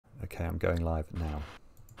Okay, I'm going live now.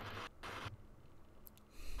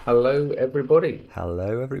 Hello, everybody.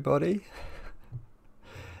 Hello, everybody.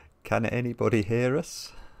 Can anybody hear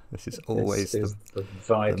us? This is always This is the the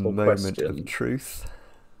vital moment of question. truth.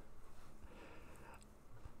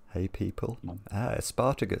 Hey, people.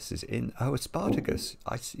 Spartacus is in. Oh, Spartacus.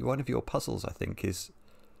 I see one of your puzzles, I think, is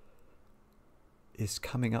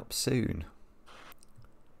coming up soon.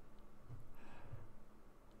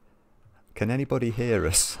 Can anybody hear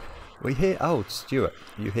us? We hear. Oh, Stuart,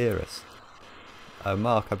 you hear us?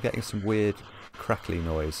 Mark, I'm getting some weird crackly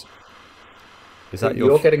noise. Is that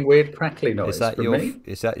You're getting weird crackly noise from me?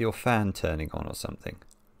 Is that your fan turning on or something?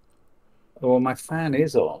 Well, my fan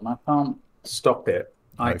is on. I can't stop it.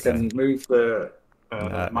 I Okay. can move the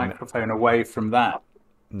microphone away from that.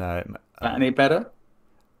 No. Is that any better?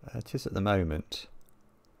 It is at the moment.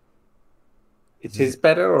 It is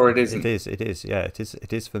better, or it isn't? It is. Yeah,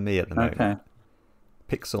 it is for me at the moment. Okay.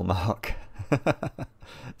 Pixel Mark.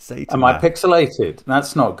 Am I pixelated?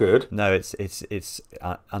 That's not good. No, it's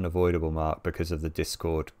unavoidable, Mark, because of the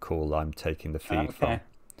Discord call I'm taking the feed from.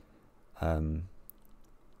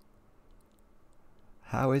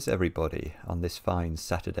 How is everybody on this fine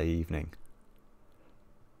Saturday evening?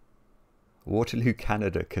 Waterloo,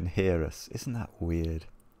 Canada can hear us. Isn't that weird?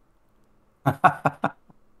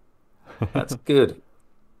 That's good.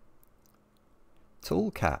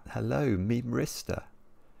 Tallcat, hello. Memrista.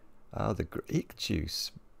 Oh, the Ick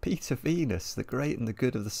Juice. Peter Venus, the great and the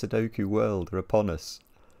good of the Sudoku world are upon us.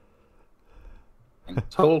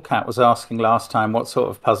 Tallcat was asking last time what sort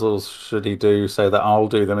of puzzles should he do so that I'll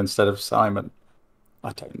do them instead of Simon.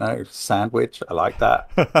 I don't know. Sandwich. I like that.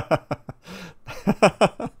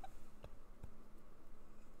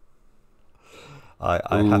 I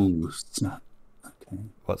have. Okay.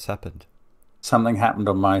 What's happened? Something happened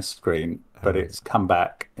on my screen, but it's come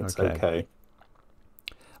back. It's okay.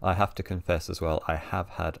 I have to confess as well, I have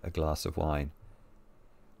had a glass of wine.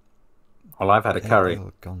 Well, I've had a curry.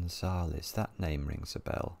 Gabriel Gonzalez, that name rings a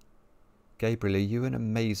bell. Gabriel, are you an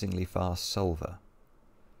amazingly fast solver?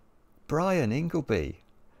 Brian Ingleby.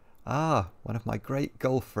 Ah, one of my great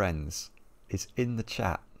golf friends is in the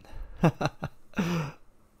chat.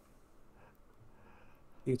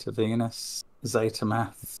 Peter Venus, Zeta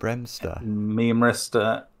Math, Bremster.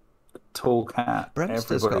 Memrista, Tallcat.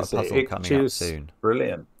 Bremster's got a puzzle coming up soon.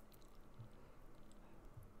 Brilliant.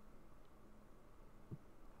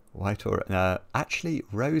 White or actually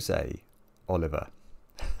Rose, Oliver.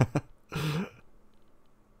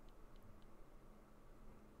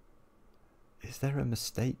 Is there a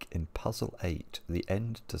mistake in puzzle 8? The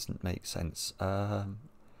end doesn't make sense.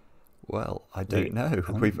 Well, I don't know.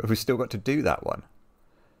 We've still got to do that one.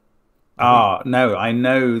 No, I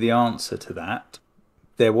know the answer to that.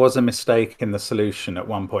 There was a mistake in the solution at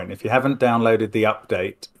one point. If you haven't downloaded the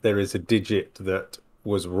update, there is a digit that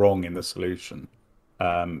was wrong in the solution.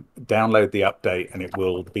 Download the update and it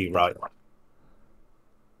will be right.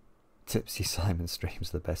 Tipsy Simon streams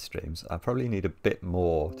the best streams. I probably need a bit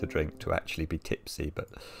more to drink to actually be tipsy, but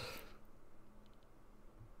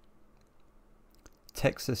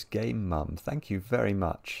Texas Game Mum, thank you very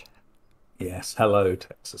much. Yes, hello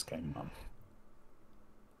Texas Game Mum.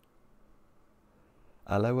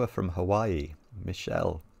 Aloha from Hawaii,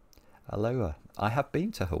 Michelle. Aloha. I have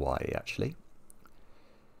been to Hawaii actually.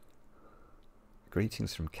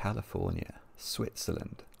 Greetings from California,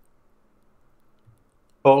 Switzerland.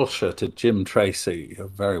 Porsche to Jim Tracy, you're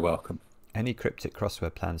very welcome. Any cryptic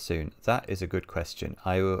crossword planned soon? That is a good question.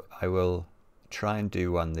 I will try and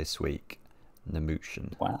do one this week.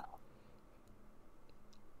 Namushin. Wow.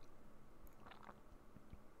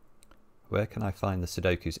 Where can I find the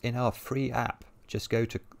Sudokus? In our free app. Just go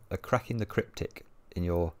to Cracking the Cryptic in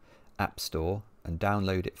your app store and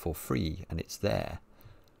download it for free, and it's there.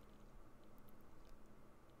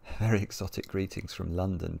 Very exotic greetings from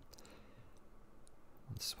London.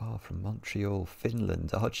 Bonsoir from Montreal,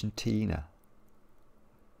 Finland, Argentina.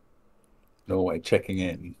 Norway checking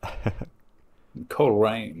in.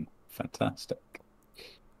 Coleraine, fantastic.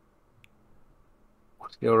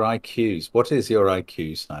 What are your IQs? What is your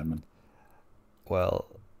IQ, Simon? Well,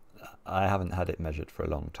 I haven't had it measured for a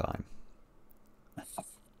long time.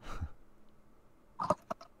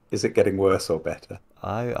 Is it getting worse or better?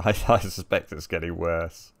 I suspect it's getting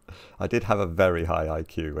worse. I did have a very high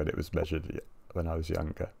IQ when it was measured when I was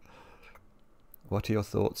younger. What are your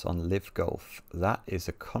thoughts on live golf? That is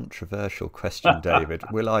a controversial question, David.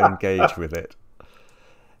 Will I engage with it?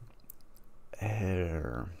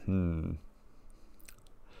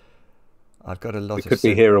 I've got a lot of... You could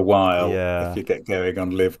be here a while if you get going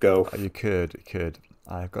on live golf. You could.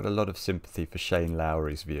 I've got a lot of sympathy for Shane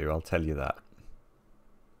Lowry's view, I'll tell you that.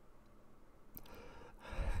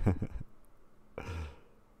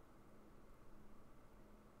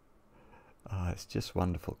 Oh, it's just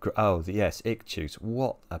wonderful. Oh, yes, Ictus.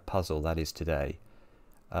 What a puzzle that is today.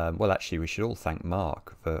 Well, actually, we should all thank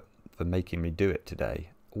Mark for making me do it today.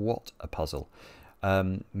 What a puzzle.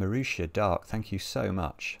 Marusha Dark, thank you so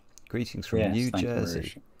much. Greetings from New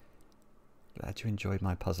Jersey. Glad you enjoyed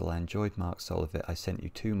my puzzle. I enjoyed Mark's solve of it. I sent you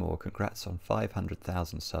 2 more. Congrats on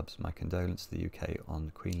 500,000 subs. My condolence to the UK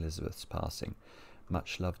on Queen Elizabeth's passing.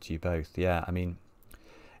 Much love to you both. Yeah, I mean,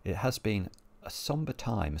 it has been a somber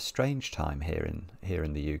time, a strange time here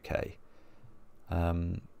in the UK.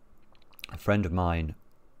 A friend of mine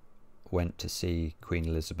went to see Queen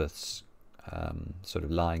Elizabeth's sort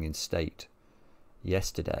of lying in state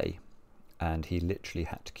yesterday, and he literally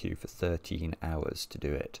had to queue for 13 hours to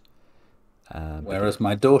do it. Whereas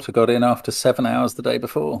my daughter got in after 7 hours the day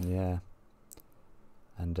before. Yeah.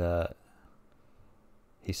 And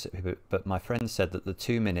but my friend said that the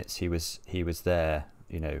 2 minutes he was there,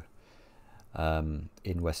 you know,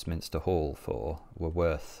 in Westminster Hall for were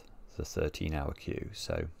worth the 13-hour queue.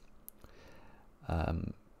 So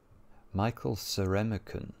Michael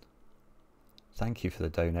Seremikun, thank you for the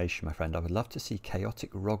donation, my friend. I would love to see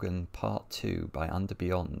Chaotic Roggen Part 2 by Under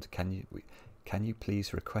Beyond. Can you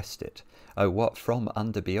please request it? Oh, what, from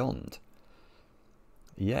Under Beyond?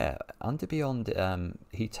 Yeah, Under Beyond,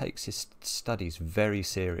 he takes his studies very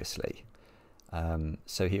seriously.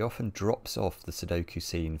 So he often drops off the Sudoku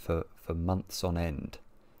scene for months on end.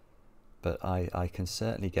 But I can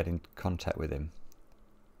certainly get in contact with him.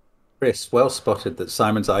 Chris, well spotted that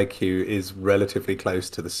Simon's IQ is relatively close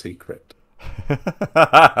to the secret.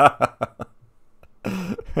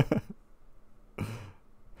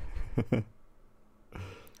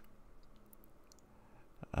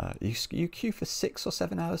 You queue for 6 or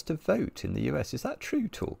 7 hours to vote in the US. Is that true,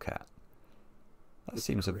 Tallcat? That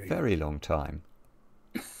seems a very long time.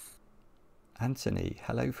 Anthony,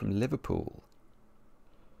 hello from Liverpool.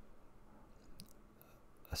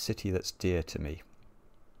 A city that's dear to me.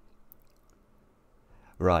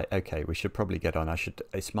 Right, okay, we should probably get on.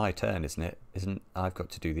 It's my turn, isn't it? I've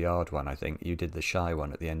got to do the hard one, I think. You did the shy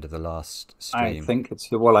one at the end of the last stream. I think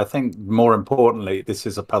I think more importantly, this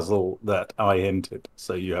is a puzzle that I hinted,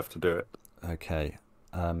 so you have to do it. Okay.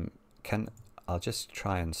 I'll just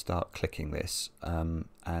try and start clicking this.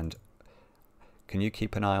 And can you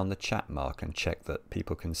keep an eye on the chat, Mark, and check that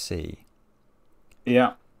people can see?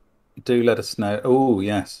 Yeah. Do let us know. Oh,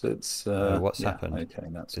 yes, it's what's happened? Okay,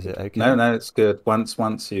 that's Is good. it okay? No, it's good.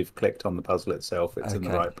 Once you've clicked on the puzzle itself, it's in the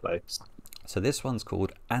right place. So this one's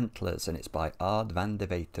called Antlers, and it's by Ard van de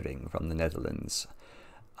Wetering from the Netherlands.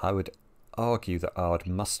 I would argue that Ard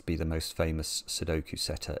must be the most famous Sudoku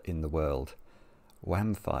setter in the world.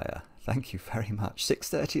 Whamfire, thank you very much.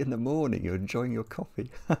 6:30 in the morning, you're enjoying your coffee.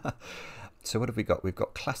 So what have we got? We've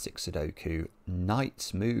got Classic Sudoku,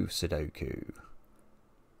 Knight's Move Sudoku,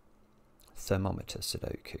 Thermometer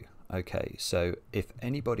Sudoku. Okay, so if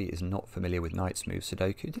anybody is not familiar with Knight's Move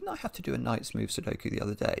Sudoku, didn't I have to do a Knight's Move Sudoku the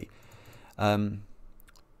other day? Imagine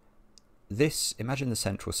the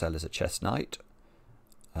central cell as a chess knight.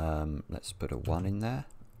 Let's put a 1 in there.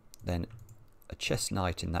 Then a chess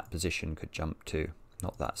knight in that position could jump to,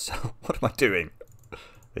 not that cell. What am I doing?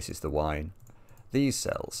 This is the wine. These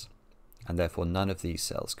cells, and therefore none of these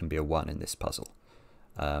cells can be a 1 in this puzzle.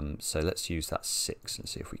 So let's use that 6 and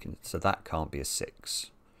see if we can. So that can't be a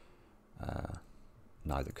 6.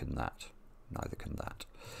 Neither can that. Neither can that.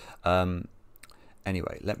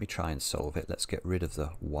 Anyway, let me try and solve it. Let's get rid of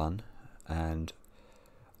the 1 and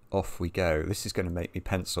off we go. This is going to make me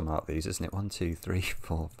pencil mark these, isn't it? 1, 2, 3,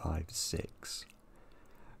 4, 5, 6.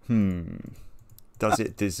 Does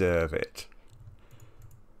it deserve it?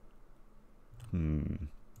 You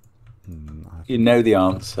know the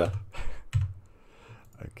answer.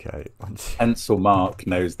 Okay. Pencil Mark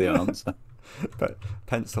knows the answer. But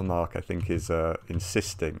Pencil Mark, I think, is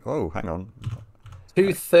insisting. Oh, hang on.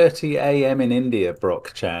 2:30 a.m. in India,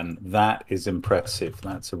 Brock Chan. That is impressive.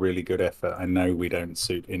 That's a really good effort. I know we don't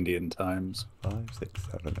suit Indian times. 5, 6,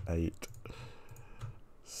 7, 8.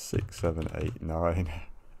 6, 7, 8, 9.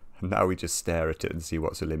 And now we just stare at it and see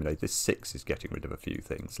what's eliminated. This 6 is getting rid of a few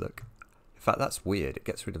things. Look. In fact, that's weird. It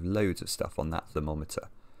gets rid of loads of stuff on that thermometer.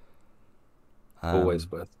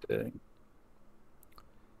 Always worth doing.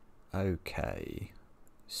 Okay,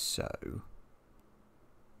 so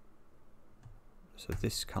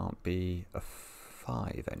this can't be a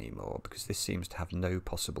 5 anymore because this seems to have no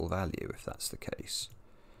possible value if that's the case.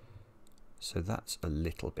 So that's a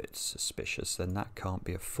little bit suspicious. Then that can't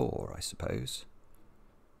be a 4, I suppose.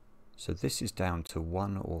 So this is down to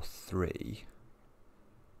 1 or 3.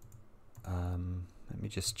 Let me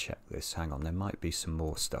just check this. Hang on, there might be some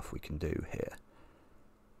more stuff we can do here.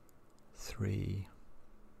 3.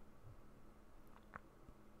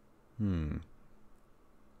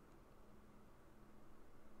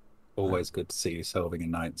 Always good to see you solving a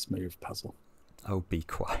 9th move puzzle. Oh, be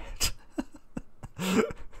quiet.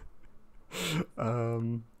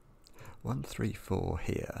 1, 3, 4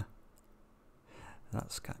 here.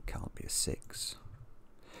 That can't be a 6.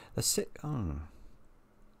 The 6. Oh.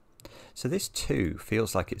 So this 2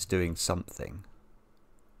 feels like it's doing something.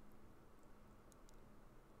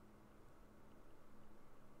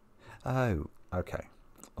 Oh, okay.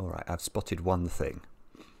 All right, I've spotted one thing.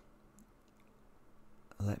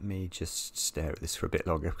 Let me just stare at this for a bit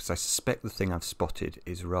longer, because I suspect the thing I've spotted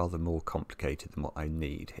is rather more complicated than what I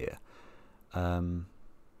need here.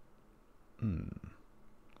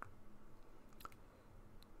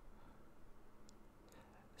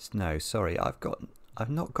 No, sorry, I've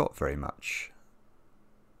not got very much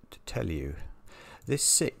to tell you. This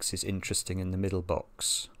 6 is interesting in the middle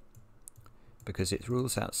box because it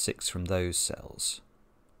rules out 6 from those cells.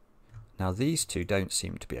 Now these two don't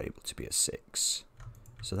seem to be able to be a 6,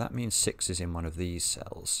 so that means 6 is in one of these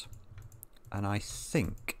cells, and I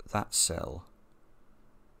think that cell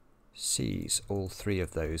sees all 3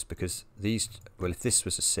 of those, because these, well, if this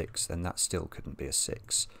was a 6 then that still couldn't be a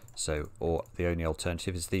 6, so, or the only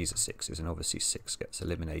alternative is these are 6s, and obviously 6 gets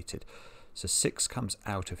eliminated. So 6 comes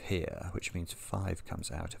out of here, which means 5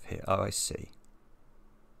 comes out of here. Oh, I see.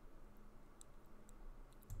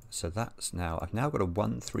 So that's now, I've now got a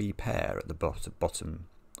 1-3 pair at the bottom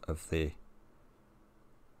of the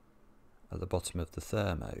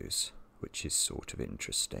thermos, which is sort of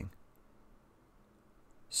interesting.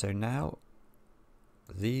 So now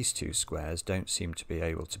these 2 squares don't seem to be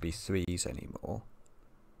able to be 3s anymore.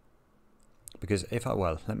 Because if I,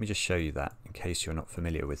 well, let me just show you that in case you're not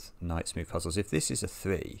familiar with Knight's Move puzzles. If this is a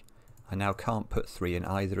 3, I now can't put 3 in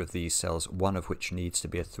either of these cells, one of which needs to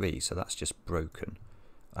be a 3, so that's just broken.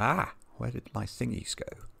 Ah, where did my thingies go?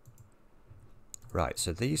 Right,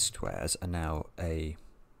 so these squares are now a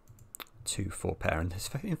 2-4 pair, and there's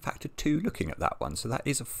in fact a 2 looking at that one, so that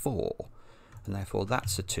is a 4, and therefore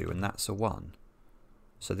that's a 2 and that's a 1.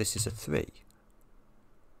 So this is a 3,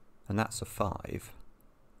 and that's a 5.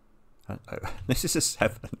 Oh, this is a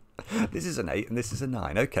 7, this is an 8, and this is a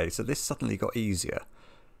 9. Okay, so this suddenly got easier.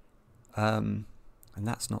 And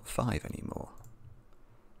that's not 5 anymore.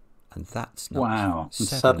 And that's not wow.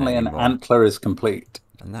 7 suddenly anymore. An antler is complete.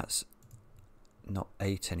 And that's not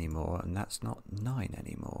 8 anymore, and that's not 9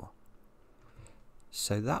 anymore.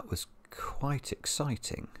 So that was quite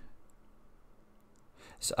exciting.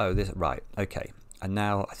 So, oh, this, right, okay. And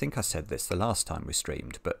now, I think I said this the last time we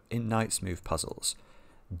streamed, but in Knight's Move puzzles,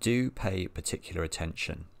 do pay particular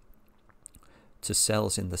attention to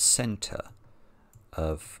cells in the centre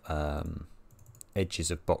of edges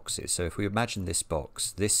of boxes. So if we imagine this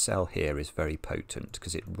box, this cell here is very potent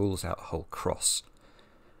because it rules out a whole cross.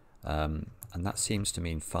 And that seems to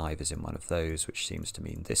mean 5 is in one of those, which seems to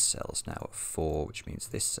mean this cell's now at 4, which means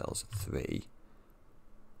this cell's at 3,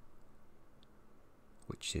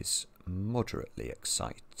 which is moderately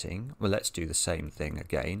exciting. Well, let's do the same thing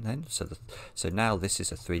again then. So now this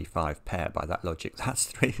is a 3-5 pair by that logic. That's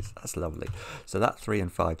 3. That's lovely. So that 3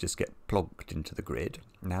 and 5 just get plonked into the grid.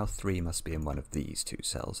 Now 3 must be in one of these 2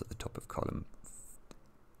 cells at the top of column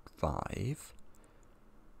 5.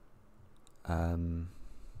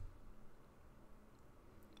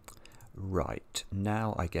 Right,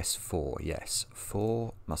 now I guess 4, yes.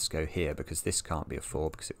 4 must go here because this can't be a 4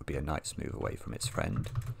 because it would be a Knight's Move away from its friend.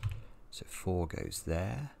 So 4 goes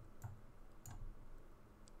there.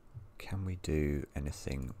 Can we do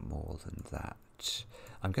anything more than that?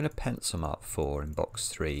 I'm going to pencil mark 4 in box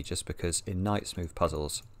 3 just because in Knight's Move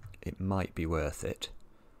puzzles it might be worth it.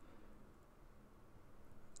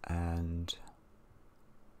 And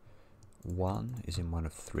 1 is in one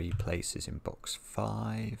of 3 places in box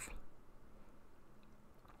 5.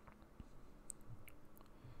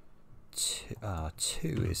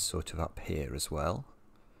 2 is sort of up here as well.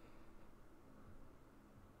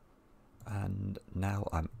 And now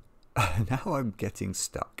I'm now I'm getting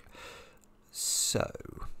stuck. So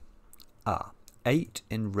 8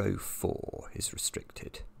 in row 4 is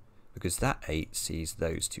restricted because that 8 sees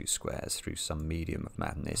those 2 squares through some medium of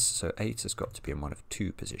madness. So 8 has got to be in one of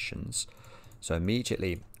 2 positions. So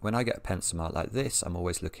immediately when I get a pencil mark like this, I'm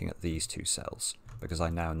always looking at these 2 cells because I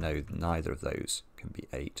now know neither of those can be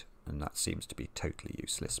 8, and that seems to be totally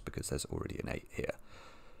useless because there's already an 8 here.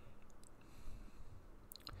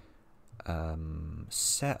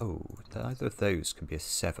 Neither of those can be a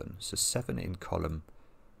 7, so 7 in column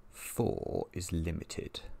 4 is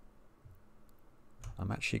limited.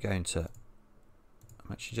 I'm actually just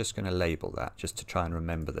going to label that just to try and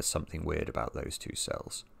remember there's something weird about those two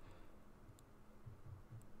cells.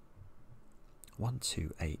 1,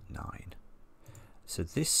 2, 8, 9. So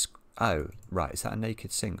this, oh, right, is that a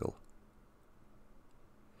naked single?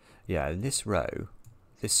 Yeah, in this row,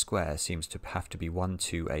 this square seems to have to be 1,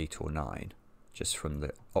 2, 8 or 9, just from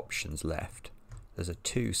the options left. There's a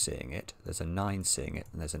 2 seeing it, there's a 9 seeing it,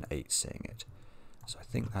 and there's an 8 seeing it. So I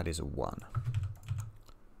think that is a 1,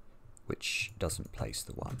 which doesn't place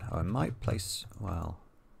the 1. Oh, I might place, well,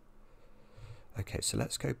 okay, so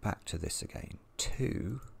let's go back to this again.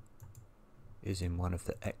 2 is in one of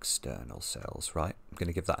the external cells, right? I'm going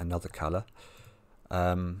to give that another colour.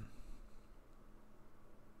 I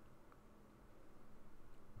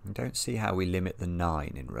don't see how we limit the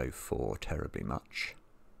 9 in row 4 terribly much.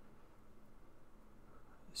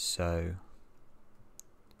 So,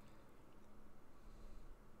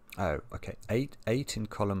 oh, okay, 8 in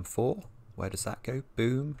column 4. Where does that go?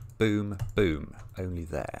 Boom, boom, boom. Only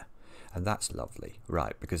there. And that's lovely,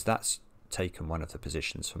 right, because that's taken one of the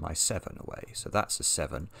positions for my 7 away. So that's a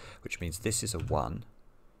 7, which means this is a 1.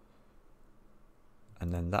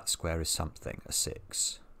 And then that square is something, a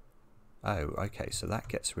 6. Oh, okay, so that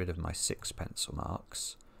gets rid of my 6 pencil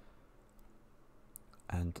marks.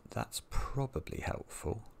 And that's probably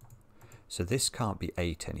helpful. So this can't be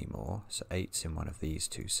 8 anymore, so 8's in one of these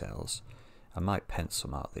two cells. I might pencil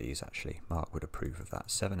mark these actually. Mark would approve of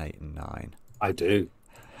that. 7, 8 and 9. I do.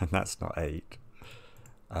 And that's not 8.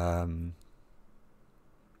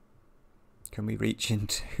 Can we reach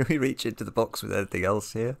into the box with anything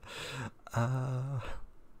else here?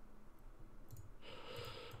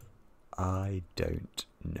 I don't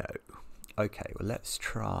know. Okay, well let's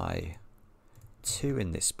try 2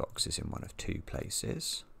 in this box is in one of 2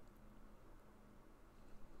 places.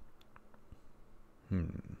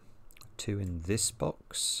 2 in this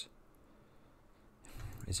box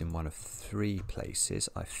is in one of 3 places,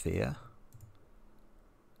 I fear.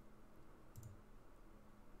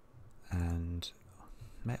 And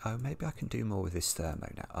oh, maybe I can do more with this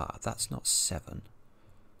thermo now. Ah, that's not 7.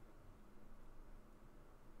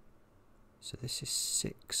 So this is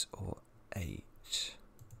 6 or 8.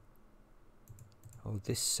 Oh,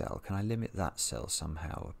 this cell, can I limit that cell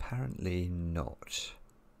somehow? Apparently not.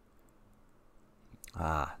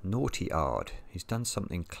 Ah, naughty Ard. He's done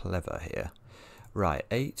something clever here. Right,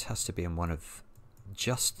 8 has to be in one of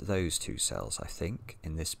just those 2 cells, I think,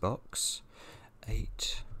 in this box.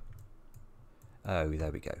 8. Oh,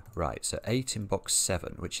 there we go. Right, so 8 in box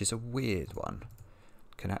 7, which is a weird one,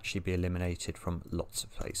 can actually be eliminated from lots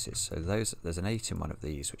of places. So there's an 8 in one of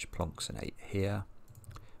these, which plonks an 8 here,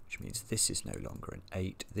 which means this is no longer an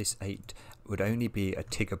 8. This 8 would only be a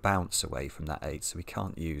Tigger bounce away from that 8, so we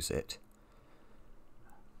can't use it.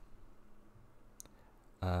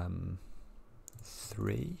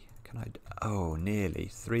 3, can I? Oh, nearly.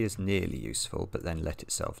 3 is nearly useful, but then let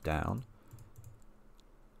itself down.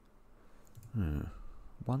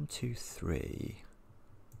 1, 2, 3.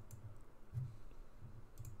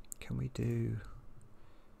 Can we do?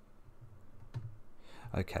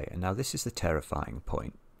 Okay, and now this is the terrifying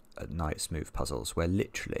point at Night Smooth puzzles, where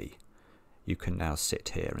literally you can now sit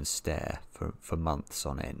here and stare for months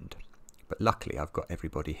on end. But luckily I've got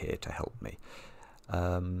everybody here to help me.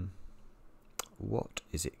 What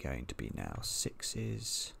is it going to be now?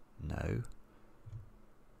 6s? No.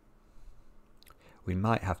 We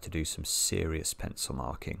might have to do some serious pencil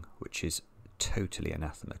marking, which is totally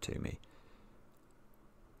anathema to me.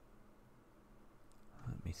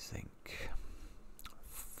 Let me think.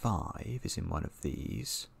 5 is in one of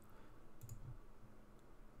these.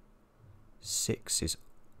 6 is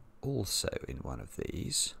also in one of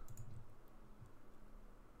these.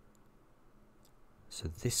 So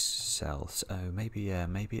this cell, oh, maybe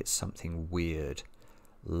it's something weird,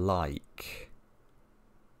 like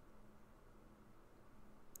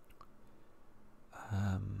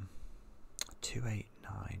 2, 8,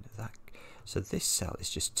 9. That, so this cell is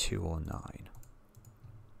just 2 or 9.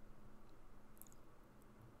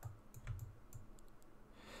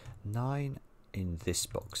 Nine in this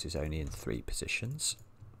box is only in 3 positions.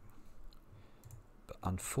 But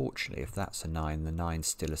unfortunately, if that's a 9, the 9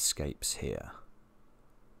 still escapes here.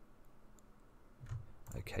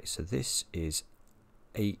 Okay, so this is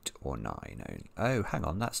 8 or 9. Oh, hang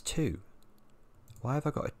on, that's 2. Why have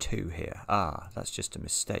I got a 2 here? Ah, that's just a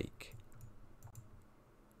mistake.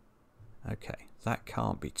 Okay, that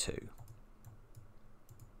can't be 2.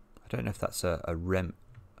 I don't know if that's a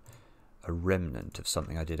remnant of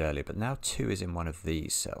something I did earlier, but now 2 is in one of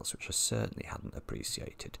these cells, which I certainly hadn't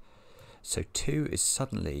appreciated. So 2 is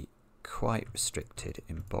suddenly quite restricted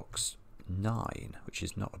in box 9, which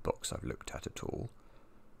is not a box I've looked at all.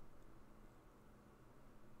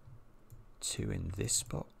 2 in this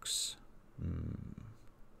box.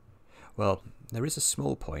 Well, there is a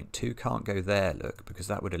small point. 2 can't go there, look, because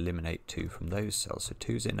that would eliminate 2 from those cells. So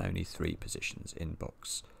 2's in only 3 positions in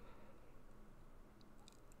box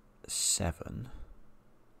 7.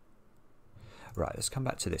 Right, let's come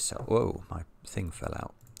back to this cell. Whoa, my thing fell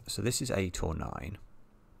out. So this is 8 or 9.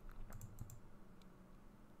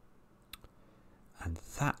 And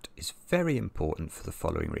that is very important for the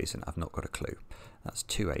following reason. I've not got a clue. That's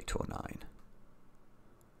 2, 8 or 9.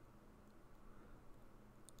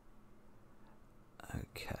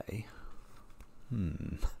 Okay.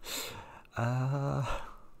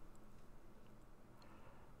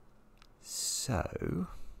 So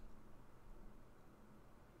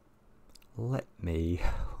let me.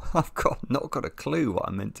 I've not got a clue what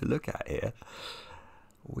I'm meant to look at here.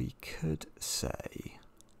 We could say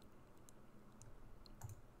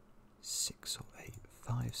 6 or 8,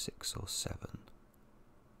 5, 6 or 7.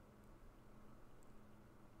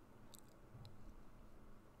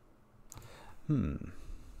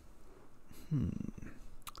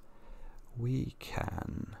 We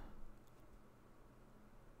can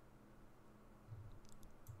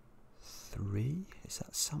 3. Is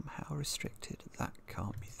that somehow restricted? That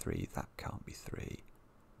can't be 3. That can't be 3.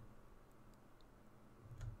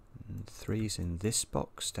 3's in this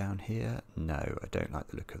box down here. No, I don't like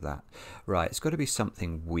the look of that. Right, it's got to be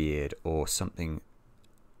something weird or something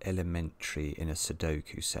elementary in a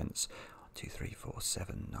Sudoku sense. 1, 2, 3, 4,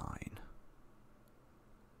 7, 9.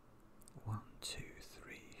 1, 2,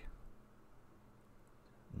 3,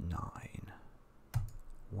 9.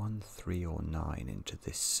 1, 3 or 9 into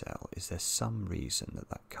this cell. Is there some reason that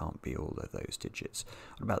that can't be all of those digits?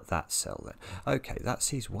 What about that cell then? Okay, that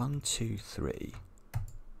sees 1, 2, 3.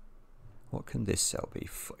 What can this cell be?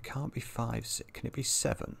 It can't be 5, 6. Can it be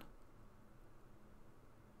 7?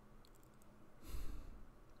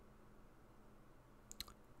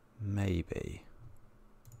 Maybe.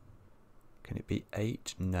 Can it be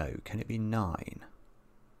 8? No. Can it be 9?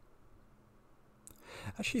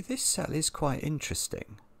 Actually, this cell is quite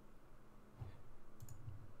interesting.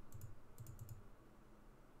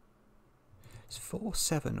 It's 4,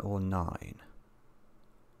 7 or 9.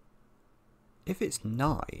 If it's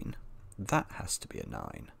 9, that has to be a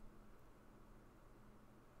 9.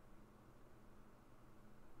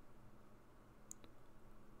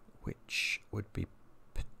 Which would be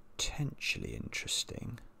potentially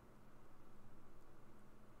interesting.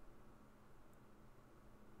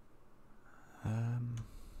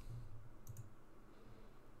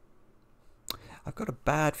 I've got a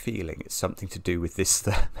bad feeling it's something to do with this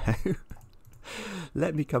thermo.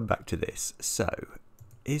 Let me come back to this. So,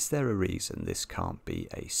 is there a reason this can't be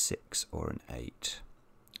a 6 or an 8?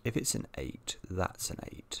 If it's an 8, that's an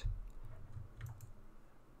 8.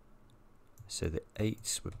 So the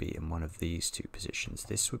 8s would be in one of these two positions.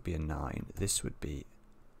 This would be a 9. This would be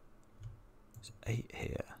 8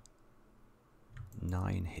 here,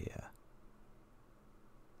 9 here,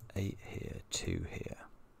 8 here, 2 here.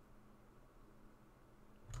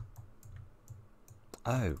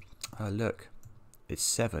 Oh, look, it's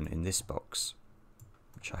 7 in this box,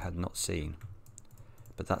 which I had not seen.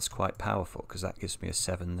 But that's quite powerful because that gives me a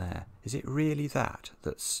 7 there. Is it really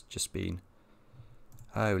that's just been...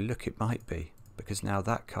 Oh, look, it might be, because now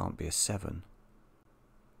that can't be a 7.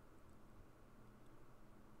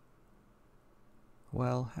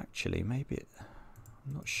 Well, actually, maybe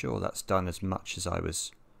I'm not sure that's done as much as I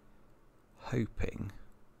was hoping.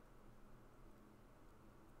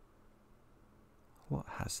 What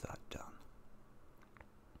has that done?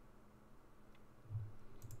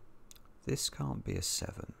 This can't be a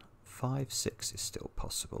 7. 5, 6 is still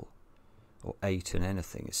possible. Or 8 and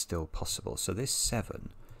anything is still possible. So this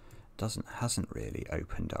 7 hasn't really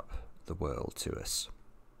opened up the world to us.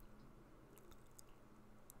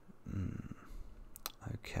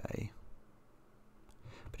 Okay.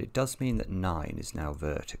 But it does mean that 9 is now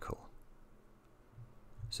vertical.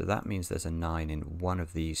 So that means there's a 9 in one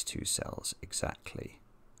of these two cells exactly.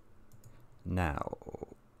 Now,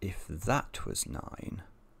 if that was 9,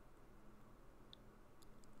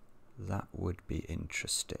 that would be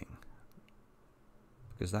interesting.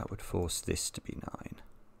 Because that would force this to be 9.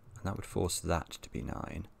 And that would force that to be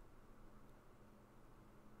 9.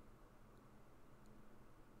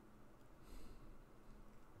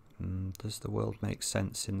 Does the world make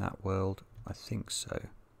sense in that world? I think so.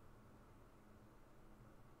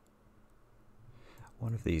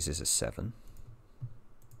 One of these is a 7.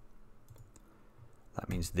 That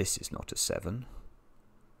means this is not a 7.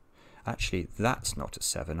 Actually, that's not a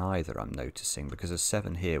 7 either, I'm noticing, because a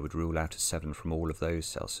 7 here would rule out a 7 from all of those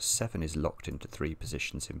cells. So 7 is locked into 3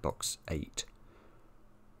 positions in box 8.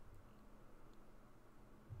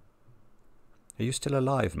 Are you still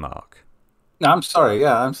alive, Mark? No, I'm sorry,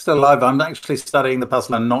 yeah, I'm still alive. I'm actually studying the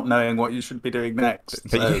puzzle and not knowing what you should be doing next.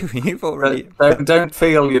 But So you've already... don't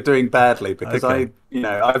feel you're doing badly, because Okay.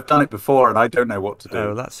 I've done it before and I don't know what to do.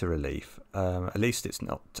 Oh, that's a relief. At least it's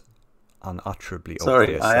not unutterably Sorry,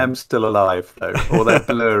 obvious. I am still alive, though. Or they're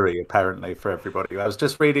blurry, apparently, for everybody. I was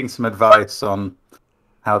just reading some advice on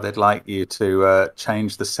how they'd like you to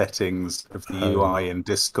change the settings of the UI in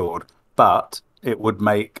Discord, but it would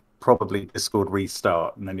make probably Discord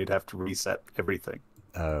restart, and then you'd have to reset everything.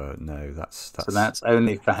 Oh, no, that's... So that's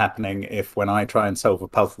only for happening if, when I try and solve a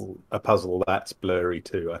puzzle that's blurry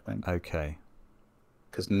too, I think. Okay.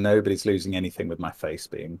 Because nobody's losing anything with my face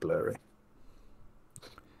being blurry.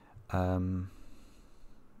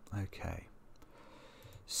 Okay.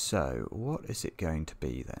 So, what is it going to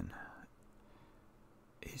be then?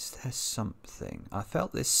 Is there something... I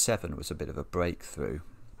felt this 7 was a bit of a breakthrough,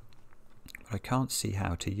 but I can't see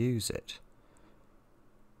how to use it.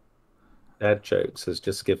 Dad Jokes has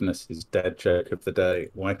just given us his dad joke of the day.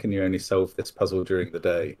 Why can you only solve this puzzle during the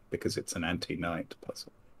day? Because it's an anti-night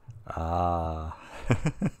puzzle. Ah.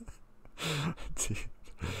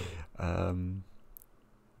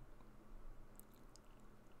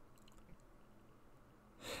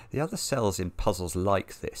 The other cells in puzzles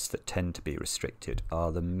like this that tend to be restricted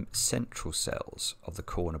are the central cells of the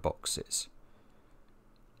corner boxes.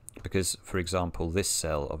 Because, for example, this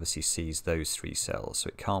cell obviously sees those 3 cells, so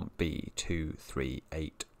it can't be 2, 3,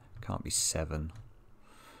 8, can't be 7.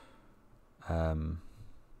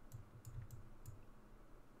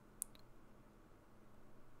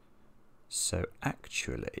 So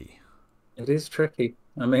actually... It is tricky.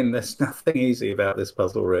 I mean, there's nothing easy about this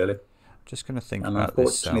puzzle, really. I'm just going to think and about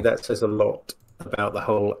this cell. Unfortunately, that says a lot about the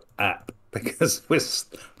whole app, because we're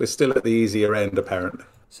still at the easier end, apparently.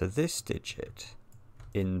 So this digit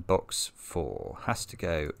in box 4 has to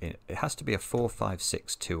go in, it has to be a 4, 5,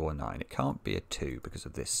 6, 2 or 9. It can't be a 2 because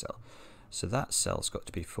of this cell. So that cell's got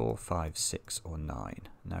to be 4, 5, 6 or 9.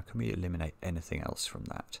 Now can we eliminate anything else from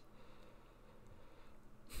that?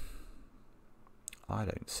 I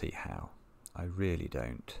don't see how. I really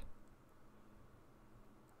don't.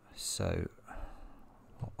 So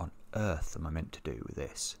what on earth am I meant to do with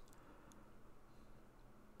this?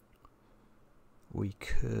 We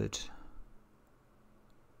could...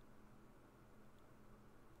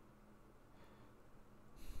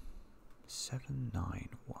 7, 9,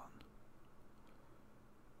 1.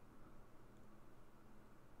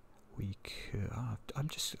 We could... I've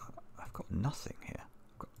got nothing here.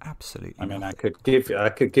 I've got absolutely nothing. I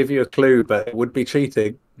could give you a clue, but it would be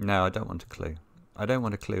cheating. No, I don't want a clue. I don't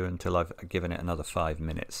want a clue until I've given it another 5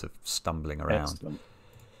 minutes of stumbling around. Excellent.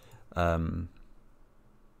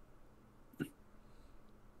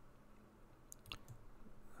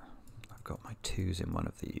 I've got my 2s in one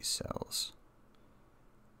of these cells.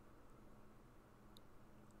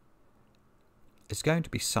 It's going to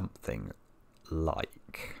be something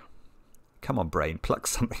like... Come on, brain, pluck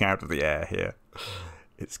something out of the air here.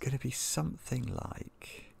 It's going to be something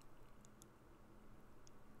like...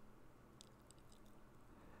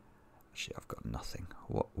 Actually, I've got nothing.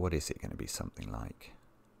 What is it going to be something like?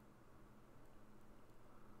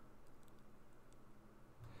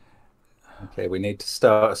 Okay, we need to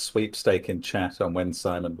start a sweepstake in chat on when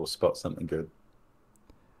Simon will spot something good.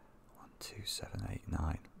 1, 2, 7, 8,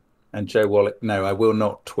 9. And Joe Wallach, no, I will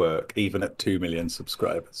not twerk, even at 2 million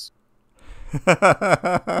subscribers.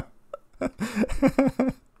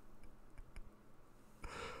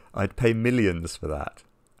 I'd pay millions for that.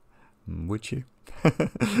 Would you?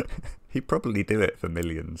 He'd probably do it for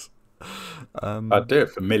millions. I'd do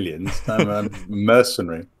it for millions. I'm a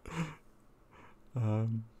mercenary.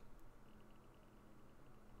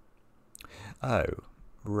 Oh,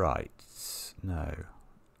 right. No.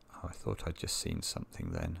 Oh, I thought I'd just seen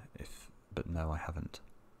something then, but no, I haven't.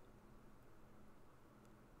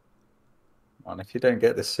 And if you don't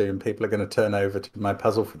get this soon, people are going to turn over to my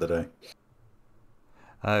puzzle for the day.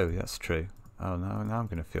 Oh, that's true. Oh, no, now I'm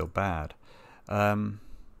going to feel bad. I'm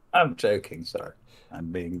joking, sorry.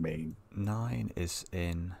 I'm being mean. 9 is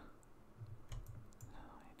in... 9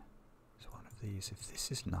 is one of these. If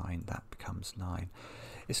this is 9, that becomes 9.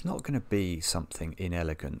 It's not going to be something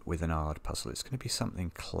inelegant with an hard puzzle. It's going to be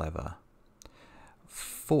something clever.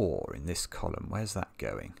 4 in this column. Where's that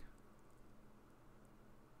going?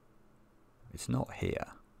 It's not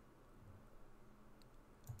here.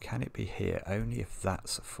 Can it be here? Only if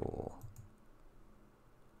that's a 4.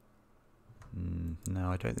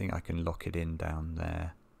 No, I don't think I can lock it in down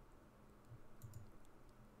there.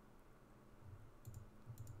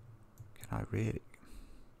 Can I really?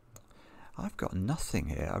 I've got nothing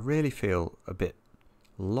here. I really feel a bit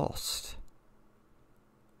lost.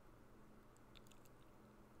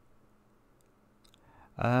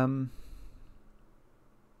 The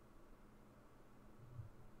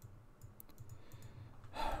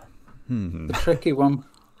tricky one.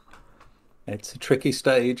 It's a tricky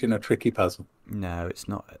stage in a tricky puzzle. No, it's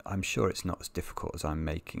not. I'm sure it's not as difficult as I'm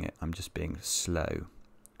making it. I'm just being slow.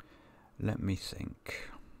 Let me think.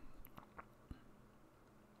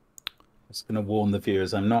 I'm just going to warn the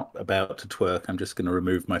viewers, I'm not about to twerk. I'm just going to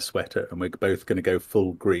remove my sweater and we're both going to go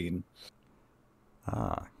full green.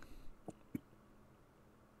 Ah.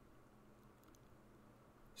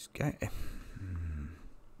 It's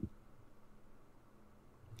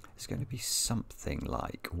going to be something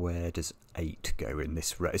like, where does 8 go in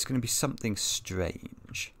this row? It's going to be something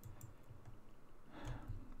strange.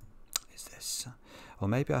 Is this... Or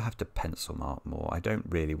maybe I have to pencil mark more. I don't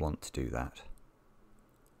really want to do that.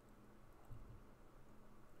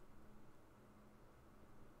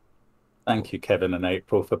 Thank you, Kevin and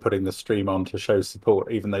April, for putting the stream on to show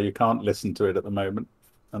support, even though you can't listen to it at the moment.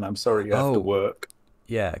 And I'm sorry you have to work.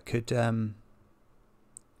 Yeah, could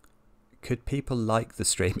people like the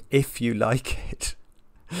stream if you like it?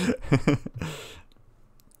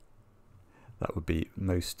 That would be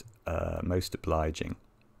most obliging.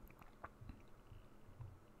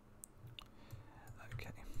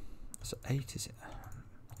 Okay, so 8 is it?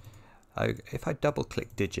 Oh, if I double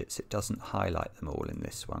click digits, it doesn't highlight them all in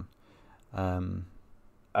this one.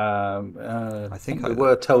 I think we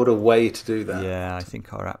were told a way to do that. Yeah, I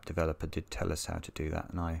think our app developer did tell us how to do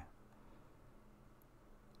that, and I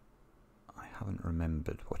haven't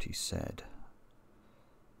remembered what he said.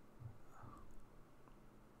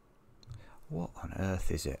 What on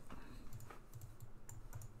earth is it?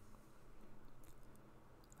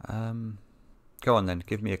 Go on then,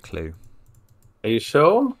 give me a clue. Are you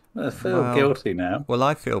sure? I feel guilty now. Well,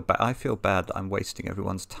 I feel bad that I'm wasting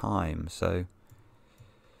everyone's time. So,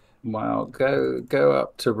 well, go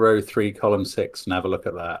up to row 3, column 6, and have a look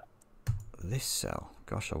at that. This cell.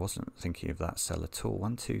 Gosh, I wasn't thinking of that cell at all.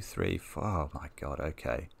 1, 2, 3, 4. Oh my God.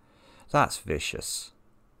 Okay, that's vicious.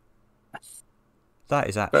 That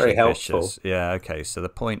is actually very helpful. Vicious. Yeah. Okay. So the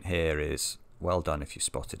point here is, well done if you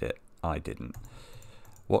spotted it. I didn't.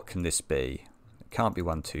 What can this be? It can't be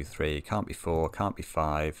 1, 2, 3. It can't be 4. Can't be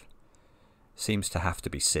 5. Seems to have to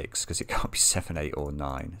be 6 because it can't be 7, 8, or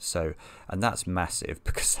 9. So, and that's massive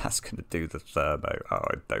because that's going to do the thermo. Oh,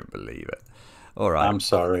 I don't believe it. All right. I'm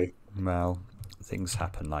sorry. Well, things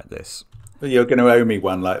happen like this. You're going to owe me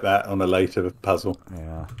one like that on a later puzzle.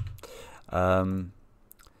 Yeah.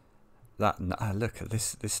 Look at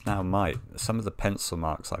this. This now might, some of the pencil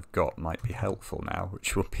marks I've got might be helpful now,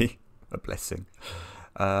 which will be a blessing.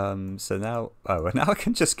 So now, and now I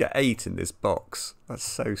can just get 8 in this box. That's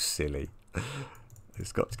so silly.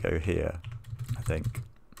 It's got to go here, I think.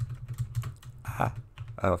 Oh,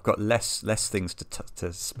 I've got less things to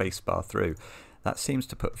spacebar through. That seems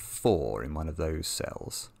to put 4 in one of those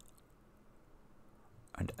cells,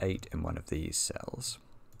 and 8 in one of these cells.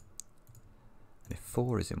 And if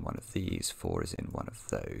 4 is in one of these, 4 is in one of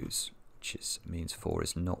those, which means 4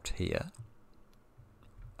 is not here.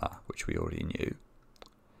 Which we already knew.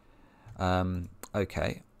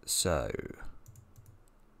 Okay, so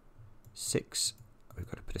 6. We've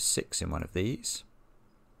got to put a 6 in one of these.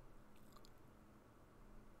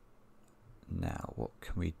 Now, what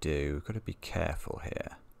can we do? We've got to be careful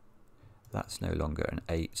here. That's no longer an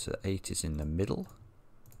 8, so 8 is in the middle.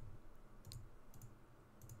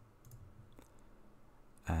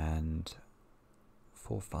 And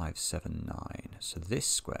 4, 5, 7, 9. So this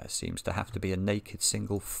square seems to have to be a naked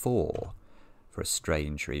single 4 for a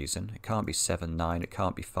strange reason. It can't be 7, 9, it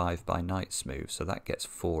can't be 5 by night smooth, so that gets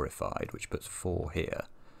 4ified, which puts 4 here.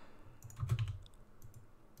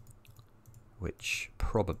 Which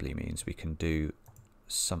probably means we can do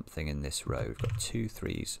something in this row. We've got 2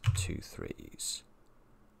 3s, 2 3s.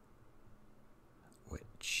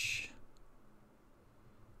 Which...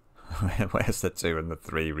 Where's the 2 and the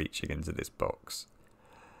 3 reaching into this box?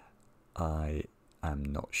 I am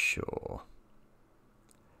not sure.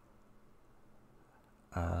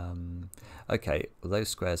 Okay, well, those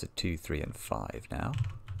squares are 2, 3, and 5 now.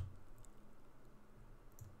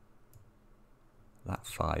 That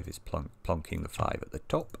 5 is plonking the 5 at the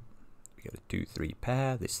top. We get a 2, 3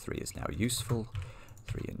 pair. This 3 is now useful.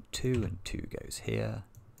 3 and 2 goes here.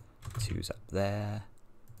 2's up there.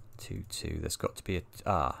 2, 2. There's got to be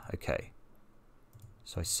a... okay.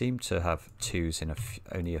 So I seem to have 2's in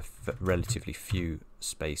only a relatively few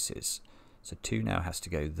spaces. So 2 now has to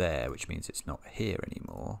go there, which means it's not here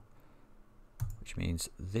anymore. Which means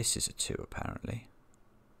this is a 2 apparently.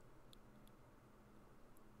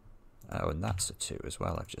 Oh, and that's a 2 as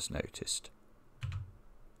well, I've just noticed.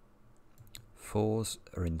 4's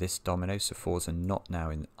are in this domino, so 4's are not now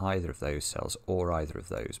in either of those cells or either of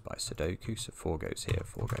those by Sudoku. So 4 goes here,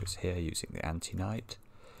 4 goes here using the anti-knight.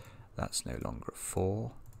 That's no longer a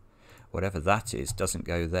 4. Whatever that is doesn't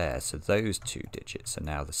go there, so those 2 digits are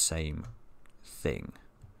now the same thing.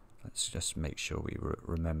 Let's just make sure we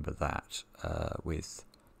remember that with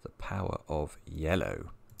the power of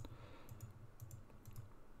yellow.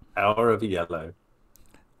 Power of yellow.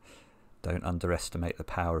 Don't underestimate the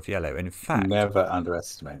power of yellow. And in fact, never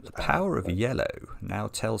underestimate the power of yellow now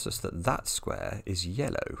tells us that that square is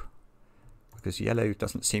yellow, because yellow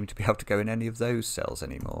doesn't seem to be able to go in any of those cells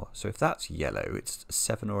anymore. So if that's yellow, it's a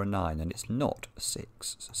 7 or a 9, and it's not a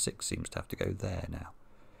 6. So 6 seems to have to go there now,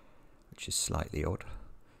 which is slightly odd.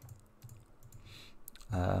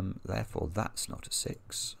 Therefore, that's not a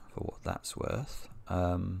 6 for what that's worth.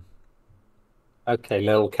 Okay,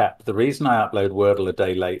 little cap. The reason I upload Wordle a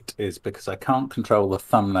day late is because I can't control the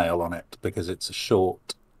thumbnail on it because it's a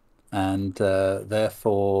short, and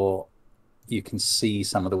therefore you can see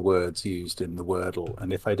some of the words used in the Wordle.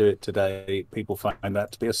 And if I do it today, people find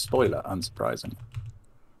that to be a spoiler, unsurprising.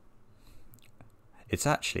 It's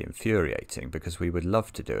actually infuriating because we would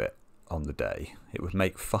love to do it on the day. It would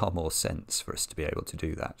make far more sense for us to be able to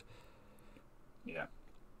do that. Yeah.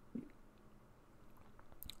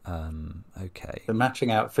 Okay. The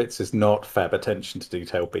matching outfits is not fab attention to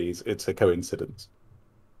detail, bees. It's a coincidence.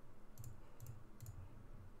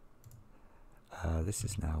 This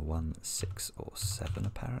is now 1, 6 or 7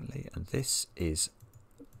 apparently, and this is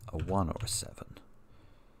a 1 or a 7,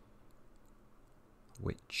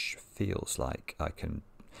 which feels like I can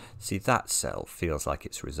see that cell feels like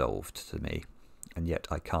it's resolved to me, and yet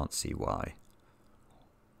I can't see why.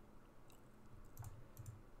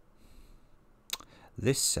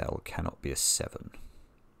 This cell cannot be a 7.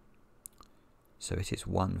 So it is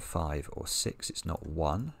 1, 5 or 6. It's not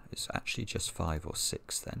 1. It's actually just 5 or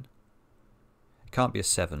 6 then. It can't be a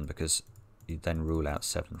 7 because you'd then rule out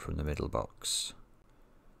 7 from the middle box.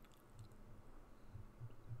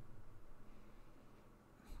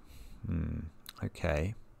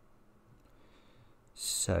 Okay.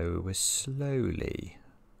 So we're slowly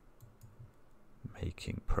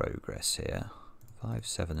making progress here. 5,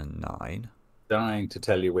 7 and 9. Dying to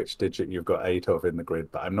tell you which digit you've got 8 of in the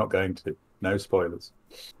grid, but I'm not going to. No spoilers.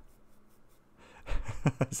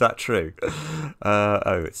 Is that true?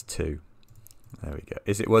 Oh, it's 2. There we go.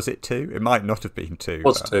 Was it 2? It might not have been 2. It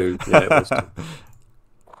was 2. Yeah, it was 2.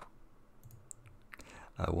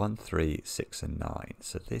 1, 3, 6 and 9.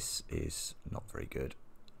 So this is not very good.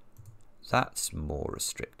 That's more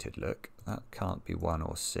restricted, look. That can't be 1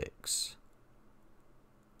 or 6.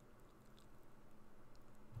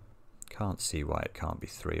 Can't see why it can't be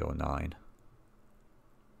 3 or 9.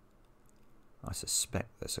 I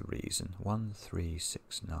suspect there's a reason. 1, 3,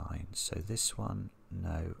 6, 9. So this one,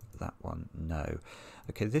 no. That one, no.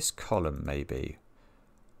 Okay, this column may be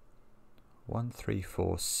 1, 3,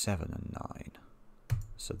 4, 7 and 9.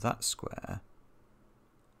 So that square,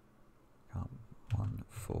 1,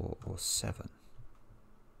 4 or 7.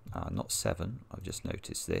 Not 7, I've just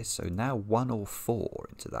noticed this. So now 1 or 4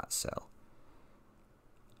 into that cell.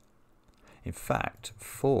 In fact,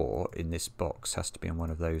 4 in this box has to be in one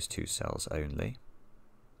of those 2 cells only.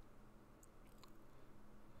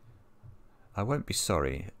 I won't be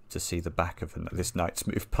sorry to see the back of this Knight's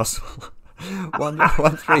Move puzzle.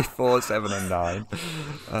 1, 3, 4, 7 and 9.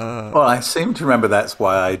 Well, I seem to remember that's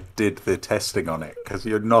why I did the testing on it, because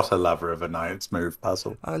you're not a lover of a Knight's Move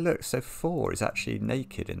puzzle. Oh look, so 4 is actually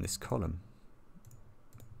naked in this column,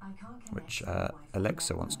 which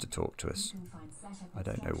Alexa wants to talk to us. I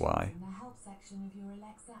don't know why.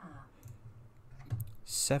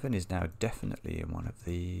 7 is now definitely in one of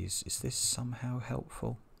these. Is this somehow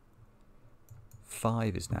helpful?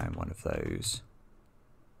 5 is now in one of those,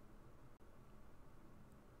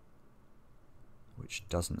 which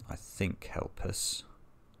doesn't, I think, help us.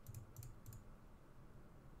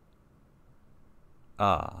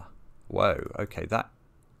 Ah, whoa, okay,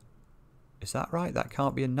 is that right? That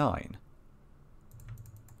can't be a 9.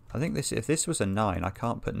 I think if this was a 9, I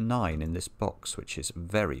can't put 9 in this box, which is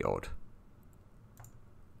very odd.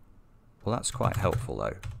 Well, that's quite helpful,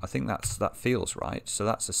 though. I think that feels right. So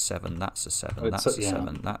that's a 7, that's a 7, that's a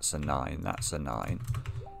 7, that's a 9, that's a 9.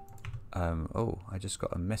 Oh, I just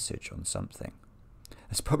got a message on something.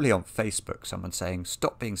 It's probably on Facebook, someone saying,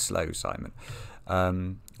 "Stop being slow, Simon."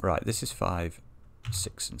 Right, this is 5,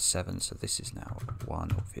 6 and 7, so this is now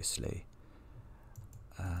 1, obviously.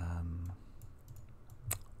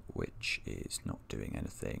 Which is not doing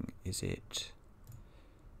anything, is it?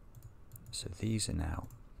 So these are now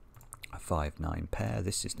a 5, 9 pair.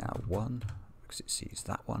 This is now 1, because it sees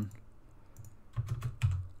that one.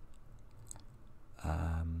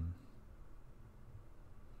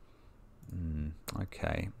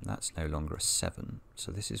 Okay, that's no longer a 7.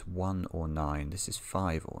 So this is 1 or 9. This is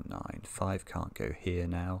 5 or 9. 5 can't go here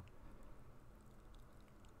now.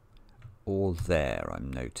 Or there,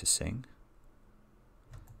 I'm noticing.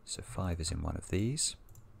 So 5 is in one of these.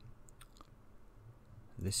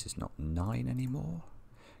 This is not 9 anymore.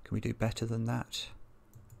 Can we do better than that?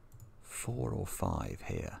 4 or 5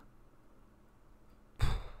 here.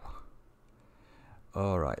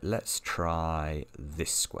 Alright, let's try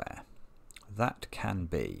this square. That can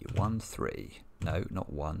be 1, 3. No,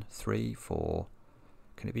 not 1. 3, 4.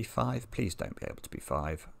 Can it be 5? Please don't be able to be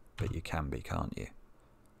 5. But you can be, can't you?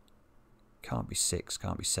 Can't be 6,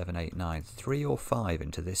 can't be 7, 8, 9. 3 or 5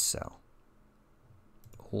 into this cell.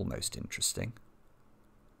 Almost interesting.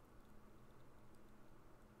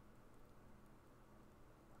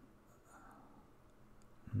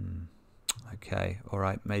 Okay,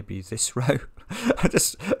 alright, maybe this row. I'm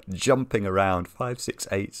just jumping around. 5, 6,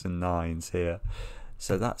 8s and 9s here.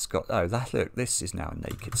 So that's got, oh, that, look, this is now a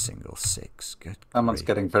naked single 6. Good. Someone's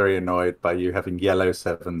getting very annoyed by you having yellow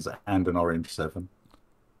 7s and an orange 7.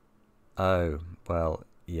 Oh, well,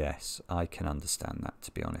 yes, I can understand that,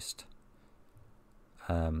 to be honest.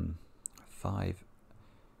 5.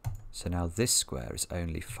 So now this square is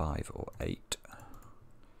only 5 or 8.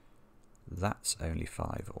 That's only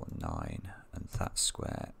 5 or 9. And that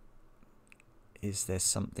square, is there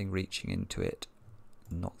something reaching into it?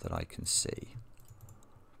 Not that I can see.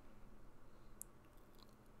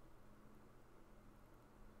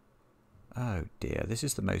 Oh dear, this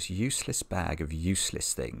is the most useless bag of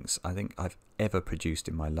useless things I think I've ever produced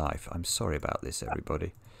in my life. I'm sorry about this,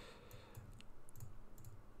 everybody.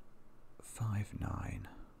 5, 9.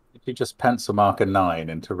 Did you just pencil mark a 9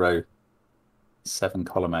 into row 7,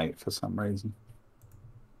 column 8 for some reason?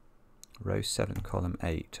 Row 7, column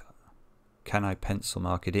 8. Can I pencil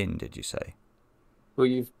mark it in, did you say? Well,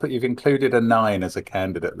 you've included a 9 as a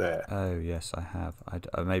candidate there. Oh, yes, I have.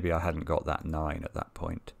 Maybe I hadn't got that 9 at that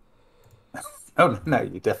point. Oh, no,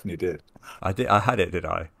 you definitely did. I did. I had it, did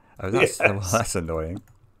I? Oh, that's Yes. well, that's annoying.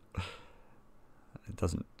 It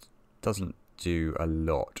doesn't do a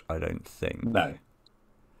lot, I don't think. No.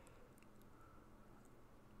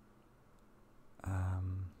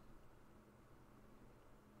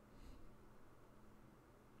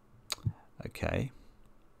 Okay.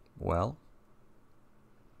 Well.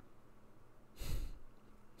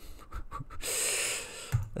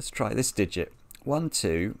 Let's try this digit. 1,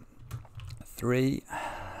 2, 3,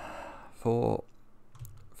 4,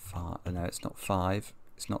 5. No, it's not 5.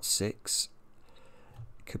 It's not 6.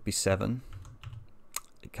 It could be 7.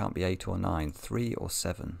 It can't be 8 or 9. 3 or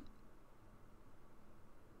 7.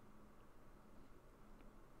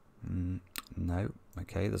 No.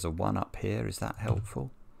 Okay, there's a 1 up here. Is that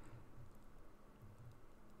helpful?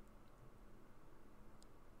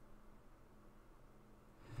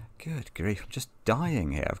 Good grief, I'm just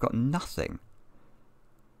dying here. I've got nothing.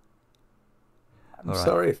 I'm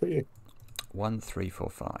sorry for you. 1, 3, 4,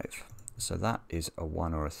 5. So that is a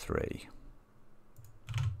 1 or a 3.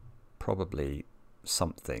 Probably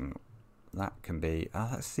something. That can be,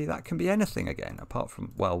 see, that can be anything again, apart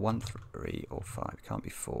from, well, 1, 3 or 5. It can't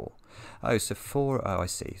be 4. Oh, so 4, oh, I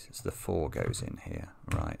see. So the 4 goes in here.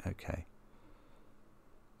 Right, okay.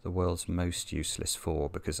 The world's most useless 4,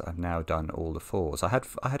 because I've now done all the 4s. I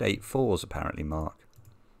had 8 4s apparently, Mark.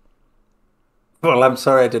 Well, I'm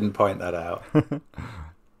sorry I didn't point that out.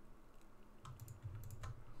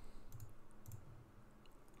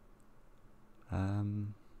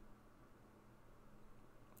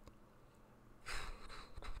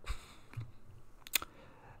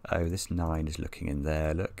 Oh, this 9 is looking in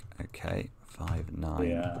there. Look, okay, 5, 9,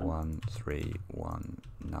 Yeah. 1, 3, 1,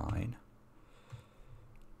 9.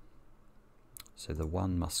 So the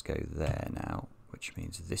 1 must go there now, which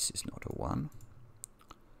means this is not a 1.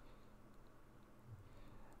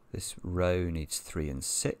 This row needs 3 and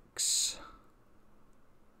 6,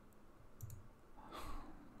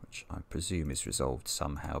 which I presume is resolved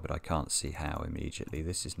somehow, but I can't see how immediately.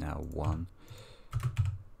 This is now 1.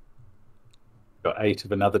 Got 8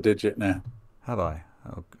 of another digit now. Have I?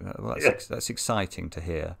 Oh, well, that's exciting to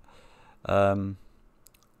hear. 3,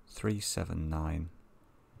 7, 9.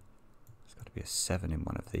 There's got to be a 7 in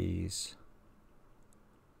one of these.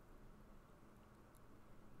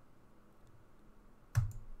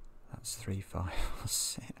 That's 3, 5,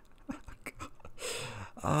 6.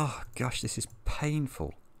 Oh gosh, this is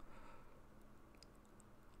painful.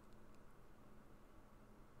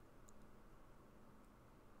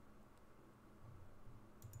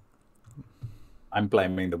 I'm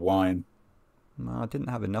blaming the wine. No, I didn't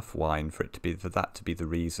have enough wine for that to be the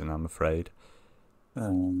reason, I'm afraid.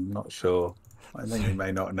 Not sure. I think you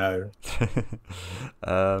may not know.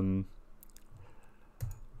 No,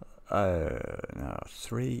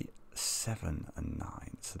 3, 7, and 9.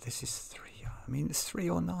 So this is 3. I mean, it's 3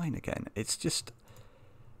 or 9 again. It's just.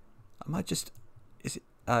 Is it?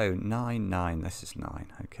 Oh, 9, 9. This is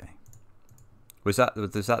 9. Okay. Was that the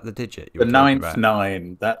digit you were talking about? The 9th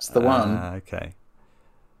 9. That's the one. Okay.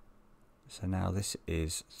 So now this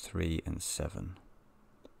is 3 and 7.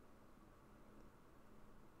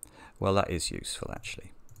 Well, that is useful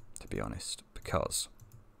actually, to be honest, because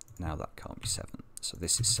now that can't be 7. So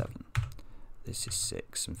this is 7. This is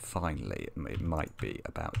 6, and finally it might be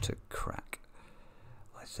about to crack.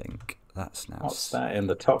 I think that's now. What's that in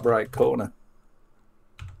the top right corner?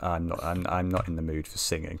 I'm not in the mood for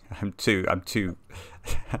singing. I'm too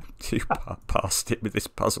past it with this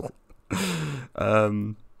puzzle.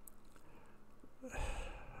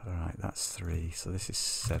 All right, that's 3. So this is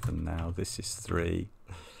 7 now. This is 3.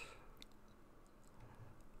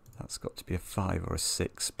 That's got to be a 5 or a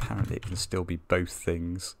 6. Apparently it can still be both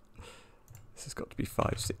things. This has got to be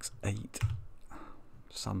 5, 6, 8.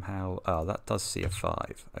 Somehow, oh, that does see a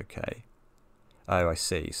 5. Okay. Oh, I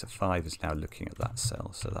see. So 5 is now looking at that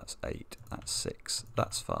cell. So that's 8. That's 6.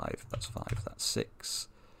 That's 5. That's 5. That's 6.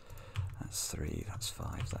 That's 3. That's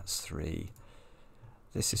 5. That's 3.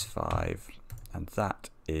 This is 5. And that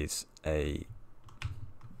is a...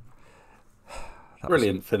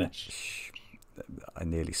 Brilliant finish. I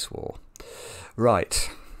nearly swore. Right.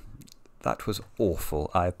 That was awful.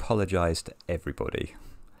 I apologise to everybody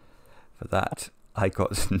for that. I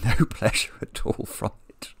got no pleasure at all from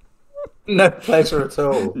it. No pleasure at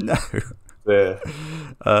all. No. Yeah.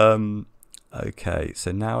 Okay,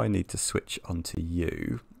 so now I need to switch on to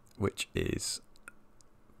you, which is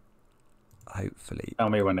hopefully... Tell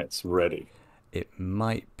me when it's ready. It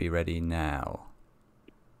might be ready now.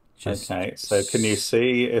 Okay, so can you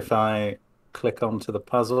see if I click onto the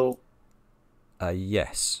puzzle?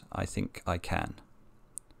 Yes, I think I can.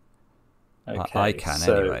 Okay, I can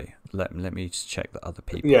anyway. Let me just check that other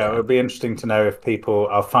people Yeah, can. it would be interesting to know if people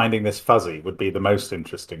are finding this fuzzy would be the most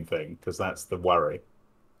interesting thing, because that's the worry.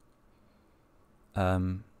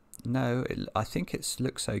 No, I think it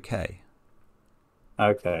looks okay.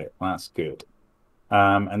 Okay, well, that's good.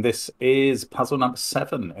 And this is puzzle number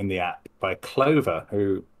 7 in the app by Clover,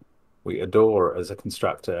 who we adore as a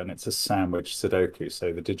constructor, and it's a sandwich Sudoku.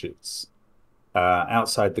 So the digits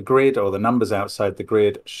outside the grid, or the numbers outside the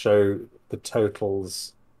grid, show the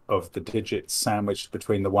totals of the digits sandwiched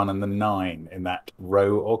between the 1 and the 9 in that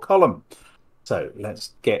row or column. So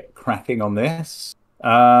let's get cracking on this.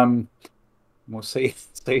 We'll see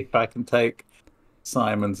if I can take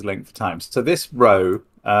Simon's length of time. So this row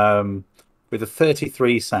with a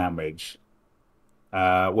 33 sandwich,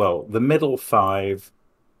 well, the middle 5.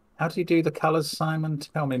 How do you do the colours, Simon?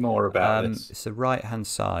 Tell me more about this. It's the right-hand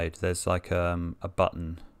side. There's like a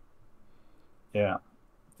button. Yeah,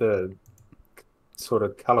 the sort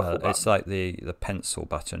of colourful button. It's like the pencil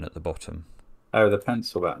button at the bottom. Oh, the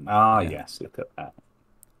pencil button. Ah, Yeah. yes, look at that.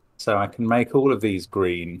 So I can make all of these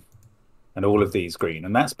green and all of these green.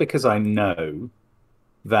 And that's because I know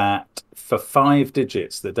that for 5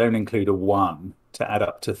 digits that don't include a 1 to add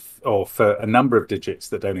up to, or for a number of digits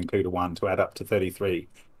that don't include a 1 to add up to 33,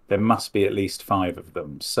 there must be at least 5 of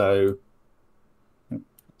them. So,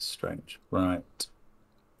 strange, right.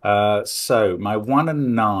 So my 1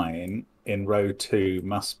 and 9 in row 2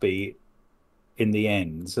 must be in the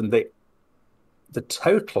ends, and the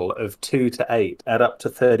total of 2 to 8 add up to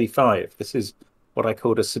 35. This is what I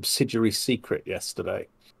called a subsidiary secret yesterday.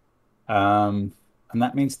 And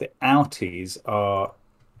that means the outies are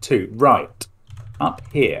 2. Right, up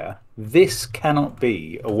here, this cannot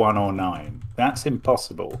be a 1 or 9. That's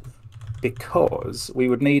impossible, because we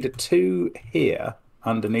would need a 2 here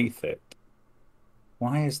underneath it.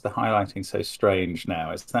 Why is the highlighting so strange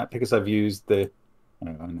now? Is that because I've used the...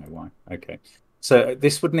 Oh, I know why. Okay. So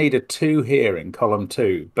this would need a 2 here in column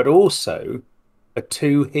 2, but also a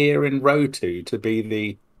 2 here in row 2 to be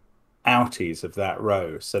the outies of that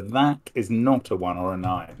row. So that is not a 1 or a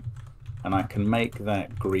 9. And I can make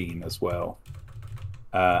that green as well.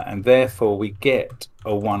 And therefore we get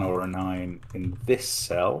a 1 or a 9 in this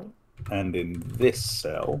cell and in this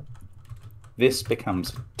cell. This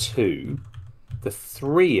becomes 2. The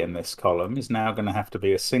 3 in this column is now going to have to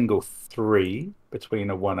be a single 3 between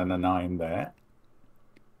a 1 and a 9 there.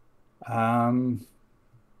 And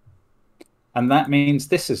that means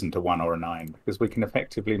this isn't a 1 or a 9, because we can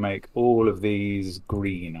effectively make all of these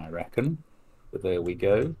green, I reckon. But there we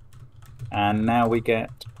go. And now we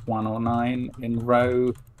get 1 or 9 in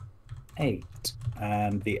row 8.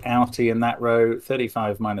 And the outie in that row,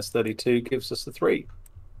 35 minus 32, gives us a 3.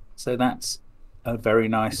 So that's a very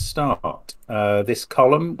nice start. This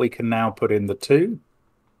column, we can now put in the 2.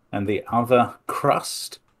 And the other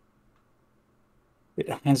crust, it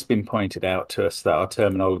has been pointed out to us that our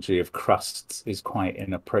terminology of crusts is quite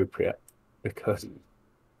inappropriate, because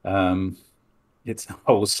it's a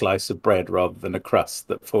whole slice of bread rather than a crust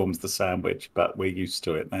that forms the sandwich, but we're used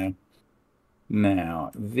to it now.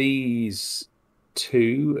 Now, these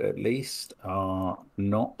 2 at least are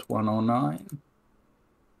not 1 or 9.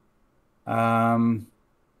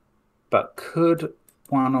 But could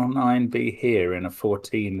 1 or 9 be here in a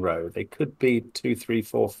 14 row? They could be 2, 3,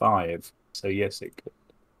 4, 5. So yes, it could.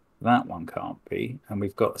 That one can't be. And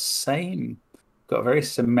we've got the same, got a very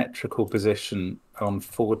symmetrical position on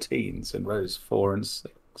 14s in rows 4 and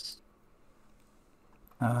 6.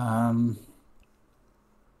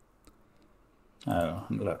 Oh,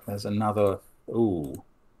 look, there's another. Ooh.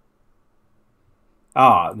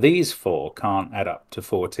 These 4 can't add up to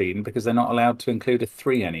 14 because they're not allowed to include a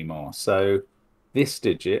 3 anymore. So this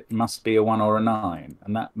digit must be a 1 or a 9.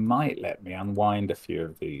 And that might let me unwind a few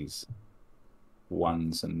of these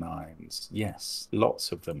 1s and 9s. Yes,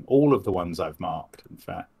 lots of them. All of the ones I've marked, in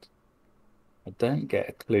fact. I don't get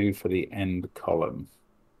a clue for the end column.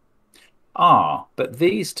 But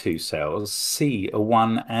these 2 cells see a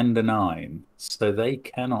 1 and a 9, so they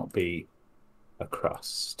cannot be a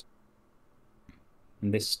crust.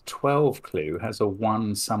 And this 12 clue has a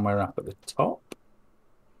 1 somewhere up at the top.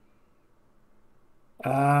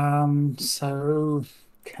 So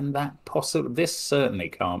can that possibly... This certainly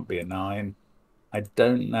can't be a 9. I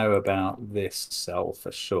don't know about this cell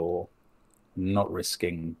for sure. I'm not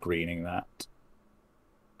risking greening that.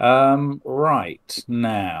 Right,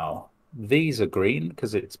 now... These are green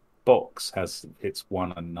because its box has its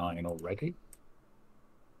 1 and 9 already.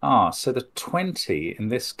 So the 20 in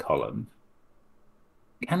this column,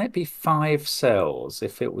 can it be 5 cells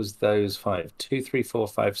if it was those 5? 2, 3, 4,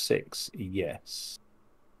 5, 6. Yes.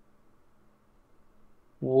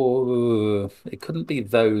 Whoa, it couldn't be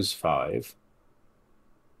those 5.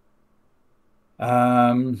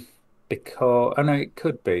 Because, oh no, it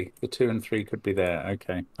could be. The 2 and 3 could be there.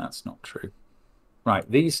 Okay, that's not true. Right,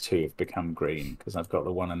 these 2 have become green because I've got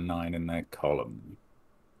the 1 and 9 in their column.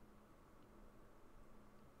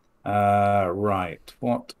 Right,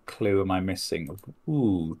 what clue am I missing?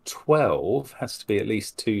 Ooh, 12 has to be at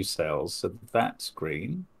least 2 cells, so that's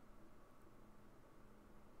green.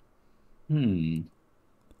 I'm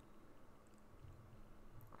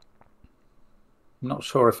not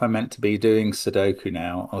sure if I meant to be doing Sudoku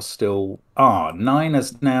now or still... 9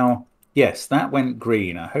 is now... Yes, that went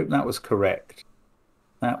green. I hope that was correct.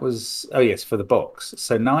 That was, oh yes, for the box.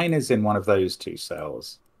 So 9 is in one of those 2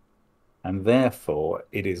 cells. And therefore,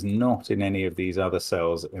 it is not in any of these other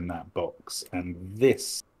cells in that box. And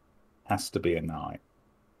this has to be a 9.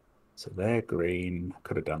 So they're green. I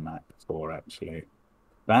could have done that before, actually.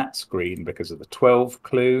 That's green because of the 12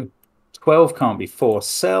 clue. 12 can't be 4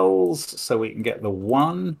 cells, so we can get the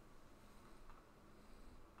 1.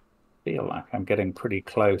 I feel like I'm getting pretty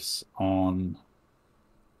close on...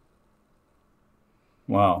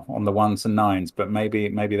 Well, on the 1s and 9s, but maybe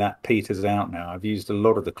that peters out now. I've used a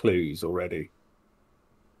lot of the clues already.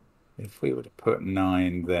 If we were to put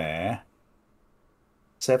 9 there,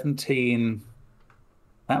 17,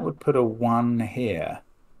 that would put a 1 here.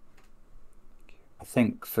 I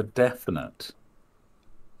think for definite.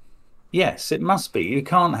 Yes, it must be. You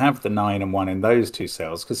can't have the 9 and 1 in those 2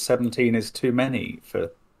 cells because 17 is too many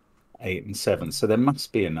for 8 and 7. So there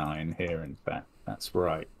must be a 9 here, in fact. That's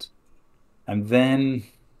right. And then,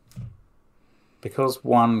 because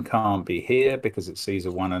 1 can't be here, because it sees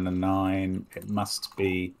a 1 and a 9, it must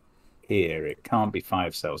be here. It can't be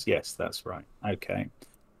 5 cells. Yes, that's right. Okay.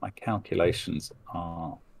 My calculations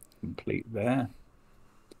are complete there.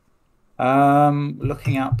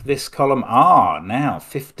 Looking up this column. Now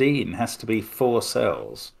 15 has to be 4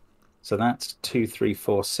 cells. So that's 2, 3,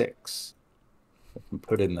 4, 6. We can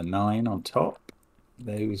put in the 9 on top.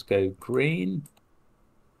 Those go green.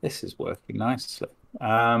 This is working nicely.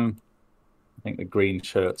 I think the green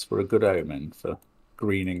shirts were a good omen for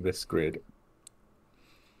greening this grid.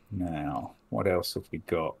 Now, what else have we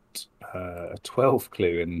got? A 12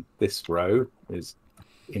 clue in this row is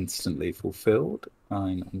instantly fulfilled.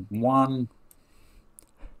 9 and 1.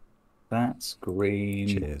 That's green.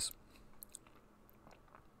 Cheers.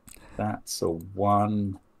 That's a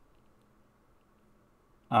 1.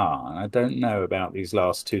 Ah, I don't know about these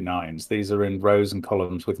last 2 9s. These are in rows and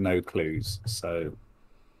columns with no clues, so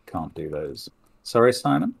can't do those. Sorry,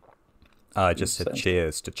 Simon? I just said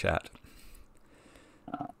cheers to chat.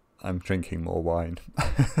 I'm drinking more wine.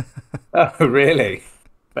 Oh, really?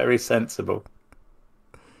 Very sensible.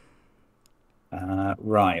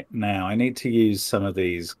 Right, now I need to use some of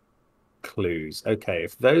these clues. Okay,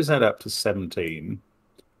 if those add up to 17,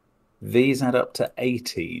 these add up to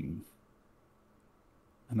 18.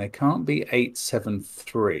 And they can't be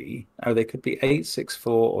 873. Oh, they could be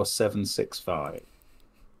 864 or 765.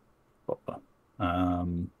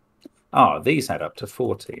 These add up to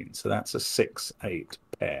 14. So that's a 6-8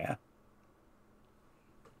 pair.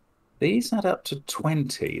 These add up to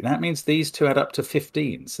 20. That means these two add up to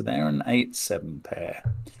 15. So they're an 8-7 pair.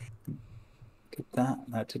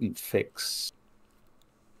 That didn't fix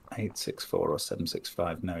 864 or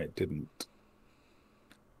 765. No, it didn't.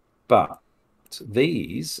 But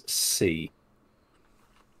these C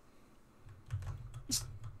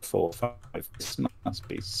 4, 5. This must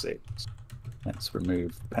be 6. Let's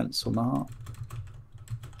remove the pencil mark.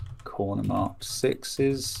 Corner marked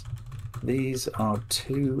 6s. These are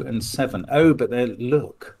 2 and 7. Oh, but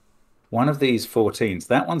look, one of these 14s.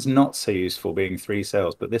 That one's not so useful, being 3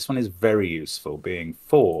 cells, but this one is very useful, being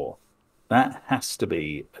 4. That has to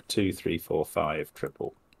be a 2, 3, 4, 5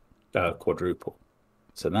 quadruple.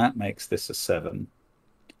 So that makes this a 7.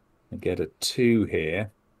 I get a 2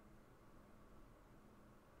 here.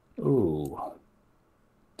 Ooh,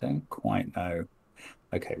 don't quite know.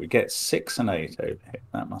 Okay, we get 6 and 8 over here.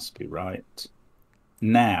 That must be right.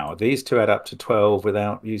 Now, these two add up to 12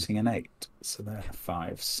 without using an 8. So they're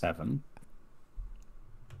 5, 7.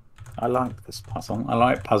 I like this puzzle. I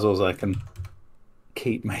like puzzles I can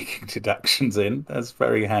keep making deductions in. That's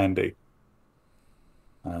very handy.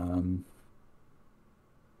 7,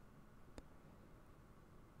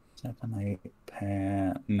 8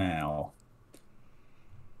 pair. Now,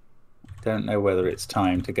 I don't know whether it's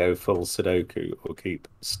time to go full Sudoku or keep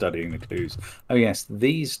studying the clues. Oh yes,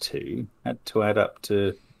 these two had to add up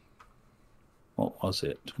to, what was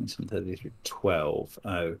it? 27, 33, 12.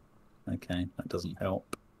 Oh, okay, that doesn't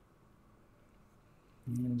help.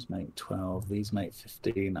 These make 12, these make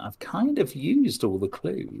 15. I've kind of used all the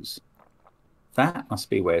clues. That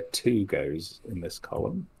must be where 2 goes in this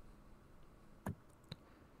column.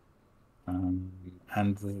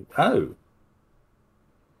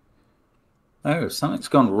 Oh, something's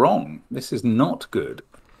gone wrong. This is not good.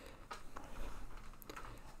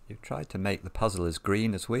 You've tried to make the puzzle as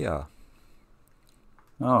green as we are.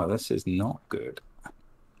 Oh, this is not good.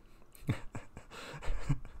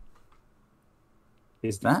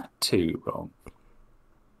 Is that 2 wrong?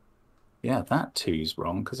 Yeah, that 2's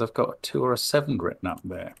wrong because I've got a 2 or a 7 written up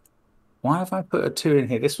there. Why have I put a 2 in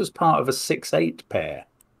here? This was part of a 6-8 pair.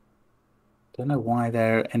 Don't know why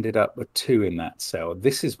there ended up with 2 in that cell.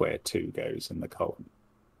 This is where 2 goes in the column.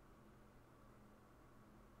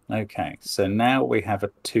 Okay, so now we have a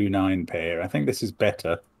 2-9 pair. I think this is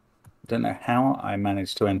better. I don't know how I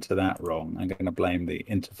managed to enter that wrong. I'm going to blame the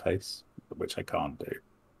interface, which I can't do.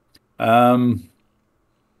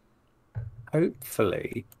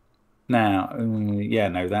 Hopefully. Now, yeah,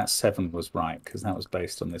 no, that 7 was right because that was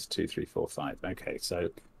based on this 2, 3, 4, 5. Okay, so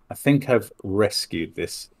I think I've rescued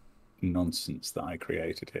this nonsense that I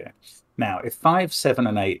created here. Now, if 5, 7,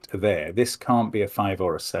 and 8 are there, this can't be a 5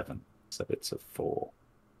 or a 7, so it's a 4.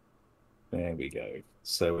 There we go.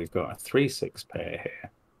 So we've got a 3, 6 pair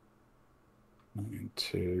here. 1,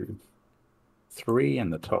 2, 3,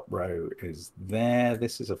 and the top row is there.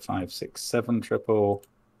 This is a 5, 6, 7 triple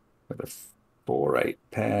with a 4, 8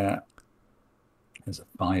 pair. There's a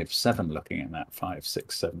 5, 7 looking at that 5,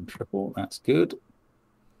 6, 7 triple. That's good.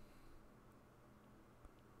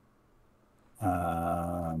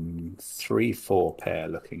 3, 4 pair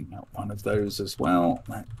looking at one of those as well.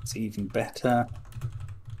 That's even better.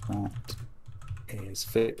 That is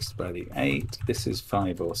fixed by the 8. This is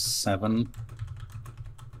 5 or 7.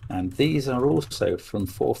 And these are also from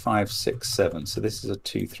 4, 5, 6, 7. So this is a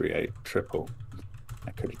 2, 3, 8 triple.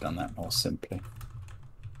 I could have done that more simply.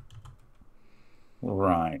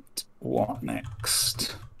 Right, what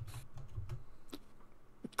next?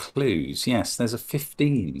 Clues. Yes, there's a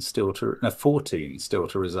 14 still to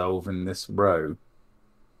resolve in this row.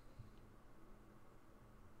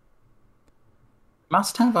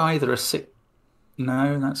 Must have either a 6.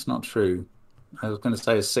 No, that's not true. I was going to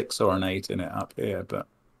say a 6 or an 8 in it up here, but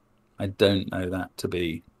I don't know that to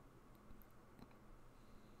be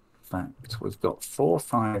fact, we've got 4,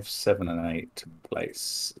 5, 7, and 8 in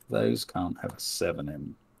place. Those can't have a 7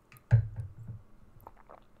 in.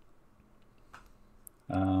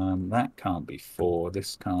 That can't be 4.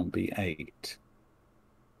 This can't be 8.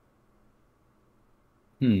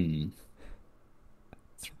 3,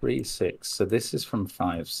 6. So this is from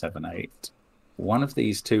 5, 7, 8. One of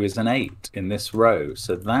these two is an 8 in this row.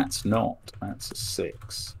 So that's not. That's a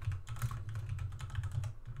 6.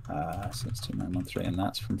 6, 2, 9, 1, 3. And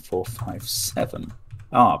that's from 4, 5, 7.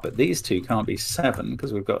 Ah, but these two can't be 7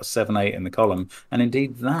 because we've got 7, 8 in the column. And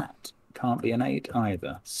indeed, that can't be an 8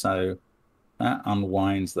 either. So that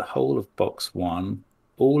unwinds the whole of box 1,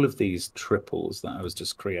 all of these triples that I was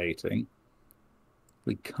just creating.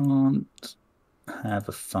 We can't have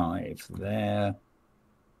a 5 there.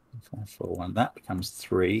 5, 4, 1. That becomes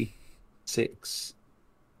 3, 6,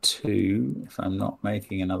 2. If I'm not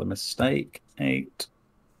making another mistake, 8.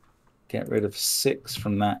 Get rid of 6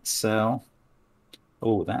 from that cell.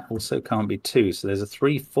 Oh, that also can't be 2. So there's a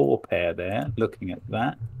 3, 4 pair there. Looking at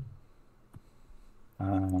that.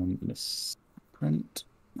 Misprint.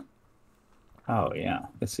 Oh yeah,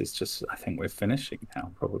 this is just. I think we're finishing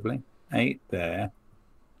now. Probably 8 there.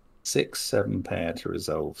 6, 7 pair to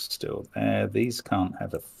resolve still there. These can't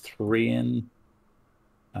have a 3 in.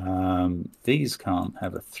 These can't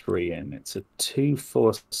have a 3 in. It's a 2,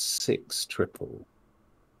 4, 6 triple.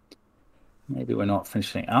 Maybe we're not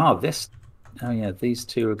finishing. Oh, this. Oh yeah, these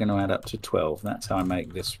two are going to add up to 12. That's how I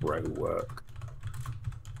make this row work.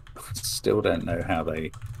 Still don't know how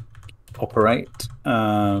they operate.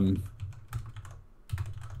 Am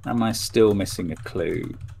I still missing a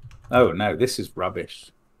clue? Oh no, this is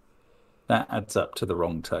rubbish. That adds up to the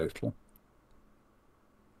wrong total.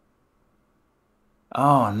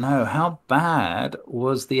 Oh no, how bad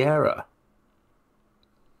was the error?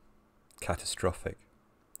 Catastrophic.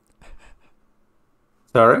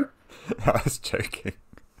 Sorry? I was joking.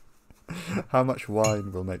 How much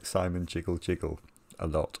wine will make Simon jiggle jiggle? A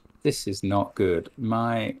lot. This is not good.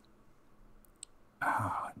 My...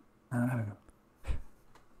 Oh, no.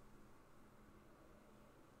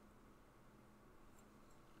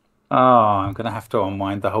 Oh, I'm going to have to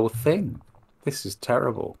unwind the whole thing. This is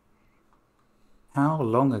terrible. How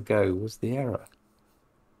long ago was the error?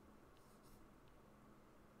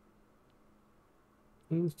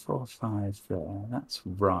 2, 4, 5 there. That's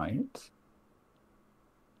right.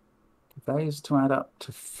 Those to add up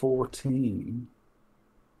to 14.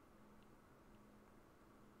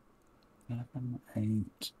 11,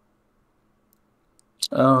 8.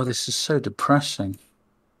 Oh, this is so depressing.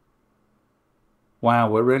 Wow,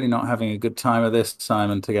 we're really not having a good time of this,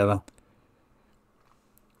 Simon, together.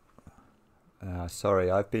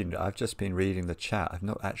 Sorry, I've just been reading the chat. I've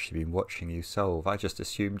not actually been watching you solve. I just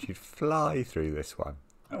assumed you'd fly through this one.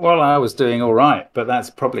 Well, I was doing all right, but that's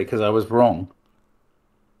probably because I was wrong.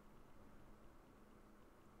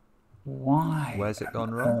 Why? Where's it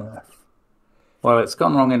gone wrong? Well, it's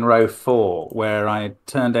gone wrong in row 4, where I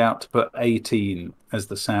turned out to put 18 as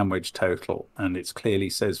the sandwich total, and it clearly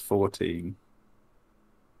says 14.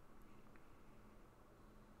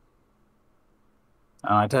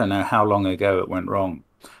 I don't know how long ago it went wrong.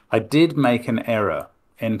 I did make an error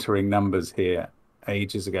entering numbers here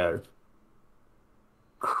ages ago.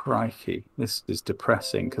 Crikey, this is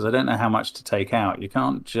depressing because I don't know how much to take out. You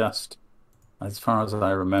can't just, as far as I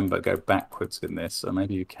remember, go backwards in this, so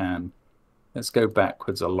maybe you can. Let's go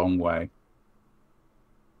backwards a long way.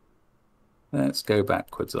 Let's go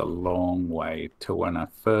backwards a long way to when I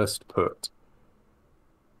first put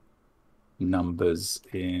numbers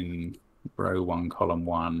in row 1, column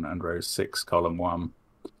 1, and row 6, column 1.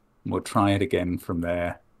 We'll try it again from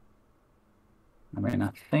there. I mean,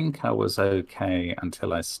 I think I was okay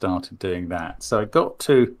until I started doing that. So I got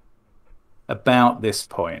to about this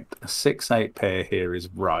point. A 6-8 pair here is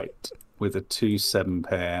right, with a 2-7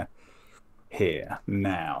 pair here.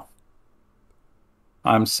 Now,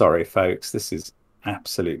 I'm sorry, folks. This is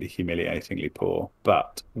absolutely humiliatingly poor.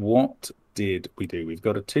 But what did we do? We've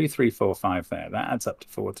got a 2, 3, 4, 5 there. That adds up to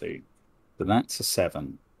 14. So that's a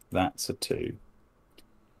 7. That's a 2.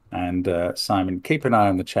 And Simon, keep an eye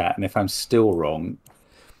on the chat. And if I'm still wrong,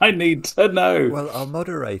 I need to know. Well, our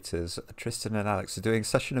moderators, Tristan and Alex, are doing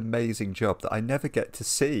such an amazing job that I never get to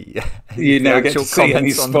see. You never get to see any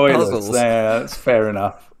spoilers. Yeah, that's fair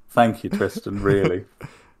enough. Thank you, Tristan, really.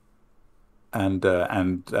 and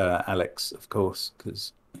Alex, of course,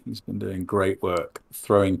 because he's been doing great work,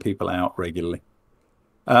 throwing people out regularly.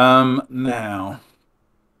 Now,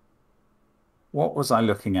 what was I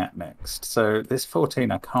looking at next? So this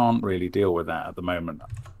 14, I can't really deal with that at the moment.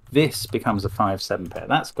 This becomes a 5-7 pair.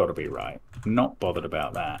 That's got to be right. I'm not bothered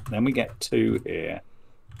about that. Then we get 2 here.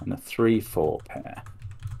 and a 3-4 pair.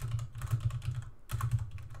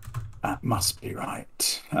 That must be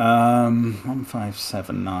right. 1, 5,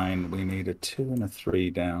 7, 9. We need a 2 and a 3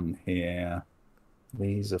 down here.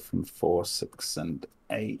 These are from 4, 6, and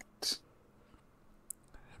 8.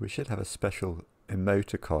 We should have a special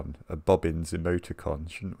emoticon, a bobbins emoticon,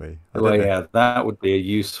 shouldn't we? Well, yeah, that would be a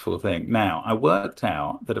useful thing. Now, I worked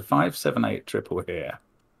out that a 5, 7, 8 triple here,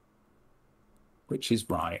 which is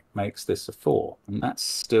right, makes this a 4, and that's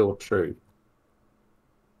still true.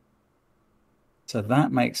 So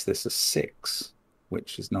that makes this a 6,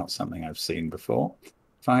 which is not something I've seen before.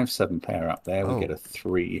 5, 7 pair up there, we get a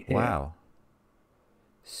 3 here. Wow.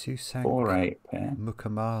 Susank 4, 8 pair.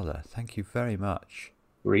 Mukamala, thank you very much.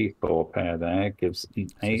 3, 4 pair there, gives an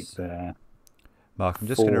 8 there. Mark, I'm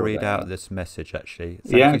just going to read out this message actually.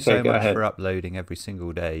 Thank you so much ahead. for uploading every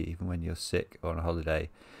single day, even when you're sick or on a holiday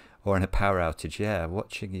or in a power outage. Yeah,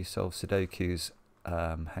 watching you solve Sudokus,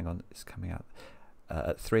 hang on, it's coming out.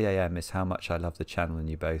 At 3 AM is how much I love the channel and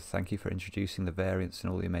you both. Thank you for introducing the variants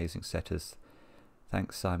and all the amazing setters.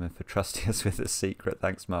 Thanks, Simon, for trusting us with the secret.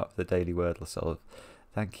 Thanks, Mark, for the daily Wordle solve.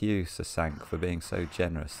 Thank you, Sasank, for being so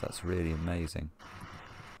generous. That's really amazing.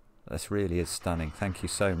 This really is stunning. Thank you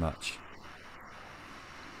so much.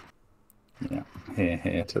 Yeah,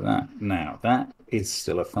 here to that. Now, that is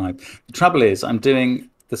still a 5. The trouble is, I'm doing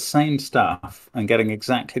the same stuff and getting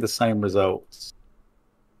exactly the same results.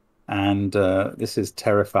 And this is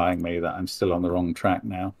terrifying me that I'm still on the wrong track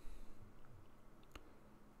now.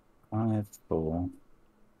 5, 4,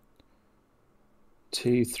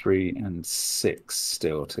 2, 3, and 6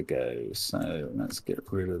 still to go. So let's get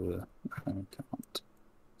rid of the... I can't.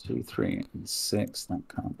 2, 3, and 6. That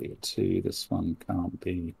can't be a 2. This one can't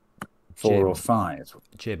be 4 Jim, or 5.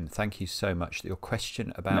 Jim, thank you so much. Your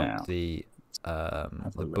question about the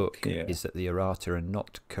book is that the errata are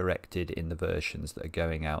not corrected in the versions that are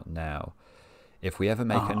going out now. If we ever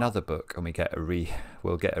make another book and we get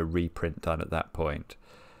we'll get a reprint done at that point.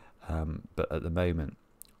 But at the moment,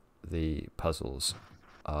 the puzzles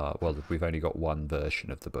are, well, we've only got one version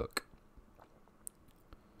of the book.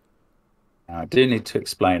 I do need to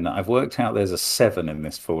explain that I've worked out there's a 7 in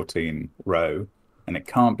this 14 row, and it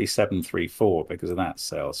can't be 734 because of that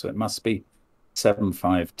cell. So it must be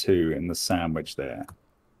 752 in the sandwich there.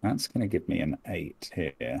 That's going to give me an 8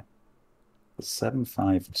 here.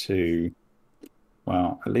 752.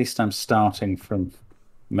 Well, at least I'm starting from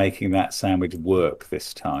making that sandwich work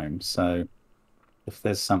this time. So if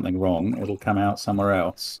there's something wrong, it'll come out somewhere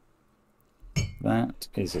else. That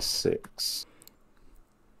is a 6.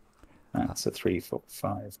 That's a 3, 4,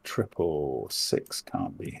 5 triple. 6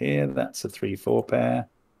 can't be here. That's a 3, 4 pair.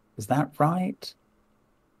 Is that right?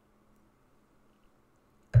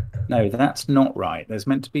 No, that's not right. There's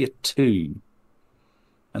meant to be a 2.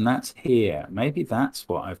 And that's here. Maybe that's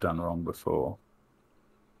what I've done wrong before.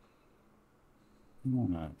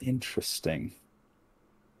 Oh, interesting.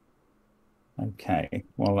 Okay.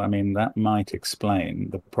 Well, I mean, that might explain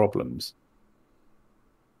the problems.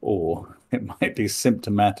 Or it might be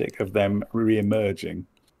symptomatic of them re-emerging.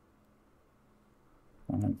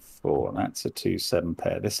 5, 4. That's a 2, 7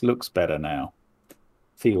 pair. This looks better now.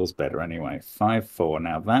 Feels better anyway. 5, 4.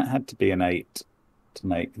 Now that had to be an 8 to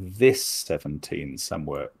make this 17 some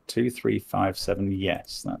work. 2, 3, 5, 7.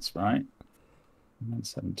 Yes, that's right.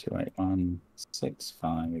 7, 2, 8, 1, 6,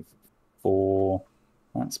 5, 4.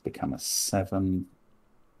 That's become a 7.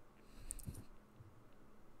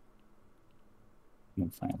 In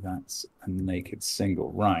fact, that's a naked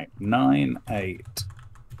single. Right. 9, 8.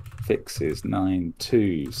 Fixes 9,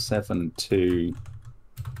 2, 7, 2.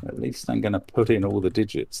 At least I'm going to put in all the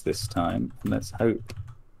digits this time. And let's hope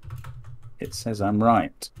it says I'm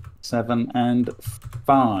right. 7 and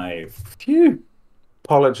 5. Phew.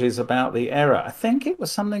 Apologies about the error. I think it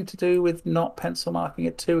was something to do with not pencil marking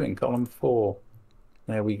a 2 in column 4.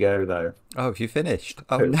 There we go, though. Oh, have you finished?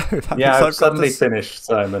 Oh, no. Yeah, I've suddenly finished,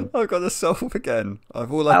 Simon. I've got to solve again.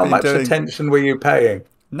 How much attention were you paying?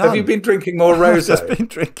 None. Have you been drinking more rosé? I've just been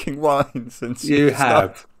drinking wine since you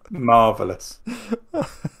have. Marvellous.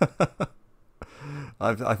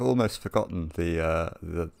 I've almost forgotten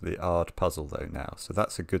the Ard puzzle, though, now, so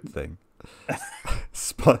that's a good thing.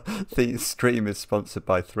 The stream is sponsored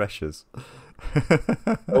by Threshers.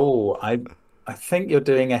 Oh, I think you're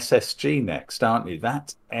doing SSG next, aren't you?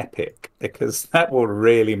 That's epic, because that will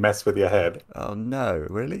really mess with your head. Oh, no,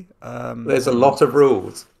 really? There's a lot of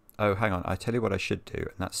rules. Oh, hang on. I tell you what I should do,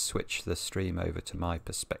 and that's switch the stream over to my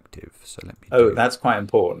perspective. So let me. Oh, that's quite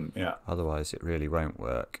important, yeah. Otherwise, it really won't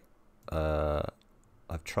work.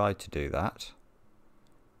 I've tried to do that.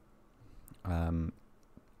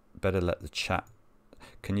 Better let the chat.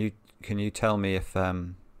 Can you tell me if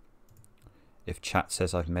if chat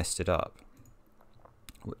says I've messed it up,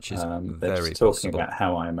 which is They're very just talking possible. about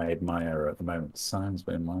how I made my error at the moment. Signs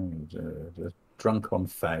been made. Drunk on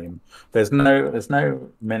fame. There's no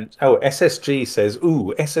Oh, SSG says,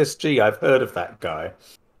 ooh, SSG, I've heard of that guy.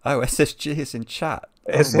 Oh, SSG is in chat.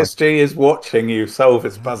 SSG is watching you solve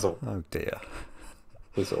its puzzle. Oh dear.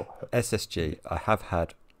 His or her. SSG, I have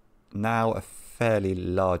had now a fairly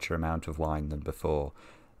larger amount of wine than before.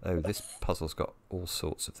 Oh, this puzzle's got all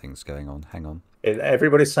sorts of things going on. Hang on.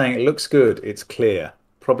 Everybody's saying it looks good. It's clear.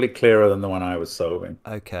 Probably clearer than the one I was solving.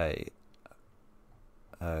 Okay.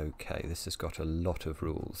 Okay, this has got a lot of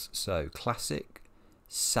rules. So, classic,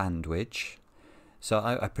 sandwich. So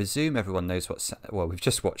I presume everyone knows what... Well, we've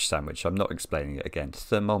just watched sandwich. I'm not explaining it again.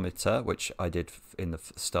 Thermometer, which I did in the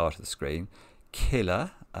start of the screen.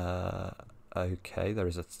 Killer. Okay, there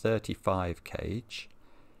is a 35 cage.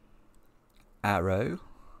 Arrow.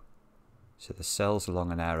 So the cells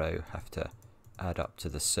along an arrow have to add up to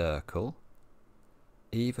the circle.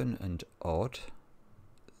 Even and odd.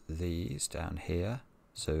 These down here.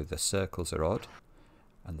 So the circles are odd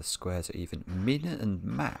and the squares are even. Min and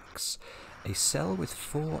max. A cell with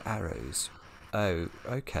 4 arrows. Oh,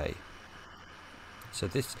 okay. So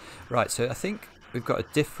this... Right, so I think we've got a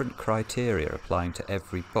different criteria applying to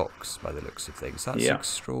every box by the looks of things. That's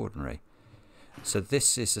extraordinary. So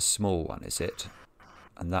this is a small one, is it?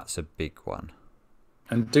 And that's a big one.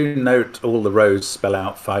 And do note all the rows spell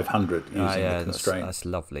out 500 using the constraint. That's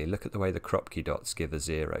lovely. Look at the way the crop key dots give a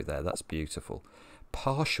 0 there. That's beautiful.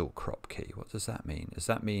 Partial crop key, what does that mean? Does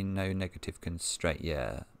that mean no negative constraint?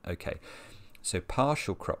 Yeah, okay. So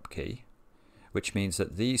partial crop key, which means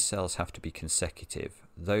that these cells have to be consecutive.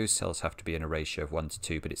 Those cells have to be in a ratio of 1 to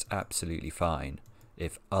 2, but it's absolutely fine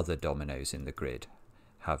if other dominoes in the grid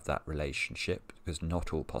have that relationship, because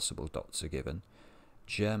not all possible dots are given.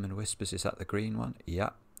 German whispers, is that the green one?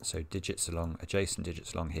 Yeah. So digits along, adjacent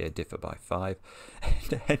digits along here differ by 5.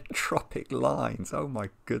 Entropic lines, oh my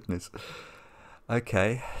goodness.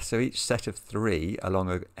 Okay, so each set of 3 along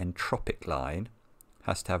an entropic line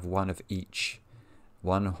has to have one of each.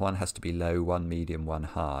 One has to be low, one medium, one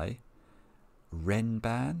high.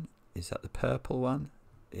 Renban, is that the purple one?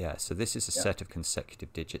 Yeah, so this is a set of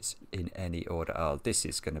consecutive digits in any order. Oh, this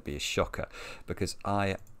is going to be a shocker, because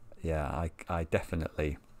I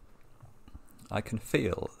definitely, I can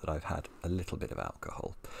feel that I've had a little bit of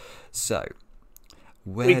alcohol. So,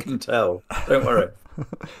 we can tell, don't worry.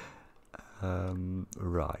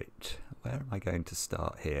 Right, where am I going to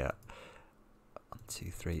start here? 1, 2,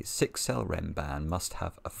 3. 6-cell Renban must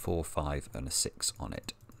have a 4, 5 and a 6 on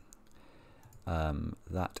it.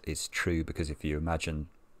 That is true, because if you imagine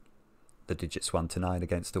the digits 1 to 9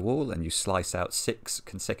 against the wall and you slice out 6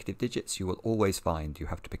 consecutive digits, you will always find you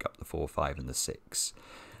have to pick up the 4, 5 and the 6.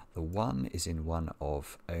 The 1 is in one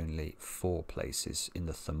of only 4 places in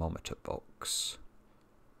the thermometer box.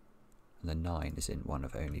 And the 9 is in one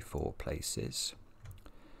of only 4 places.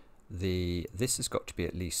 This has got to be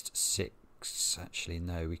at least 6. Actually,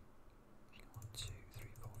 no. 1, 2,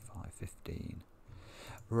 3, 4, 5, 15.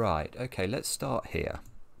 Right. Okay. Let's start here.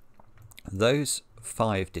 Those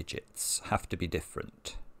 5 digits have to be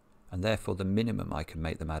different, and therefore the minimum I can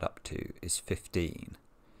make them add up to is 15.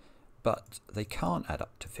 But they can't add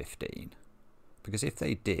up to 15, because if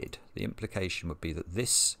they did, the implication would be that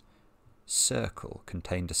this circle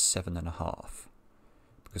contained a 7.5,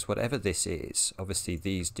 because whatever this is, obviously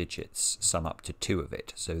these digits sum up to 2 of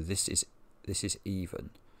it, so this is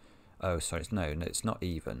even. Oh, sorry, no, it's not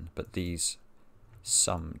even, but these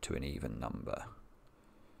sum to an even number.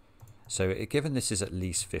 So given this is at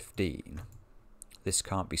least 15, this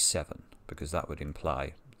can't be 7, because that would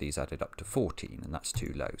imply these added up to 14, and that's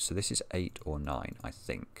too low. So this is 8 or 9, I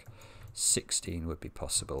think. 16 would be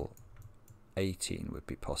possible. 18 would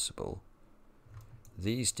be possible.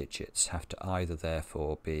 These digits have to either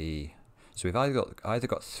therefore be... So we've either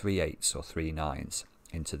got 3 8s or 3 9s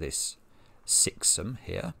into this sixsome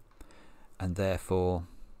here, and therefore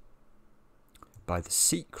by the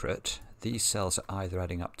secret these cells are either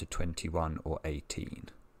adding up to 21 or 18.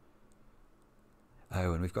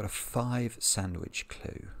 Oh, and we've got a 5 sandwich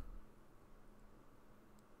clue.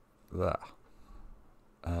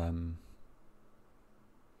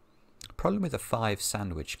 Problem with a 5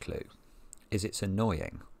 sandwich clue is it's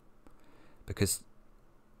annoying, because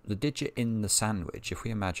the digit in the sandwich, if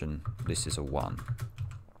we imagine this is a 1,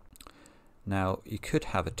 now you could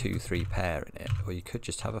have a 2 3 pair in it, or you could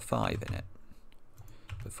just have a 5 in it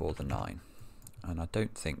before the 9, and I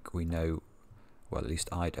don't think we know, well, at least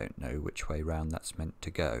I don't know which way round that's meant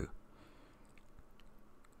to go.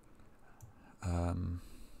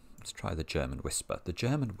 Let's try the German whisper. The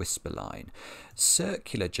German whisper line.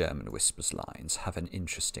 Circular German whispers lines have an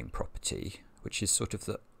interesting property, which is sort of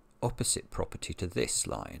the opposite property to this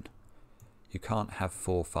line. You can't have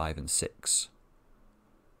 4, 5 and 6.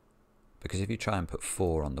 Because if you try and put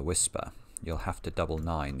 4 on the whisper, you'll have to double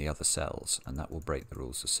 9 the other cells, and that will break the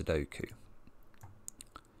rules of Sudoku.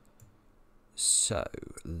 So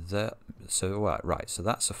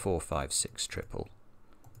that's a 4, 5, 6 triple.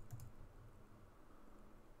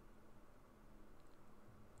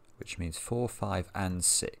 Which means 4, 5 and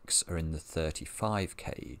 6 are in the 35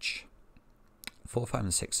 cage. 4, 5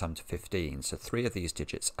 and 6 sum to 15, so 3 of these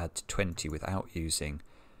digits add to 20 without using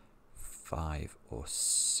 5 or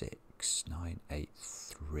 6. 9, 8,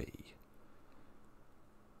 3.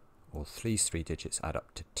 Or these 3 digits add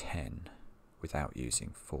up to 10 without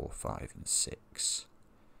using 4, 5 and 6.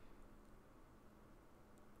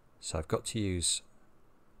 So I've got to use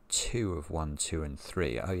 2 of 1, 2 and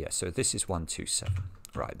 3. Oh yeah, so this is 1, 2, 7.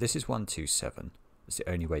 Right, this is 1, 2, 7. It's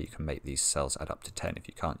the only way you can make these cells add up to 10 if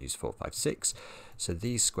you can't use 4, 5, 6. So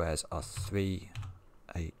these squares are 3,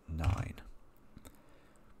 8, 9.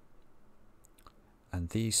 And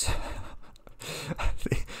these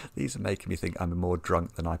these are making me think I'm more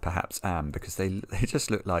drunk than I perhaps am, because they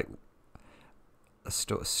just look like a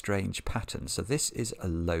sort of strange pattern. So this is a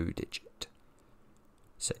low digit.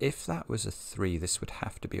 So if that was a 3, this would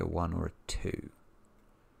have to be a 1 or a 2.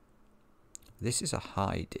 This is a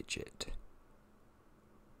high digit.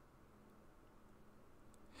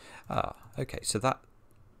 Ah, okay, so that,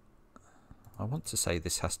 I want to say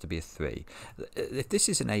this has to be a 3. If this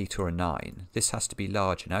is an 8 or a 9, this has to be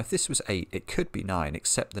larger. Now, if this was 8, it could be 9,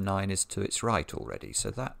 except the 9 is to its right already.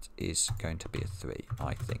 So that is going to be a 3,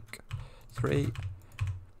 I think. 3.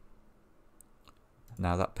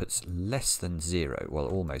 Now that puts less than 0, well,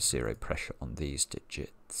 almost 0 pressure on these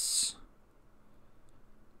digits.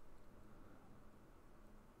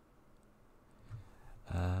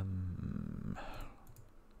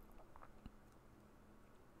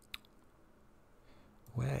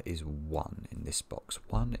 Where is 1 in this box?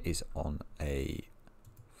 1 is on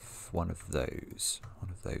one of those.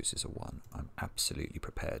 One of those is a 1. I'm absolutely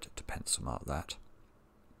prepared to pencil mark that.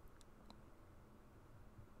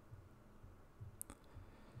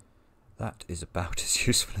 That is about as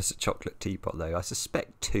useful as a chocolate teapot, though. I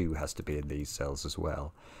suspect 2 has to be in these cells as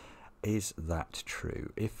well. Is that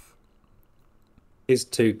true? Is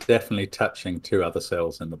 2 definitely touching 2 other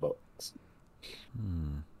cells in the box?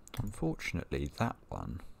 Unfortunately, that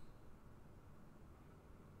one,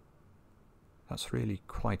 that's really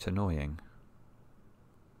quite annoying.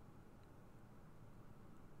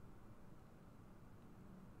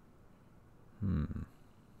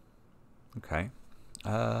 Okay.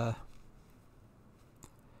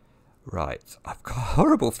 Right, I've got a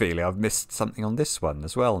horrible feeling I've missed something on this one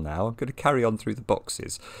as well now. I'm going to carry on through the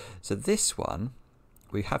boxes. So this one,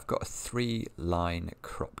 we have got a 3-line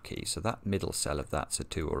crop key. So that middle cell of that's a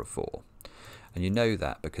 2 or a 4. And you know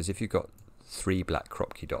that because if you've got 3 black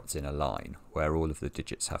crop key dots in a line where all of the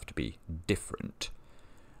digits have to be different,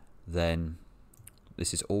 then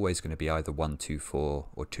this is always going to be either 1, 2, 4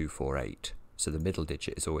 or 2, 4, 8. So the middle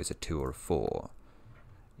digit is always a 2 or a 4.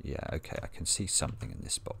 Yeah, okay, I can see something in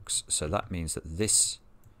this box. So that means that this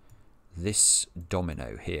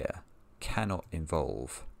domino here cannot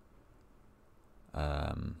involve,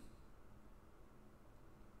 well,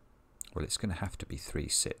 it's going to have to be 3,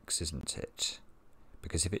 6, isn't it?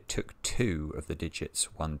 Because if it took 2 of the digits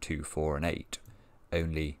 1, 2, 4 and 8,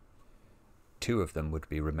 only 2 of them would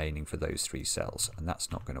be remaining for those 3 cells, and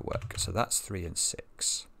that's not going to work. So that's 3 and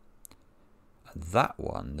 6. And that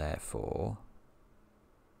one, therefore,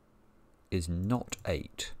 is not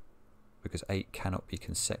 8, because 8 cannot be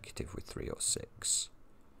consecutive with 3 or 6,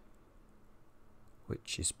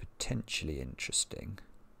 which is potentially interesting.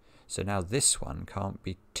 So now this one can't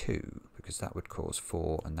be 2, because that would cause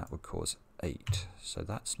 4 and that would cause 8. So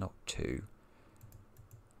that's not 2.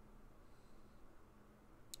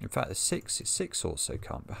 In fact, the 6 also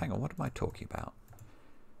can't. But hang on, what am I talking about?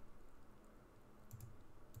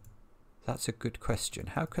 That's a good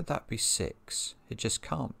question. How could that be 6? It just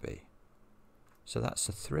can't be. So that's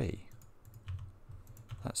a 3.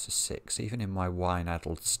 That's a 6. Even in my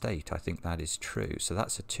wine-addled state, I think that is true. So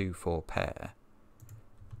that's a 2-4 pair,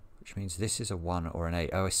 which means this is a 1 or an 8.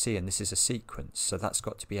 Oh, I see, and this is a sequence, so that's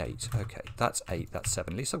got to be 8. Okay, that's 8, that's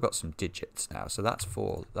 7. At least I've got some digits now. So that's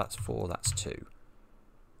 4, that's 4, that's 2.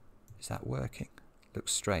 Is that working?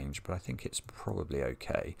 Looks strange, but I think it's probably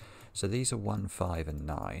okay. So these are 1, 5 and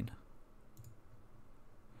 9.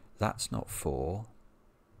 That's not 4.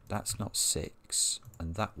 That's not 6.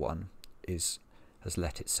 And that one has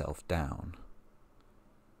let itself down.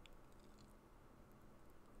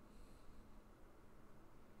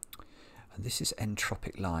 And this is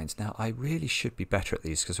entropic lines. Now, I really should be better at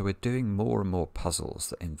these because we're doing more and more puzzles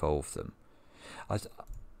that involve them.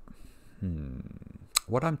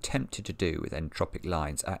 What I'm tempted to do with entropic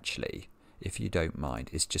lines, actually, if you don't mind,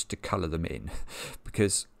 is just to colour them in.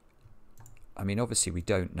 Because, I mean, obviously we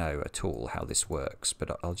don't know at all how this works,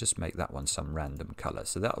 but I'll just make that one some random colour.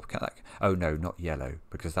 So that'll, oh no, not yellow,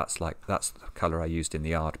 because that's the colour I used in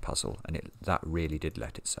the art puzzle, and that really did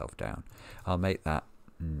let itself down. I'll make that...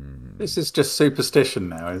 This is just superstition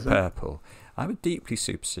now, isn't it? Purple. I'm a deeply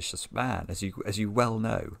superstitious man, as you well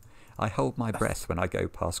know. I hold my breath when I go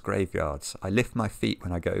past graveyards. I lift my feet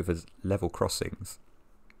when I go over level crossings.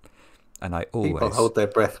 And I always... People hold their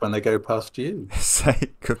breath when they go past you.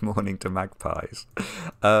 Say good morning to magpies.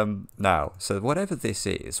 Now, so whatever this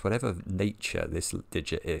is, whatever nature this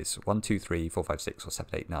digit is, 1, 2, 3, 4, 5, 6, or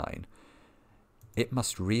 7, 8, 9, it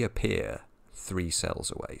must reappear 3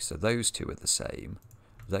 cells away. So those two are the same,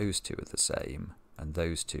 those two are the same, and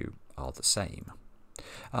those two are the same.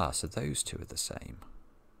 So those two are the same.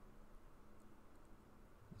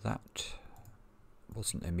 That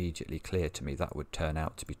wasn't immediately clear to me that would turn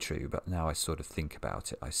out to be true, but now I sort of think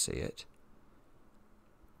about it, I see it.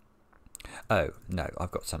 Oh, no,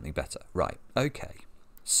 I've got something better. Right, okay.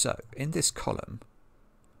 So, in this column...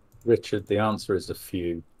 Richard, the answer is a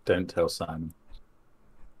few. Don't tell Simon.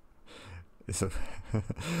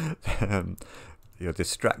 You're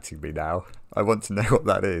distracting me now. I want to know what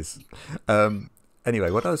that is. Anyway,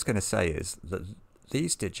 what I was going to say is that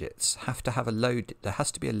these digits have to have a low... There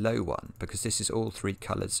has to be a low one, because this is all 3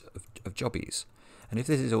 colours of jobbies. And if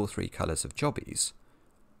this is all 3 colours of jobbies,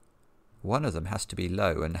 one of them has to be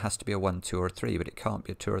low and has to be a 1, 2 or a 3, but it can't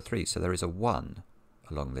be a 2 or a 3, so there is a 1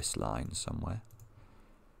 along this line somewhere.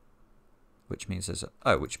 Which means there's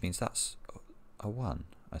a... which means that's a 1,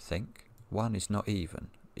 I think. 1 is not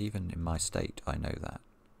even. Even in my state, I know that.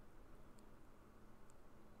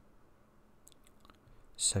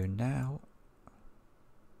 So now...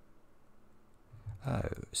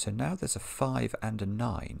 so now there's a 5 and a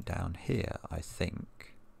 9 down here, I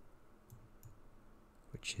think,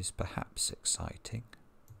 which is perhaps exciting.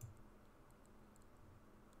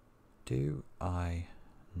 Do I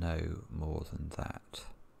know more than that?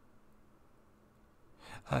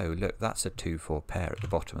 Oh, look, that's a 2, 4 pair at the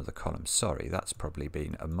bottom of the column. Sorry, that's probably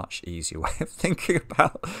been a much easier way of thinking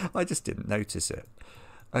about. I just didn't notice it.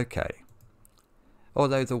 Okay.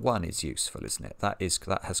 Although the 1 is useful, isn't it? That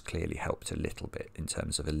has clearly helped a little bit in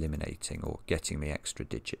terms of eliminating or getting the extra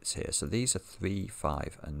digits here. So these are 3,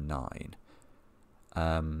 5 and 9.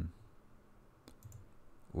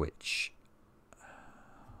 Which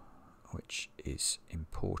is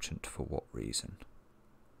important for what reason?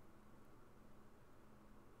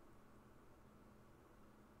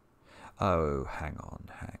 Oh, hang on.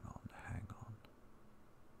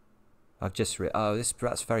 I've just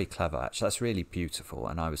that's very clever, actually. That's really beautiful,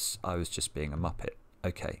 and I was just being a muppet.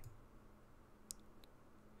 Okay.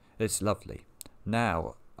 It's lovely.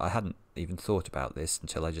 Now, I hadn't even thought about this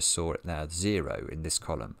until I just saw it now. 0 in this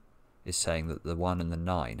column is saying that the 1 and the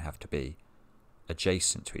 9 have to be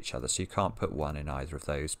adjacent to each other, so you can't put 1 in either of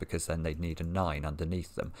those, because then they'd need a 9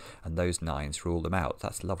 underneath them, and those 9s rule them out.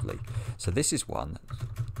 That's lovely. So this is 1.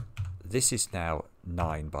 This is now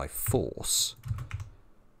 9 by force.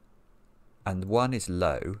 And 1 is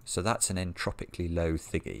low, so that's an entropically low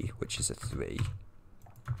thingy, which is a 3.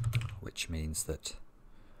 Which means that...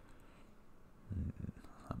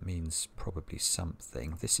 that means probably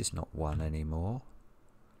something. This is not 1 anymore.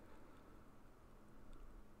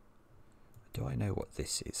 Do I know what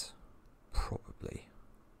this is? Probably.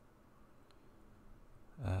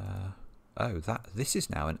 This is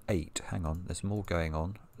now an 8. Hang on, there's more going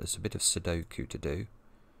on. There's a bit of Sudoku to do.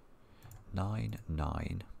 9,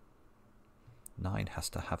 9. 9 has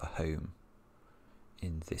to have a home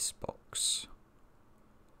in this box.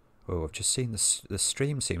 Oh, I've just seen the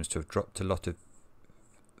stream seems to have dropped a lot of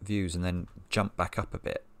views and then jumped back up a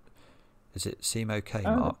bit. Does it seem okay,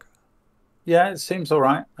 Mark? Yeah, it seems all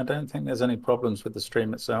right. I don't think there's any problems with the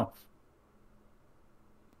stream itself.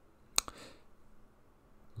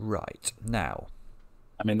 Right, now.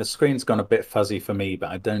 I mean, the screen's gone a bit fuzzy for me, but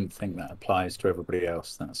I don't think that applies to everybody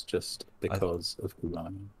else. That's just because of who I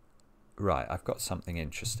am. Right, I've got something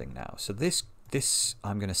interesting now. So this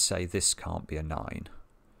I'm going to say this can't be a 9.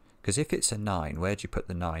 Because if it's a 9, where do you put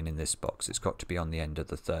the 9 in this box? It's got to be on the end of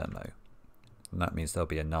the thermo. And that means there'll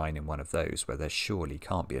be a 9 in one of those, where there surely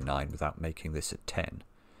can't be a 9 without making this a 10.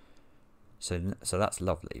 So that's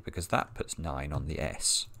lovely, because that puts 9 on the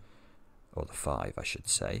S, or the 5, I should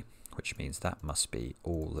say, which means that must be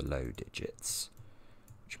all the low digits.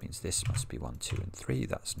 Which means this must be 1, 2 and 3.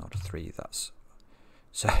 That's not a 3, that's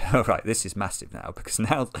So, all right, this is massive now, because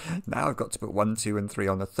now I've got to put 1, 2, and 3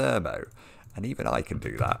 on the thermo, and even I can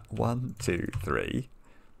do that. 1, 2, 3.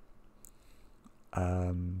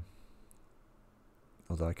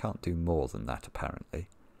 Although I can't do more than that, apparently.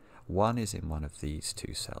 1 is in one of these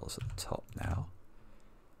 2 cells at the top now.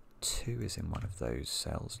 2 is in one of those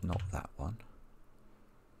cells, not that one.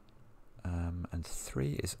 And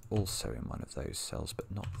 3 is also in one of those cells,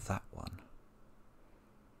 but not that one.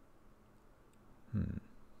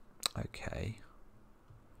 Okay.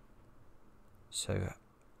 So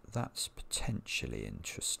that's potentially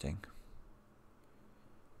interesting.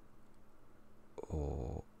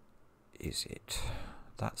 Or is it?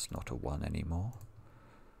 That's not a 1 anymore.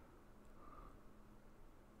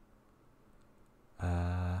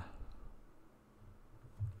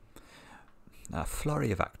 A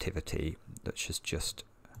flurry of activity that's just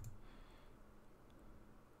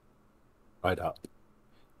dried up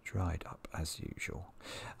as usual.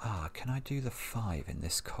 Can I do the 5 in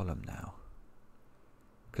this column now?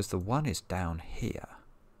 Because the 1 is down here.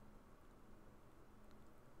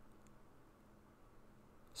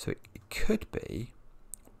 So it could be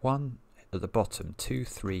 1 at the bottom, 2,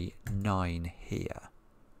 3, 9 here.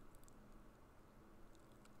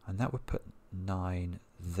 And that would put 9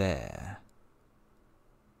 there.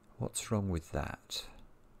 What's wrong with that?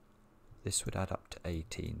 This would add up to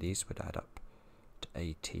 18. These would add up to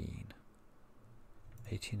 18.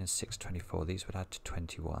 18 and 6, 24. These would add to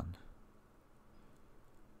 21.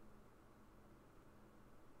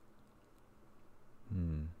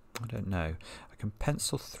 I don't know. I can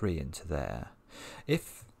pencil 3 into there.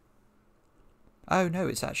 If... Oh no,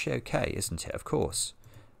 it's actually okay, isn't it? Of course.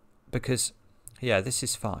 Because, yeah, this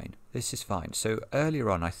is fine. This is fine. So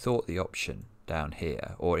earlier on I thought the option down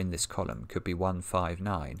here, or in this column, could be 1, 5,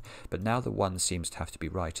 9. But now the 1 seems to have to be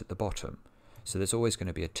right at the bottom. So there's always going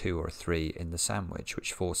to be a 2 or a 3 in the sandwich,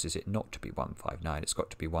 which forces it not to be 1, 5, 9. It's got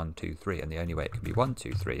to be 1, 2, 3. And the only way it can be 1,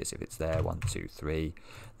 2, 3 is if it's there. 1, 2, 3.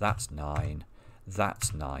 That's 9.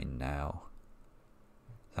 That's 9 now.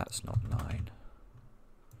 That's not 9.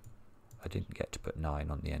 I didn't get to put 9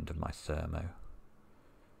 on the end of my thermo.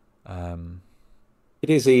 It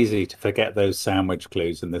is easy to forget those sandwich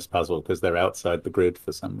clues in this puzzle because they're outside the grid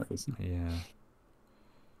for some reason.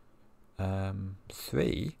 Yeah.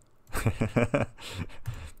 3.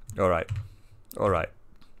 All right.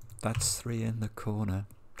 That's 3 in the corner.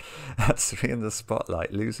 That's 3 in the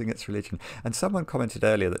spotlight, losing its religion. And someone commented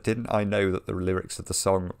earlier that didn't I know that the lyrics of the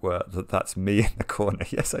song were that's me in the corner.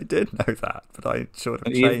 Yes, I did know that, but I sort of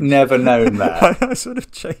changed. You've never known that. I sort of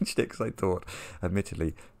changed it because I thought,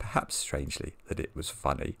 admittedly, perhaps strangely, that it was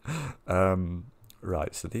funny.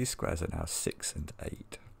 Right, so these squares are now 6 and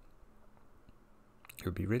 8. It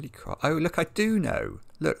would be really cool. Oh, look, I do know.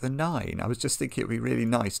 Look, the 9. I was just thinking it would be really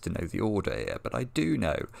nice to know the order here, but I do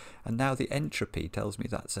know. And now the entropy tells me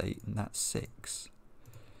that's 8 and that's 6.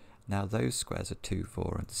 Now those squares are 2,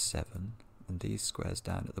 4 and 7. And these squares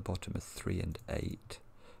down at the bottom are 3 and 8.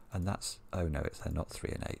 And that's... Oh, no, they're not 3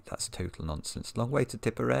 and 8. That's total nonsense. Long way to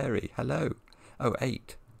Tipperary. Hello. Oh,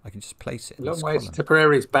 8. I can just place it in this column. Long way to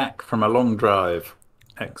Tipperary's back from a long drive.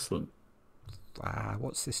 Excellent.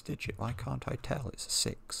 What's this digit? Why can't I tell? It's a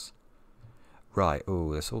 6. Right,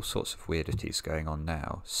 oh, there's all sorts of weirdities going on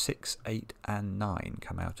now. 6, 8 and 9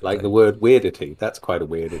 come out of like the word weirdity. That's quite a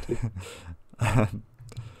weirdity.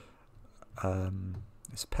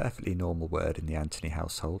 It's a perfectly normal word in the Anthony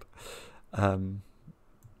household. Now.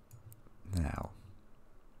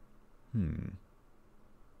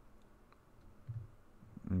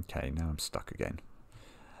 Okay, now I'm stuck again.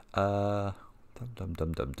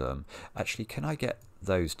 Dum. Actually, can I get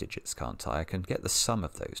those digits, can't I? I can get the sum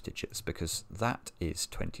of those digits because that is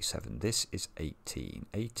 27. This is 18.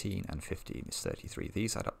 18 and 15 is 33.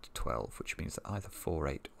 These add up to 12, which means that either 4,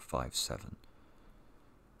 8 or 5, 7.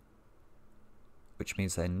 Which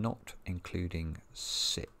means they're not including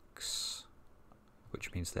 6.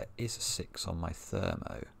 Which means there is a 6 on my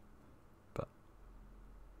thermo. But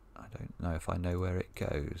I don't know if I know where it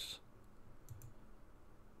goes.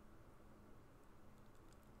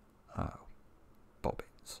 Oh,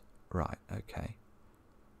 bobbins. Right, okay.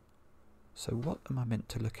 So what am I meant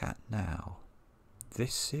to look at now?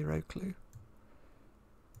 This 0 clue?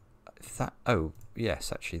 If that... Oh,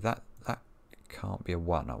 yes, actually, that can't be a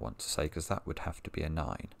 1, I want to say, because that would have to be a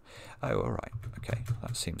 9. Oh, all right. Okay,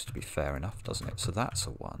 that seems to be fair enough, doesn't it? So that's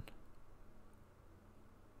a 1.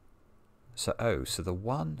 So, oh, so the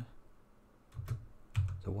 1...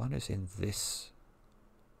 The 1 is in this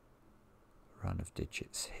run of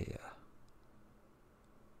digits here.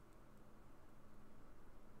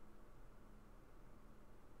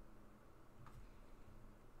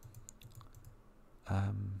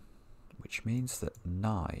 which means that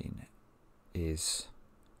 9 is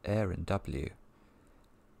air in W.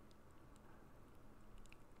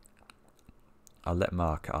 I'll let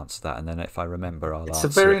Mark answer that, and then if I remember, I'll answer it.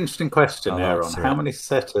 It's a very interesting question, I'll Aaron. answer How it. many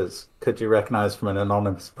setters could you recognize from an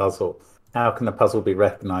anonymous puzzle? How can a puzzle be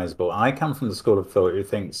recognizable? I come from the school of thought who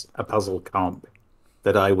thinks a puzzle can't be,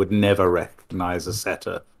 that I would never recognize a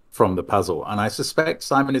setter from the puzzle. And I suspect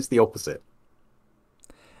Simon is the opposite.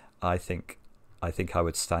 I think I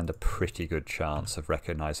would stand a pretty good chance of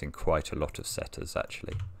recognizing quite a lot of setters,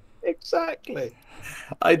 actually. Exactly.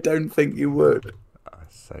 I don't think you would. Oh,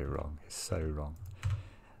 it's so wrong. It's so wrong. I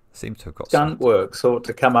seem to have got Skunkworks ought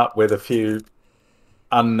to come up with a few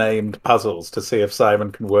unnamed puzzles to see if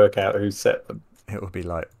Simon can work out who set them. It would be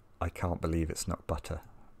like, I can't believe it's not butter,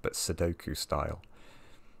 but Sudoku style.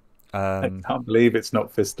 I can't believe it's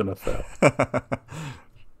not Fist and a Fell.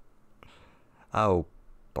 Oh,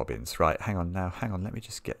 bobbins. Right, hang on, let me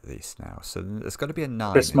just get this now. So there's got to be a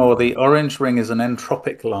 9. Chris Moore, the orange ring is an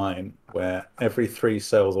entropic line where every 3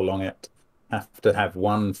 cells along it have to have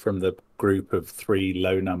one from the group of 3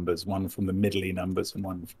 low numbers, one from the middly numbers, and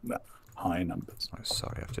one from the high numbers. Oh,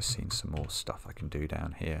 sorry, I've just seen some more stuff I can do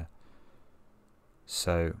down here.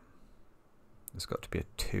 So there's got to be a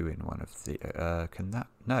 2 in one of the... can that...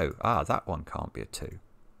 No, that one can't be a 2.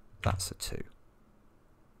 That's a 2.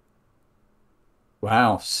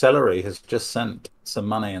 Wow, Celery has just sent some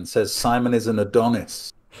money and says Simon is an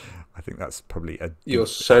Adonis. I think that's probably a... You're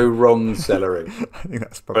so wrong, Celery. I think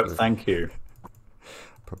that's probably... But thank you.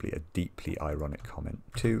 Probably a deeply ironic comment.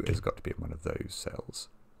 2 has got to be in one of those cells.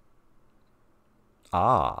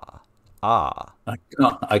 I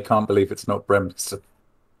can't believe it's not Bremston.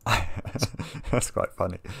 That's quite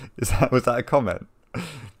funny. Was that a comment?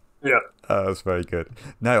 Yeah. That's very good.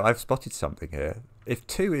 No, I've spotted something here. If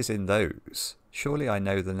 2 is in those, surely I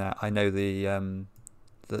know the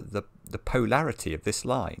polarity of this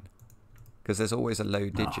line, because there's always a low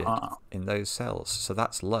digit in those cells. So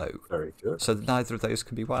that's low. Very good. So neither of those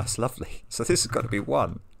can be 1. That's lovely. So this has got to be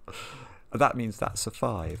 1. That means that's a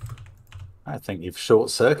 5. I think you've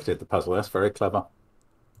short-circuited the puzzle. That's very clever.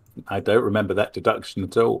 I don't remember that deduction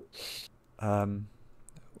at all. Maybe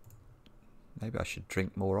I should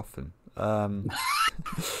drink more often.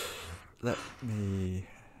 Let me...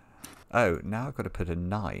 Oh, now I've got to put a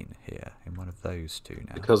 9 here in one of those 2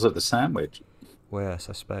 now. Because of the sandwich. Well, yes,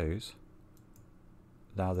 I suppose.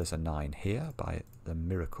 Now there's a 9 here by the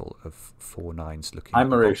miracle of 4 9s looking Hi, at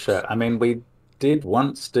the Marusha. box. I mean, we did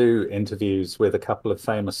once do interviews with a couple of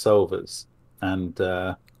famous solvers. And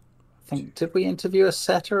I think, did we interview a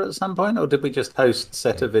setter at some point? Or did we just host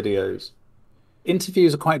setter videos?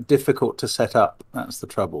 Interviews are quite difficult to set up. That's the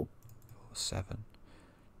trouble. 4 7.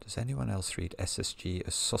 Does anyone else read SSG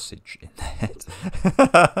as sausage in there?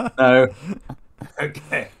 No.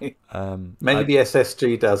 Okay. Maybe the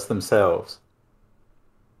SSG does themselves.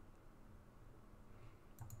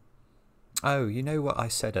 Oh, you know what I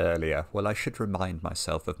said earlier? Well, I should remind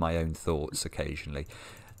myself of my own thoughts occasionally.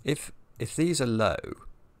 If these are low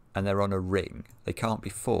and they're on a ring, they can't be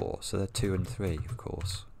 4, so they're 2 and 3, of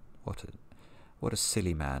course. What a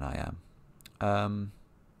silly man I am.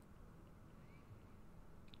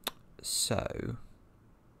 So,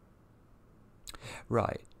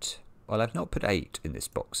 right. Well, I've not put 8 in this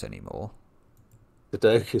box anymore.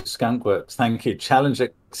 Sudoku Skunkworks, thank you. Challenge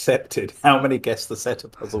accepted. How many guess the setter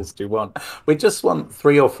puzzles do you want? We just want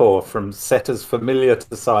 3 or 4 from setters familiar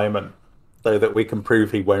to Simon, so that we can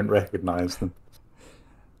prove he won't recognise them.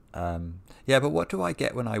 Yeah, but what do I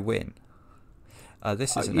get when I win?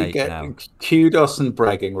 This is an 8 now. Kudos and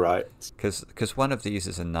bragging rights. Because one of these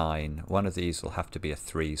is a 9. One of these will have to be a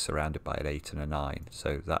 3 surrounded by an 8 and a 9.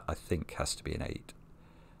 So that, I think, has to be an 8.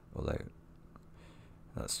 Although,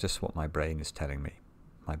 that's just what my brain is telling me.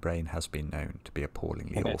 My brain has been known to be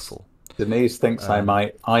appallingly awful. Denise thinks I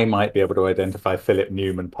might be able to identify Philip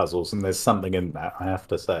Newman puzzles, and there's something in that, I have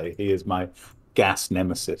to say. He is my gas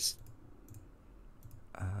nemesis.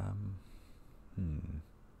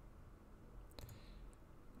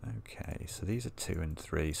 Okay, so these are 2 and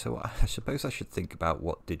 3. So I suppose I should think about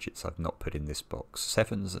what digits I've not put in this box.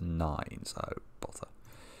 7s and 9s. Oh, bother.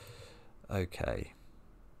 Okay.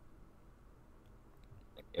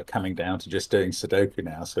 You're coming down to just doing Sudoku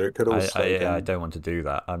now, so it could all slow down. I don't want to do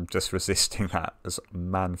that. I'm just resisting that as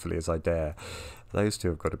manfully as I dare. Those 2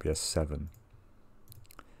 have got to be a 7.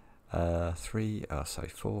 3, sorry,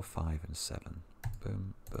 4, 5 and 7.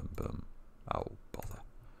 Boom, boom, boom. Oh, bother.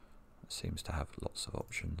 It seems to have lots of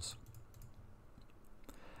options.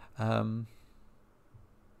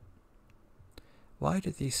 Why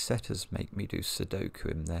do these setters make me do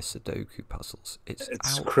Sudoku in their Sudoku puzzles?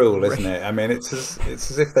 It's cruel, isn't it? I mean, it's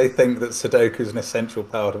as if they think that Sudoku is an essential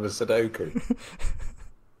part of a Sudoku.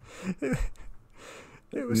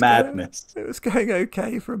 It was madness. It was going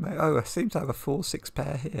okay for a moment. Oh, I seem to have a 4-6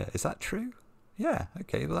 pair here. Is that true? Yeah,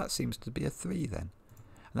 okay, well that seems to be a 3 then.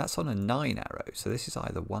 And that's on a 9 arrow, so this is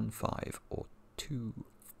either 1-5 or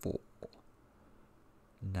 2-4.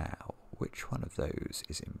 Now, which one of those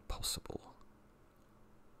is impossible?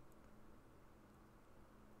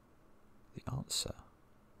 The answer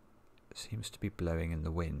seems to be blowing in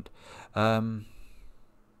the wind.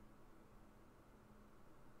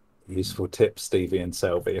 Useful tip, Stevie and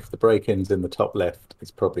Selby. If the break-in's in the top left,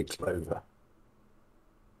 it's probably clover.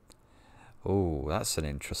 Oh, that's an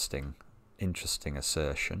interesting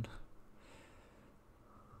assertion.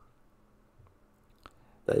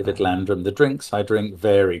 David Landrum. The drinks I drink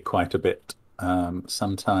vary quite a bit.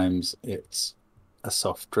 Sometimes it's a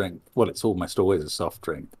soft drink. Well, it's almost always a soft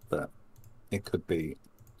drink, but it could be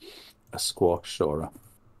a squash or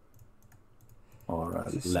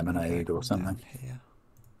a lemonade or something. Here?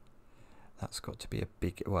 That's got to be a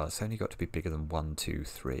big... Well, it's only got to be bigger than 1, 2,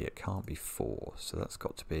 3. It can't be 4. So that's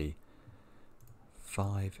got to be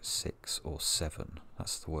 5, 6 or 7.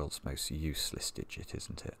 That's the world's most useless digit,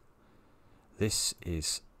 isn't it? This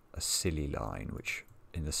is a silly line, which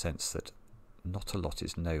in the sense that not a lot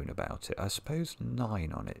is known about it. I suppose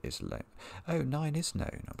 9 on it is low. Oh, 9 is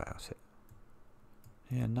known about it.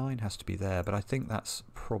 Yeah, 9 has to be there, but I think that's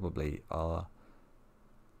probably our...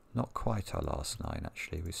 Not quite our last 9,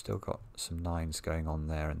 actually. We've still got some 9s going on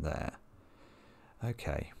there and there.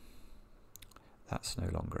 Okay. That's no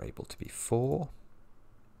longer able to be 4.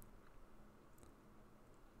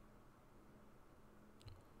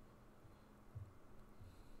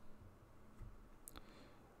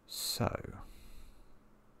 So,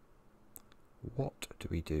 what do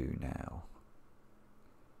we do now?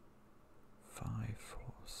 5, 4,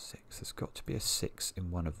 6. There's got to be a 6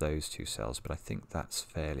 in one of those two cells, but I think that's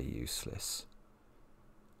fairly useless.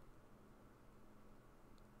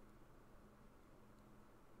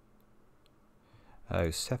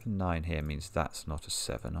 Oh, 7, 9 here means that's not a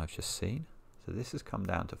 7, I've just seen. So this has come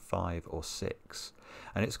down to 5 or 6.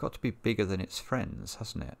 And it's got to be bigger than its friends,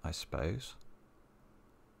 hasn't it, I suppose?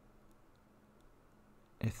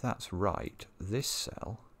 If that's right, this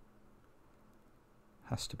cell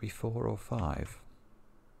has to be 4 or 5.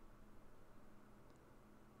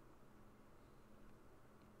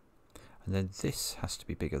 And then this has to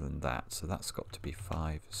be bigger than that, so that's got to be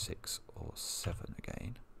 5, 6 or 7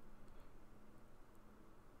 again.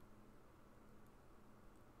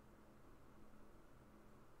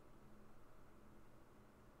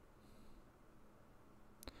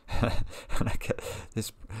 And I get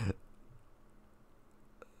this...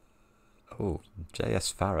 Oh,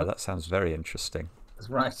 J.S. Farrer, that sounds very interesting. I was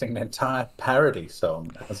writing an entire parody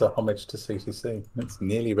song as a homage to CTC. It's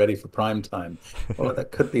nearly ready for prime time. Well,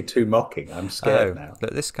 that could be too mocking. I'm scared now.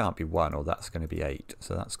 But this can't be 1, or that's going to be 8,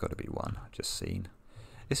 so that's got to be 1. I've just seen.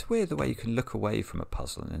 It's weird the way you can look away from a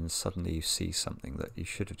puzzle and then suddenly you see something that you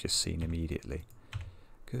should have just seen immediately.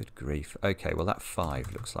 Good grief. Okay, well that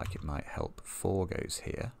 5 looks like it might help. 4 goes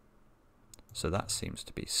here. So that seems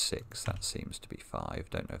to be 6, that seems to be 5.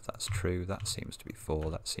 Don't know if that's true. That seems to be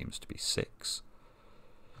 4, that seems to be 6.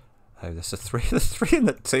 Oh, there's a 3. The 3 and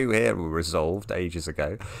the 2 here were resolved ages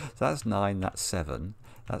ago. So that's 9, that's 7.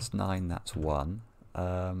 That's 9, that's 1.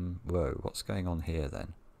 Whoa, what's going on here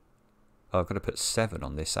then? Oh, I've got to put 7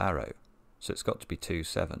 on this arrow. So it's got to be 2,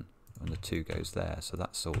 7. And the 2 goes there, so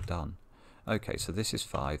that's all done. Okay, so this is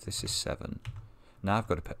 5, this is 7. Now I've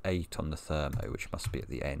got to put 8 on the thermo, which must be at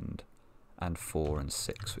the end. And 4 and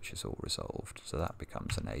 6, which is all resolved. So that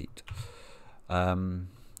becomes an 8.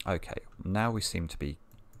 Okay, now we seem to be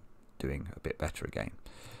doing a bit better again.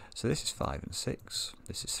 So this is 5 and 6.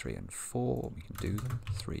 This is 3 and 4. We can do them.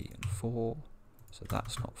 3 and 4. So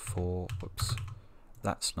that's not 4. Whoops.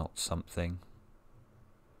 That's not something.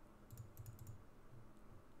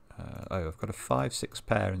 Oh, I've got a 5, 6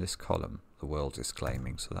 pair in this column, the world is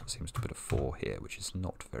claiming. So that seems to put a 4 here, which is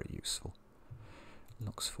not very useful.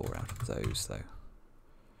 Knocks 4 out of those though.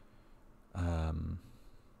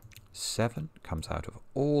 7 comes out of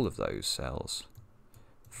all of those cells.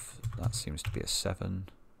 That seems to be a 7,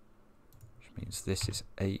 which means this is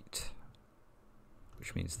 8,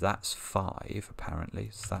 which means that's 5 apparently.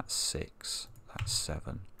 So that's 6, that's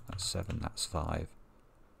 7, that's 7, that's 5,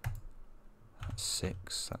 that's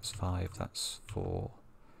 6, that's 5, that's 4,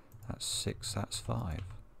 that's 6, that's 5.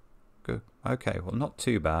 Good. Okay, well not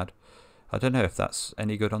too bad. I don't know if that's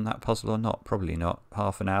any good on that puzzle or not. Probably not.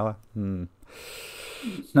 Half an hour.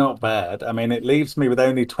 Not bad. I mean, it leaves me with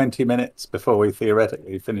only 20 minutes before we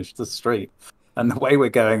theoretically finish the street. And the way we're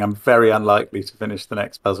going, I'm very unlikely to finish the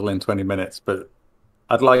next puzzle in 20 minutes, but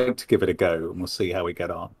I'd like to give it a go and we'll see how we get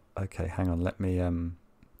on. Okay, hang on. Let me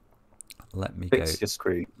Fix go. your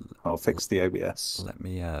screen. I'll fix the OBS. Let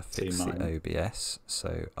me fix the OBS.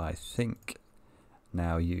 So I think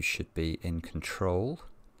now you should be in control.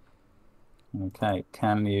 Okay,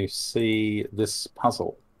 can you see this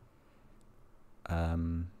puzzle?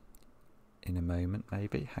 In a moment,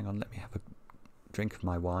 maybe. Hang on, let me have a drink of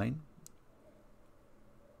my wine.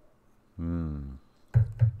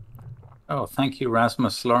 Oh, thank you,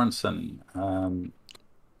 Rasmus Lorentzen.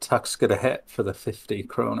 Tack for the 50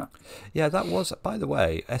 krona. Yeah, that was, by the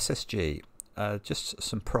way, SSG, just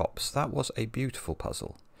some props. That was a beautiful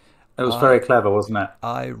puzzle. It was very clever, wasn't it?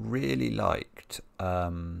 I really liked...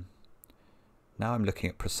 now I'm looking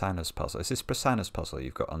at Prasanna's puzzle. Is this Prasanna's puzzle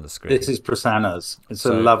you've got on the screen? This is Prasanna's. It's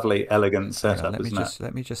a lovely, elegant setup, isn't it?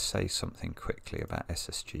 Let me just say something quickly about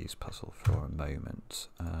SSG's puzzle for a moment.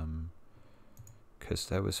 Because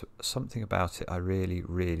there was something about it I really,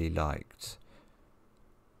 really liked.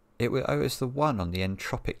 It was the one on the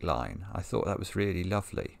entropic line. I thought that was really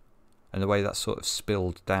lovely. And the way that sort of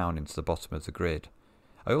spilled down into the bottom of the grid.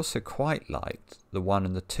 I also quite liked the 1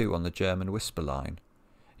 and the 2 on the German whisper line.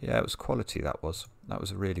 Yeah, it was quality, that was. That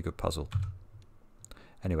was a really good puzzle.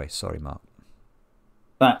 Anyway, sorry, Mark.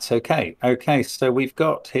 That's okay. Okay, so we've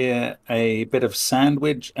got here a bit of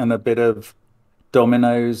sandwich and a bit of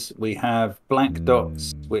dominoes. We have black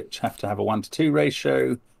dots, which have to have a 1:2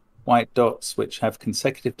 ratio, white dots, which have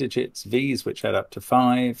consecutive digits, V's, which add up to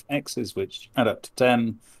 5, X's, which add up to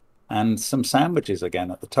 10, and some sandwiches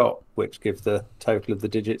again at the top, which give the total of the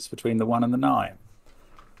digits between the 1 and the 9.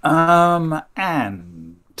 And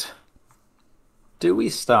do we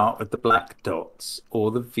start with the black dots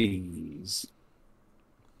or the V's?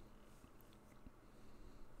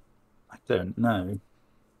 I don't know.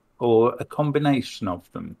 Or a combination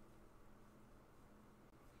of them.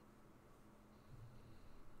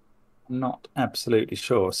 I'm not absolutely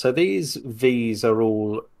sure. So these V's are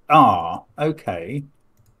all okay.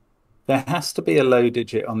 There has to be a low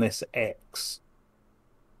digit on this X.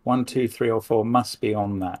 1, 2, 3, or 4 must be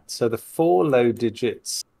on that. So the 4 low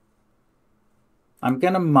digits, I'm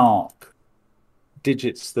going to mark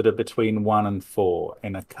digits that are between 1 and 4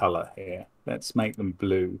 in a color here. Let's make them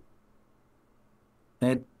blue.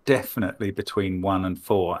 They're definitely between 1 and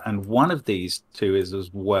 4, and one of these two is as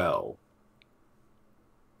well.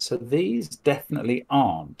 So these definitely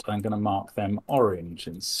aren't. I'm going to mark them orange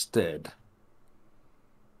instead.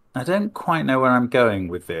 I don't quite know where I'm going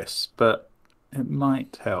with this, but it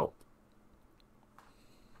might help.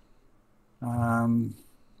 So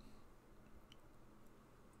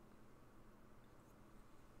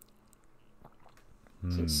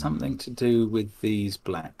it's something to do with these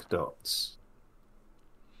black dots.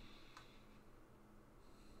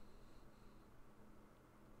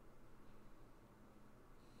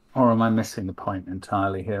 Or am I missing the point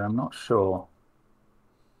entirely here? I'm not sure.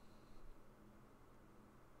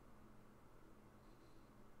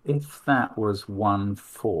 If that was 1,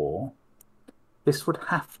 4, this would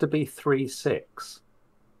have to be 3, 6.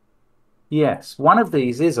 Yes, one of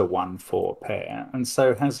these is a 1, 4 pair, and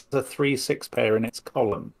so has a 3, 6 pair in its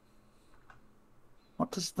column.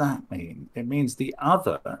 What does that mean? It means the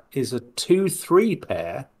other is a 2, 3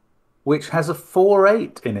 pair, which has a 4,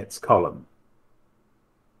 8 in its column.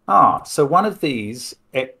 So one of these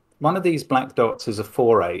black dots is a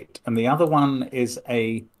 4, 8, and the other one is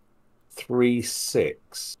a 3,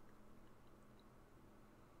 6.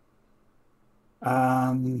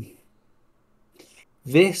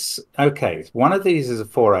 Okay, one of these is a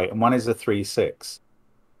 4, 8 and one is a 3, 6.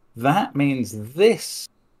 That means this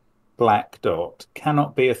black dot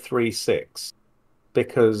cannot be a 3, 6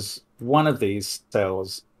 because one of these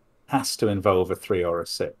cells has to involve a 3 or a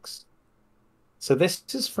 6. So this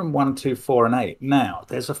is from 1, 2, 4, and 8. Now,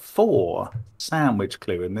 there's a 4 sandwich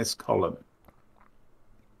clue in this column.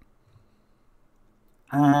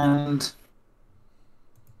 And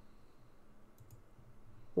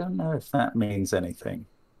I don't know if that means anything.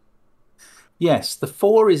 Yes, the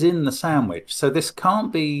 4 is in the sandwich. So this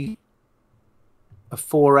can't be a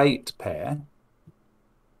 4, 8 pair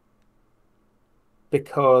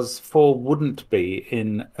because 4 wouldn't be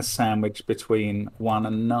in a sandwich between 1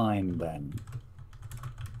 and 9 then.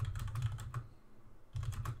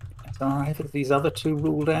 Are either of these other two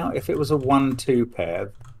ruled out? If it was a 1, 2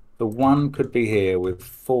 pair, the 1 could be here with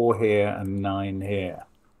 4 here and 9 here.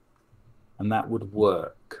 And that would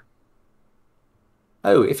work.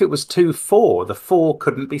 Oh, if it was 2, 4, the 4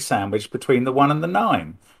 couldn't be sandwiched between the 1 and the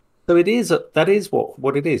 9. So it is that is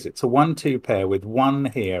what it is. It's a 1-2 pair with 1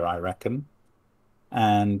 here, I reckon,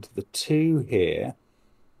 and the 2 here,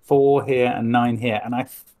 4 here, and 9 here. And I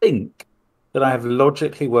think that I have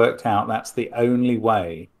logically worked out that's the only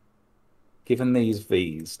way, given these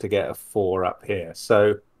V's, to get a 4 up here.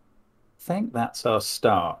 So I think that's our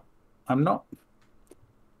start. I'm not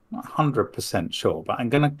 100% sure, but I'm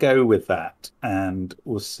going to go with that, and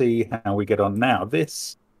we'll see how we get on. Now,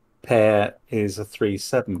 this pair is a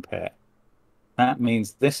 3-7 pair. That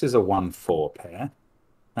means this is a 1-4 pair.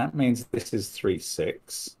 That means this is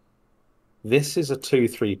 3-6. This is a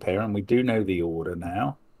 2-3 pair, and we do know the order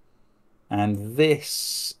now. And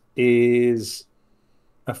this is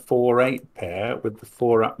a 4-8 pair with the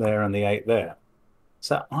 4 up there and the 8 there.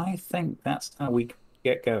 So I think that's how we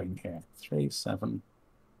get going here. 3-7.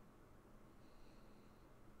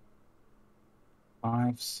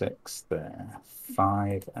 5-6 there,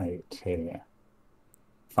 5-8 here,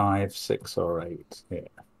 5-6 or 8 here.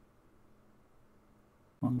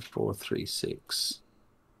 1-4-3-6.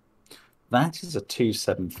 That is a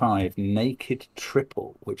 2-7-5 naked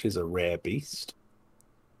triple, which is a rare beast.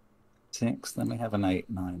 6. Then we have an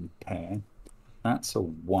 8-9 pair. That's a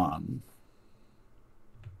 1.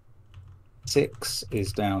 6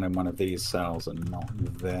 is down in one of these cells and not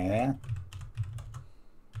there.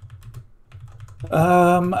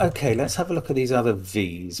 Okay, let's have a look at these other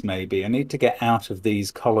V's maybe. I need to get out of these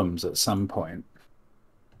columns at some point.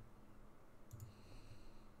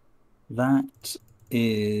 That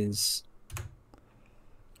is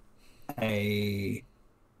a...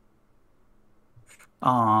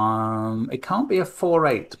 it can't be a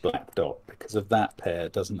 4-8 black dot because of that pair.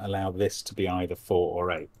 It doesn't allow this to be either 4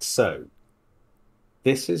 or 8. So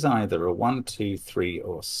this is either a 1, 2, 3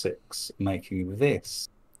 or 6, making this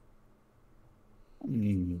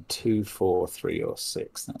 2, 4, 3 or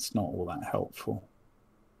 6. That's not all that helpful.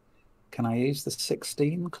 Can I use the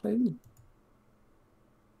 16 clue?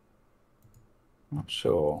 Not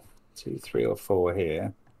sure. 2, 3 or 4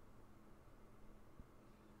 here.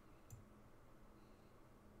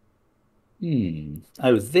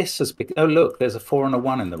 Oh, this has been... Oh, look, there's a 4 and a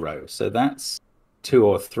 1 in the row. So that's 2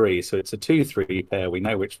 or 3. So it's a 2-3 pair. We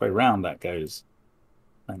know which way round that goes.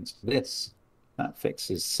 Thanks to this. That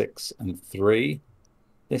fixes 6 and 3.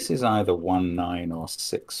 This is either 1-9 or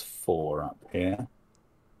 6-4 up here.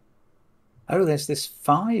 Oh, there's this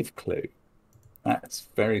 5 clue. That's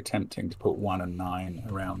very tempting to put 1 and 9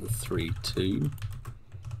 around the 3-2.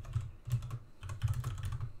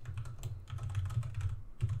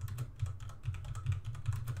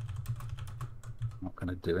 Not going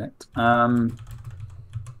to do it.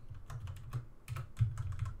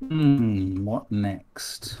 What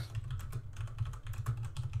next?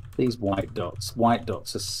 These white dots. White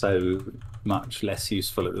dots are so much less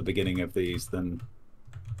useful at the beginning of these than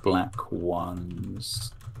black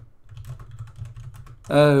ones.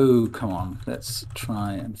 Oh, come on. Let's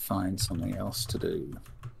try and find something else to do.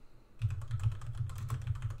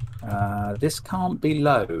 This can't be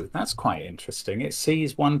low. That's quite interesting. It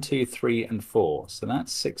sees 1, 2, 3, and 4. So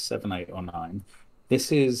that's 6, 7, 8, or 9.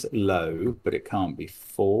 This is low, but it can't be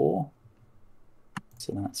 4.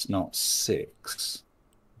 So that's not 6.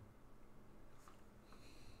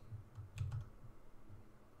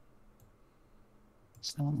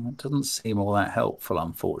 So that doesn't seem all that helpful,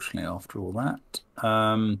 unfortunately, after all that.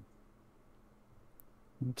 1,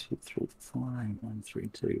 2, 3, 4, 8, 1, 3,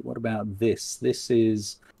 2. What about this? This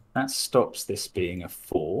is... That stops this being a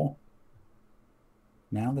 4.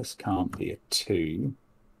 Now this can't be a 2.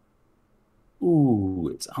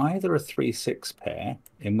 Ooh, it's either a 3-6 pair,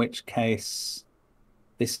 in which case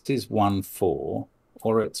this is 1-4,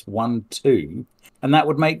 or it's 1-2. And that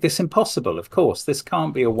would make this impossible, of course. This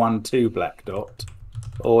can't be a 1-2 black dot.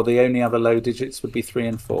 Or the only other low digits would be 3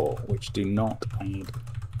 and 4, which do not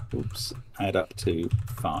add up to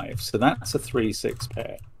 5. So that's a 3-6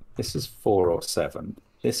 pair. This is 4 or 7.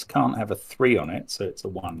 This can't have a 3 on it, so it's a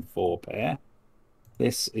 1-4 pair.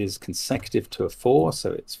 This is consecutive to a 4,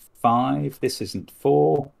 so it's 5. This isn't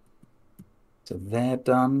 4. So they're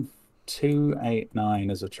done. 2, 8,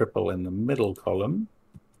 9 as a triple in the middle column.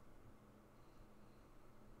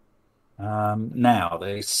 Now,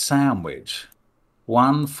 the sandwich.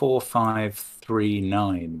 1, 4, 5, 3,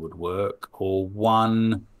 9 would work, or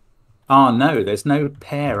 1... Oh, no, there's no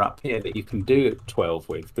pair up here that you can do 12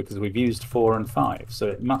 with because we've used 4 and 5. So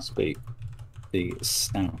it must be the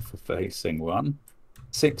south-facing one.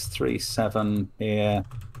 6, 3, 7 here.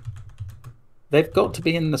 They've got to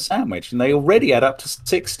be in the sandwich, and they already add up to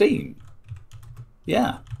 16.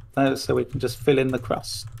 Yeah, so we can just fill in the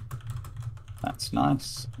crust. That's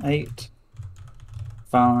nice. 8,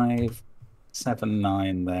 5, 7,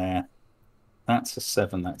 9 there. That's a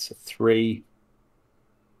 7, that's a 3.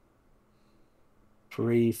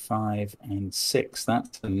 3, 5, and 6.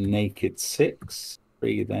 That's a naked 6.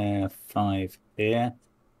 3 there, 5 here.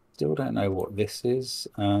 Still don't know what this is.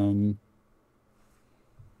 I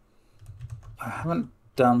haven't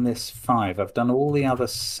done this 5. I've done all the other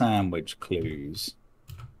sandwich clues.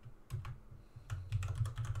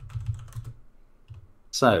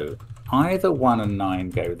 So either 1 and 9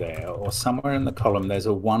 go there, or somewhere in the column there's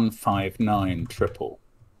a 1, 5, 9 triple,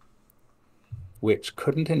 which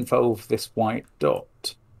couldn't involve this white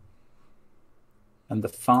dot. And the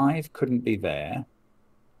 5 couldn't be there.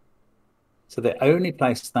 So the only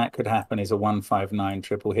place that could happen is a 1, 5, 9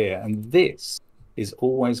 triple here. And this is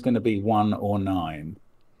always going to be 1 or 9.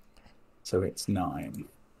 So it's 9.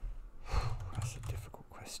 That's a difficult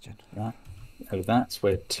question. Right. Oh, that's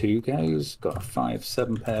where 2 goes. Got a 5,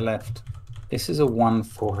 7 pair left. This is a 1,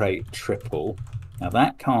 4, 8 triple. Now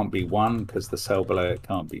that can't be 1 because the cell below it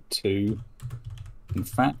can't be 2. In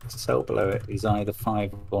fact, the cell below it is either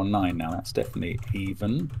 5 or 9. Now that's definitely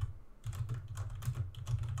even.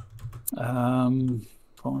 4,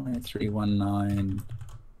 8, 3, 1, 9.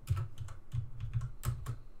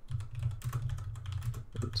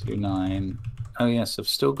 2, 9. Oh yes, I've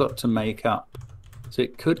still got to make up. So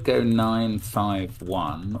it could go 9, 5,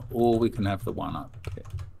 1, or we can have the 1 up here.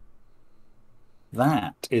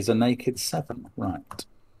 That is a naked 7, right.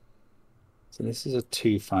 So this is a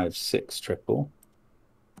 2, 5, 6 triple.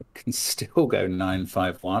 It can still go 9,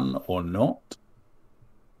 5, 1 or not.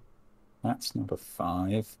 That's not a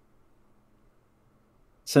 5.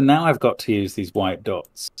 So now I've got to use these white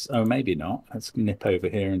dots. Oh, maybe not. Let's nip over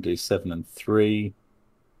here and do 7 and 3.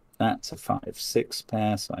 That's a 5, 6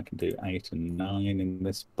 pair, so I can do 8 and 9 in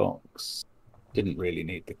this box. Didn't really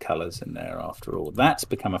need the colours in there after all. That's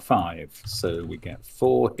become a 5, so we get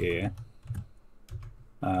 4 here.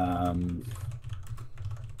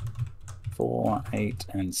 4, 8,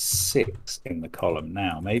 and 6 in the column.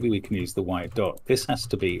 Now, maybe we can use the white dot. This has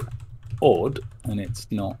to be odd, and it's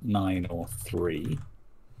not 9 or 3.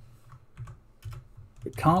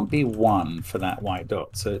 It can't be 1 for that white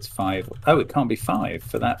dot, so it's 5. Oh, it can't be 5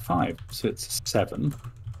 for that 5, so it's 7.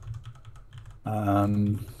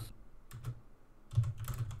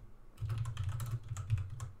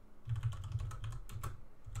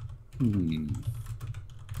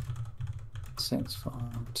 6, 5,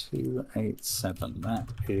 2, 8, 7. That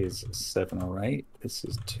is 7 or 8. This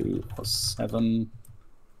is 2 or 7.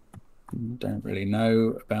 Don't really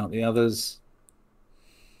know about the others.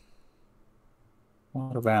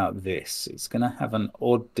 What about this? It's going to have an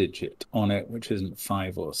odd digit on it, which isn't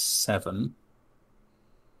 5 or 7.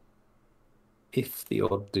 If the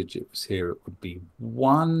odd digit was here, it would be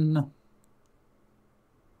 1.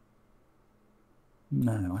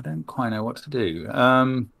 No, I don't quite know what to do.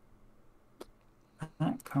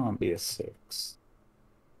 That can't be a 6.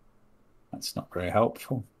 That's not very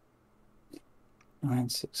helpful. 9,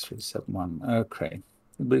 6, 3, 7, 1. Okay.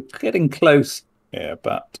 We're getting close here,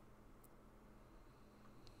 but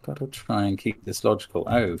got to try and keep this logical.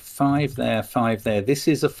 Oh, 5 there, 5 there. This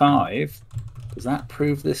is a 5. Does that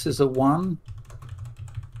prove this is a 1?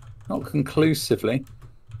 Not conclusively.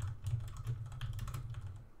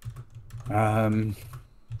 Bother.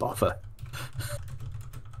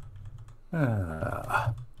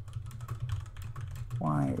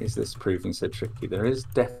 Why is this proving so tricky? There is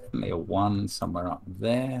definitely a 1 somewhere up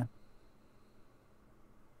there.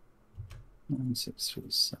 9, 6, 3,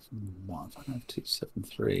 7, 1, 5, 2, 7,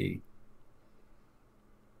 3.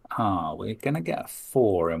 Ah, we're going to get a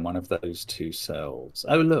 4 in one of those 2 cells.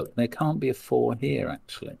 Oh, look, there can't be a 4 here,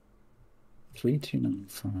 actually. 3, 2, 9,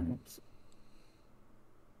 5.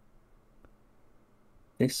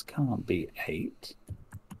 This can't be 8.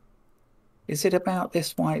 Is it about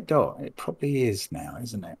this white dot? It probably is now,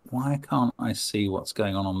 isn't it? Why can't I see what's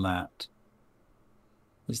going on that?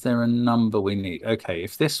 Is there a number we need? Okay,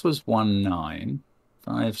 if this was 1, 9,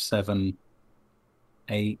 5, 7,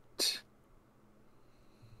 8.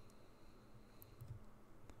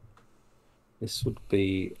 This would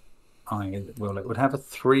be, well, it would have a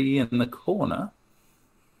 3 in the corner.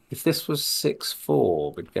 If this was 6,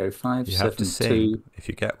 4, we'd go 5, You 7, have to 2. sing if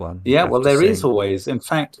you get one. Yeah, well, there is always, in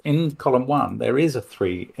fact, in column 1, there is a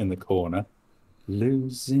 3 in the corner.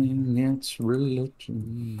 Losing its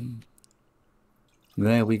religion.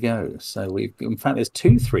 There we go. So we've, in fact, there's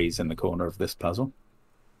 2 3s in the corner of this puzzle.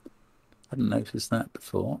 Hadn't noticed that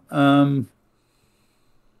before.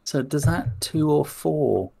 So does that 2 or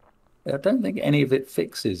 4? I don't think any of it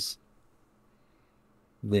fixes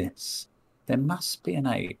this. There must be an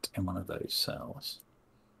 8 in one of those cells.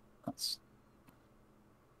 That's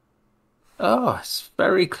Oh, it's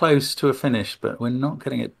very close to a finish, but we're not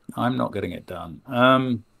getting it. I'm not getting it done.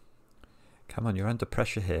 Come on, you're under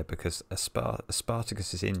pressure here because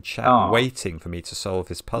Spartacus is in chat Oh, waiting for me to solve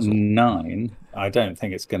his puzzle. 9. I don't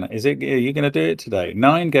think it's gonna. Is it? Are you gonna do it today?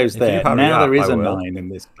 9 goes If you there. hurry Now there up, I is a will. 9 in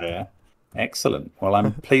this pair. Excellent. Well,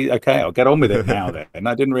 I'm pleased. Okay, I'll get on with it now then. And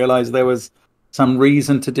I didn't realize there was some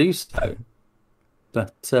reason to do so.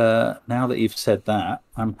 But now that you've said that,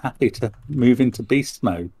 I'm happy to move into beast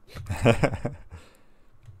mode.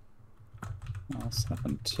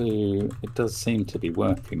 7, 2. It does seem to be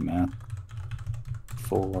working now.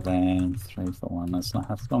 4 there, 3, 4, 1. That's not,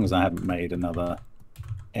 as long as I haven't made another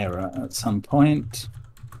error at some point.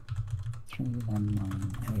 3, 1,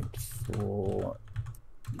 9, 8, 4,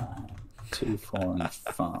 9, 2, 4, and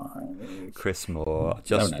 5. Chris Moore,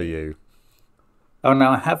 just for you. Oh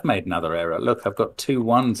no, I have made another error. Look, I've got 2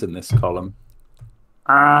 1s in this column.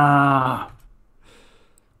 Ah!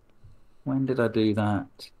 When did I do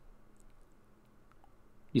that?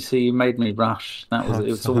 You see, you made me rush.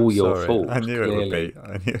 It's all your fault. I knew clearly. it would be.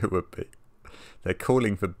 I knew it would be. They're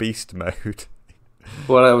calling for beast mode.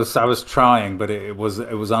 Well, I was trying, but it was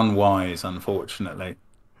unwise, unfortunately.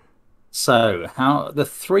 So the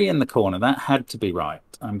 3 in the corner, that had to be right.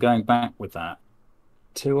 I'm going back with that.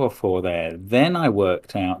 2 or 4 there. Then I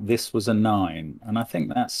worked out this was a 9, and I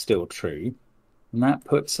think that's still true. And that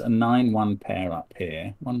puts a 9 1 pair up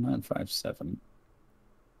here. 1 9 5 7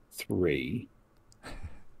 3.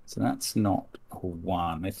 So that's not a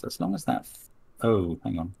 1. As long as that. Oh,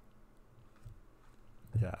 hang on.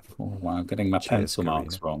 Yeah. 4 1. I'm getting my pencil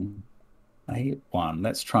marks wrong. 8 1.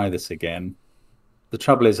 Let's try this again. The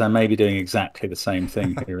trouble is I may be doing exactly the same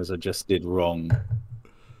thing here as I just did wrong.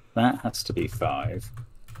 That has to be 5.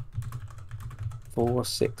 4,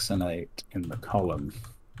 6, and 8 in the column.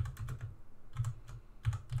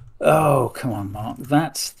 Oh, come on, Mark.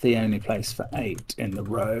 That's the only place for 8 in the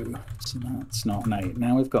row. So that's not an 8.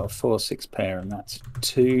 Now we've got a 4, 6 pair, and that's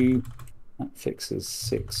 2. That fixes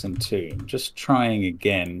 6 and 2. I'm just trying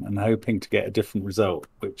again and hoping to get a different result,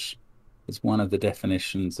 which is one of the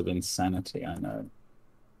definitions of insanity, I know.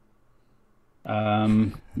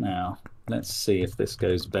 Now, let's see if this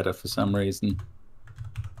goes better for some reason.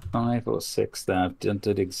 5 or 6 there. I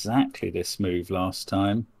did exactly this move last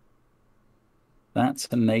time. That's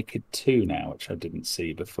a naked 2 now, which I didn't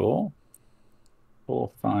see before.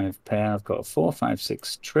 4, 5 pair. I've got a 4, 5,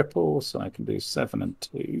 6 triple, so I can do 7 and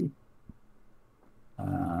 2.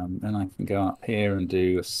 Then I can go up here and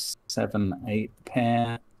do a 7, 8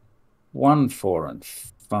 pair. 1, 4, and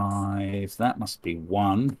 5. That must be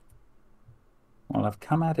 1. Well, I've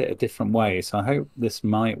come at it a different way, so I hope this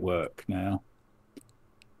might work now.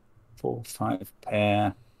 4, 5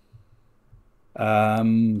 pair.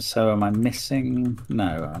 So am I missing?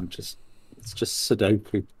 No, it's just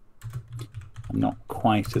Sudoku. I'm not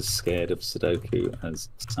quite as scared of Sudoku as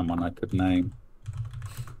someone I could name.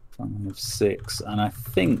 5, 6, and I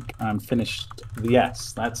think I'm finished.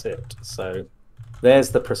 Yes, that's it. So there's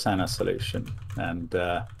the Prasanna solution, and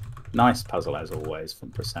nice puzzle as always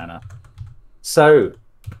from Prasanna. So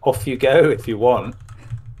off you go if you want.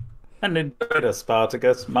 And enjoy it,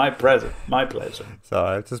 Spartacus. My pleasure. So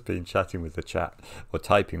I've just been chatting with the chat, or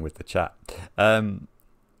typing with the chat. Okie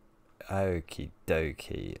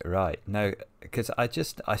dokie. Right. No, because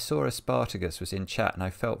I saw a Spartacus was in chat and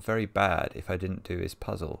I felt very bad if I didn't do his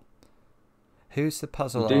puzzle. Who's the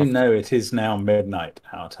puzzle? I do know it is now midnight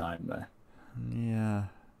our time, though. Yeah.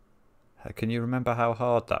 Can you remember how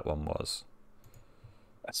hard that one was?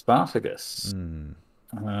 Spartacus?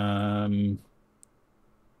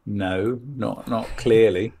 No, not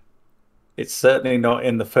clearly. It's certainly not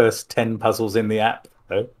in the first 10 puzzles in the app,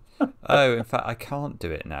 though. Oh, in fact, I can't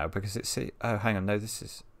do it now because it's... Oh, hang on. No,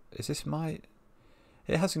 is this my...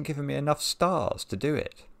 It hasn't given me enough stars to do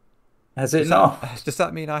it. Has it not? Does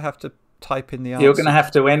that mean I have to type in the answer? You're going to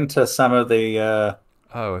have to enter some of the...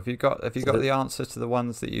 Oh, have you got the answer to the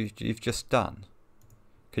ones that you've just done?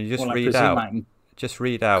 Can you just read I out? Just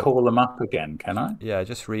read out. Call them up again, can I? Yeah,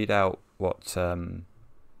 just read out what...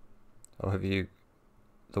 Or have you...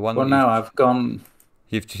 The one. Well, no, I've gone...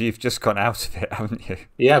 You've just gone out of it, haven't you?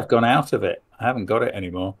 Yeah, I've gone out of it. I haven't got it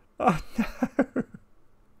anymore. Oh,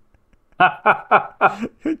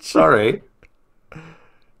 no. Sorry.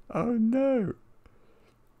 Oh, no.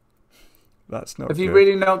 That's not Have good. you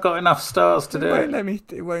really not got enough stars to do it? It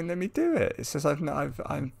won't let me do it. It says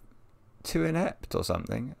I'm too inept or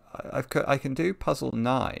something. I can do puzzle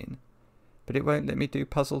 9, but it won't let me do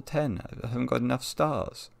puzzle 10. I haven't got enough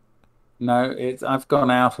stars. No, I've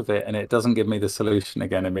gone out of it and it doesn't give me the solution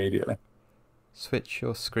again immediately. Switch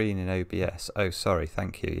your screen in OBS. Oh, sorry,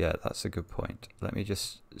 thank you. Yeah, that's a good point. Let me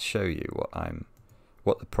just show you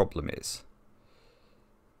what the problem is.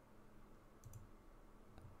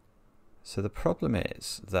 So the problem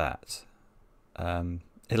is that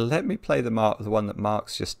it'll let me play the one that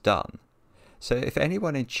Mark's just done. So if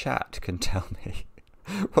anyone in chat can tell me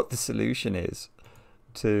what the solution is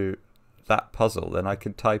to that puzzle, then I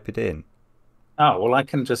can type it in. Oh, well, I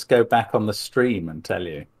can just go back on the stream and tell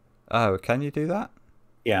you. Oh, can you do that?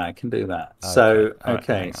 Yeah, I can do that. Okay. So,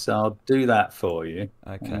 okay, right, so I'll do that for you.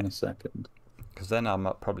 Okay. Hang on a second. Because then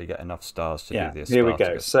I'll probably get enough stars to do this. Here we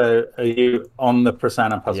go. So are you on the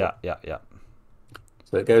Prasanna puzzle? Yeah.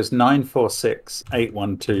 So it goes 946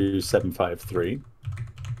 812 753.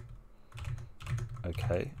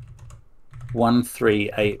 Okay.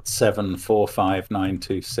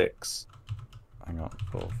 138745926. Hang on,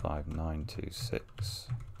 45926.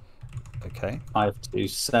 Okay.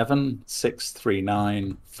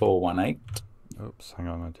 527639418. Oops, hang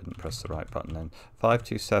on, I didn't press the right button then.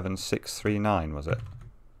 527639 was it?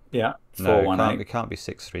 Yeah. No, it can't be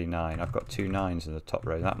 639. I've got 2 9s in the top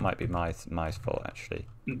row. That might be my fault actually.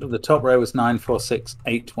 The top row was 946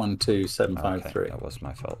 812 753. Okay, that was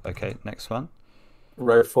my fault. Okay, next one.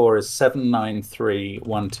 Row 4 is 793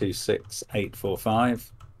 126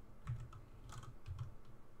 845.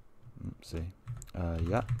 Oopsie.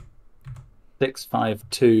 Yeah.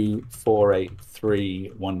 652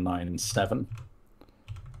 483 197.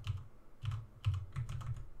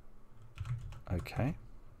 Okay.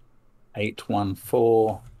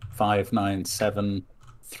 814 597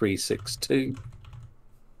 362.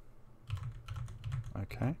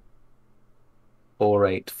 Okay.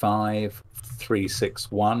 485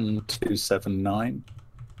 361 279.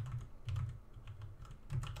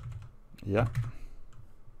 Yeah.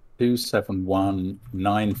 271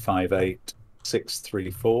 958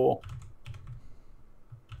 634.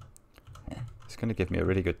 It's going to give me a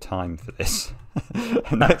really good time for this.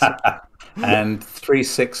 And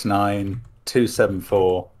 369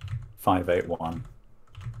 274 581.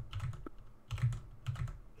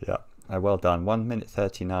 Yeah, well done. 1 minute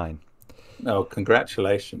 39. Oh,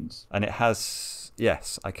 congratulations. And it has,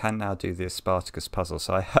 yes, I can now do the Spartacus puzzle.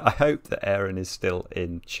 So I hope that Aaron is still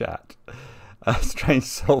in chat. Strange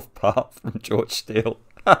solved part from George Steele.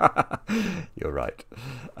 You're right.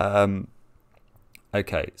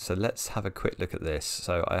 Okay, so let's have a quick look at this.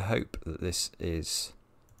 So I hope that this is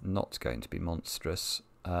not going to be monstrous.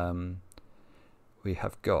 We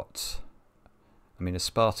have got, I mean, a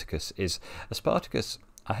Spartacus,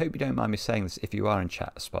 I hope you don't mind me saying this if you are in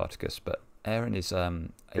chat, Spartacus, but Aaron is...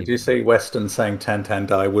 Did you see Weston saying 10-10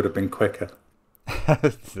 die would have been quicker?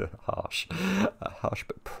 Harsh,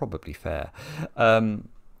 but probably fair.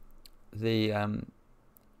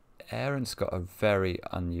 Aaron's got a very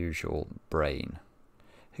unusual brain.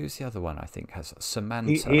 Who's the other one? I think has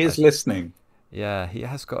Samantha. He is listening. Yeah, he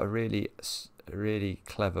has got a really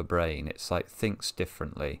clever brain. It's like thinks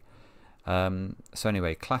differently. So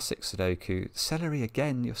anyway, classic Sudoku. Celery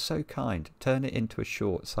again. You're so kind. Turn it into a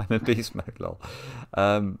short. Simon Beast mode. Lol.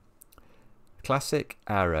 Classic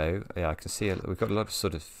arrow. Yeah, I can see we've got a lot of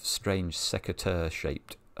sort of strange secateur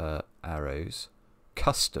shaped arrows.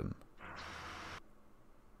 Custom.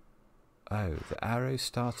 Oh, the arrow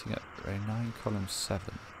starting at row 9, column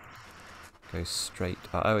 7 goes straight.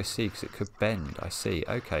 Oh, I see, because it could bend. I see.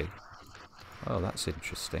 Okay. Oh, that's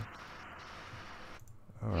interesting.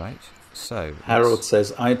 All right. So Harold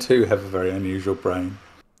says, I too have a very unusual brain.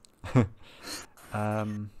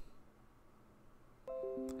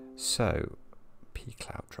 So,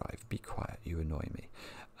 P-Cloud Drive, be quiet, you annoy me.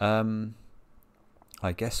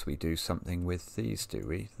 I guess we do something with these, do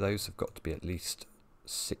we? Those have got to be at least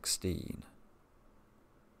 16.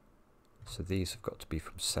 So these have got to be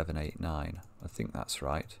from 7, 8, 9. I think that's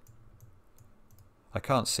right. I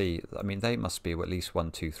can't see, I mean, they must be at least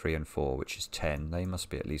 1, 2, 3, and 4, which is 10. They must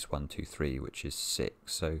be at least 1, 2, 3, which is 6.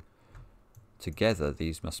 So together,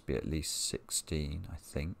 these must be at least 16, I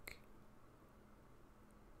think.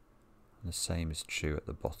 And the same is true at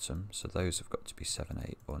the bottom. So those have got to be 7,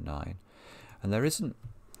 8, or 9. And there isn't,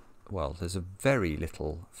 well, there's a very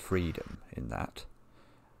little freedom in that.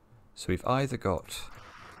 So we've either got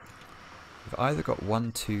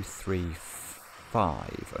 1, 2, 3,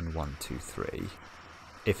 5 and 1, 2, 3.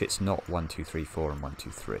 If it's not 1, 2, 3, 4 and 1,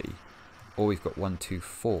 2, 3. Or we've got 1, 2,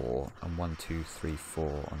 4 and 1, 2, 3,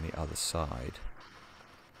 4 on the other side.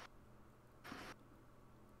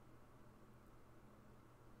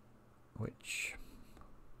 Which,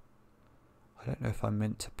 I don't know if I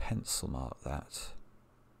meant to pencil mark that.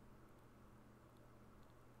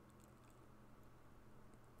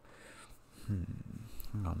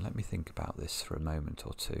 Hang on, let me think about this for a moment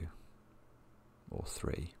or two. Or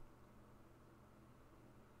three.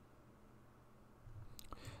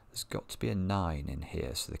 There's got to be a 9 in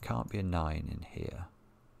here, so there can't be a 9 in here.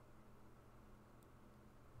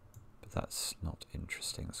 But that's not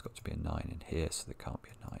interesting. There's got to be a 9 in here, so there can't be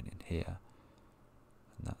a 9 in here.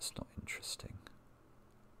 And that's not interesting.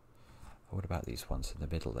 What about these ones in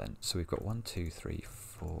the middle then? So we've got 1, 2, 3,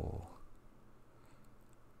 4.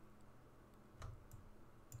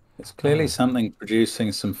 It's clearly something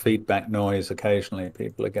producing some feedback noise occasionally.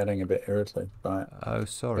 People are getting a bit irritated by it. Oh,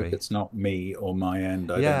 sorry. If it's not me or my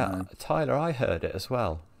end, I don't know. Tyler, I heard it as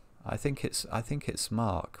well. I think it's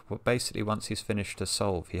Mark. Well, basically, once he's finished a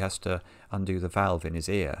solve, he has to undo the valve in his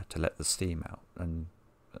ear to let the steam out, and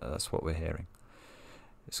that's what we're hearing.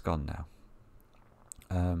 It's gone now.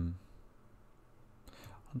 1,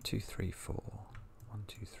 2, 3, 4. 1,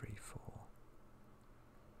 2, 3, 4.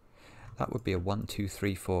 That would be a 1, 2,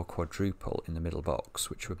 3, 4 quadruple in the middle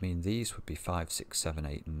box, which would mean these would be 5, 6, 7,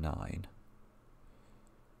 8, and 9.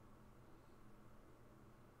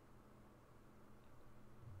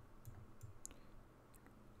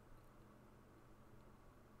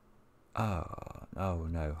 Oh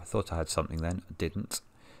no, I thought I had something then. I didn't.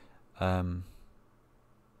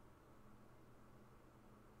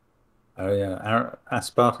 Oh yeah,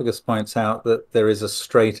 Aspartagus points out that there is a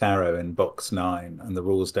straight arrow in box 9 and the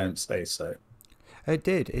rules don't say so. It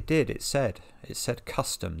did. It said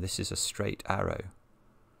custom. This is a straight arrow.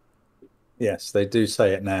 Yes, they do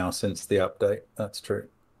say it now since the update. That's true.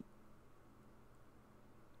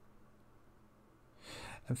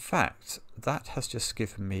 In fact, that has just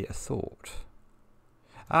given me a thought.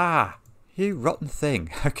 Ah, you rotten thing.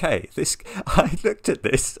 Okay, I looked at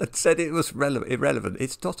this and said it was irrelevant.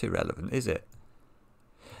 It's not irrelevant, is it?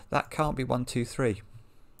 That can't be 1, 2, 3.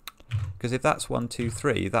 Because if that's 1, 2,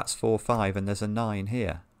 3, that's 4, 5, and there's a 9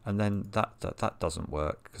 here. And then that doesn't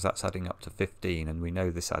work, because that's adding up to 15, and we know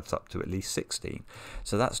this adds up to at least 16.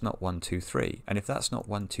 So that's not 1, 2, 3. And if that's not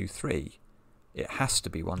 1, 2, 3, it has to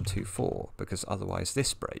be 1, 2, 4, because otherwise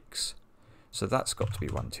this breaks. So that's got to be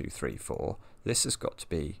 1, 2, 3, 4. This has got to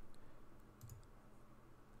be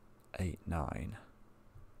 8, 9.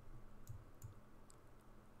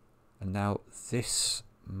 And now this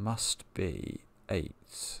must be 8,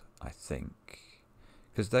 I think.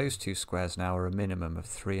 Because those two squares now are a minimum of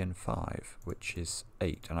 3 and 5, which is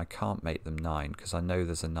 8. And I can't make them 9, because I know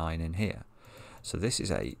there's a 9 in here. So this is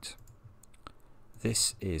 8.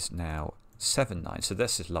 This is now 7, 9. So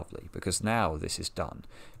this is lovely, because now this is done,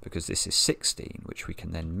 because this is 16, which we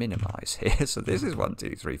can then minimize here. So this is 1,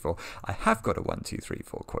 2, 3, 4. I have got a 1, 2, 3,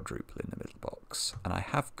 4 quadruple in the middle box, and I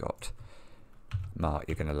have got, Mark,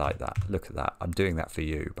 you're going to like that. Look at that. I'm doing that for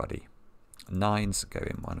you, buddy. 9s go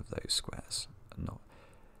in one of those squares. Not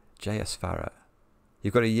JS Farah.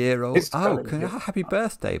 You've got a year old. Oh, happy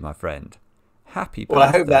birthday, my friend. Happy birthday. Well,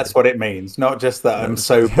 I hope that's what it means, not just that I'm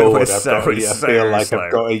so bored. I feel like slow.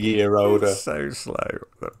 I've got a year older. It's so slow.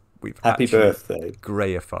 We've happy birthday.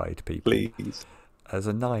 Greyified people. Please. There's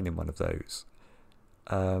a 9 in one of those.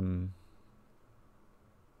 Oh,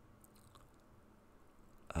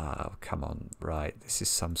 come on. Right. This is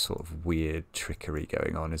some sort of weird trickery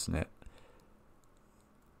going on, isn't it?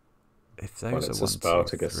 If those are 1,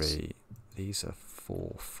 2, 3, these are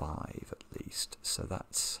 4, 5 at least. So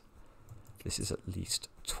this is at least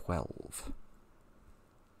 12.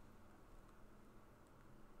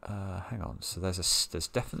 Hang on. So there's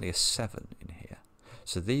definitely a 7 in here.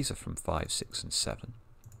 So these are from 5, 6, and 7.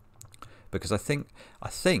 Because I think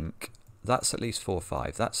that's at least 4,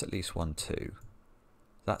 5. That's at least 1, 2.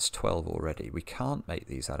 That's 12 already. We can't make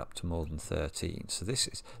these add up to more than 13. So this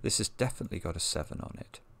has definitely got a 7 on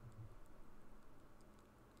it.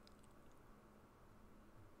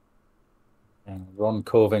 Ron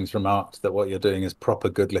Corving's remarked that what you're doing is proper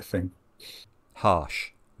Goodliffing.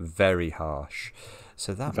 Harsh. Very harsh.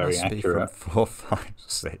 So that must be from 4, 5,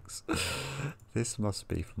 6. This must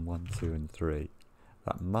be from 1, 2, and 3.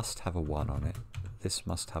 That must have a 1 on it. This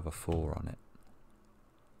must have a 4 on it.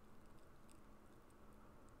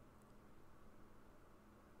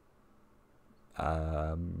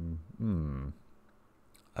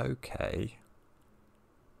 Okay.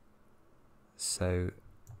 So,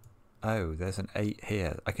 oh, there's an 8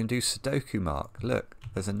 here. I can do Sudoku, Mark. Look,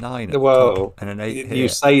 there's a 9 at the top and an 8 here. You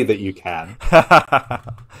say that you can.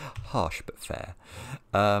 Harsh but fair.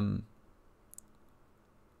 I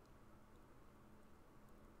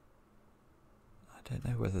don't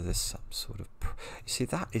know whether there's some sort of... You see,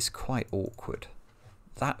 that is quite awkward.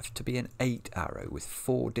 That to be an 8 arrow with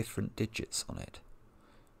 4 different digits on it.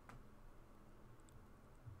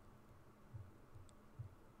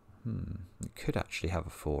 It could actually have a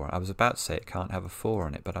 4. I was about to say it can't have a 4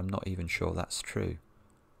 on it, but I'm not even sure that's true.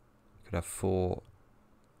 It could have 4,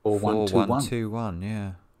 1, 2, 1. 2, 1,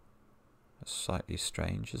 yeah. That's slightly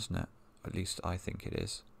strange, isn't it? At least I think it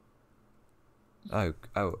is. Oh,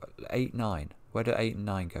 8, 9. Where do 8 and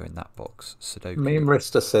 9 go in that box? Sudoku. Me and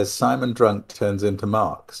Rista says Simon drunk turns into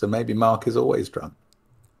Mark, so maybe Mark is always drunk.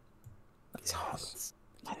 That's hard.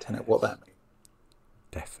 I don't know what that means.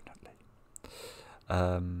 Definitely.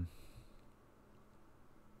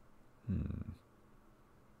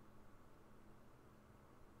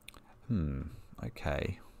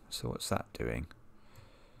 Okay. So what's that doing?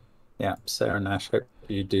 Yeah, Sarah Nash, hope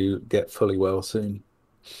you do get fully well soon.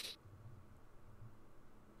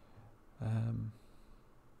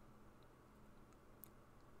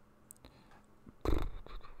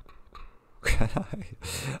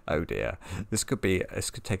 Oh dear, this could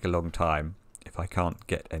take a long time if I can't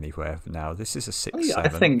get anywhere now. This is a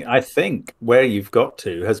 6-7. I think where you've got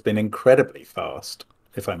to has been incredibly fast,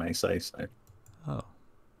 if I may say so. Oh,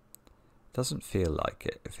 doesn't feel like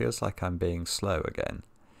it. It feels like I'm being slow again.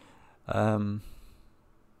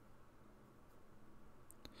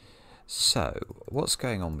 So what's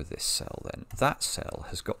going on with this cell then? That cell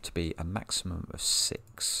has got to be a maximum of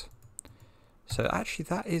 6. So actually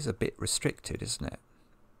that is a bit restricted, isn't it?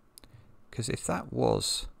 Because if that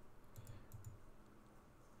was...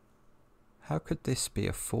 How could this be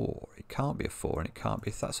a 4? It can't be a 4, and it can't be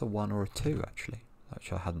if that's a 1 or a 2 actually,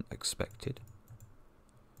 which I hadn't expected.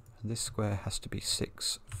 And this square has to be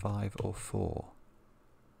 6, 5 or 4.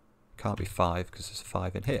 It can't be 5 because there's a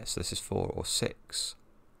 5 in here, so this is 4 or 6.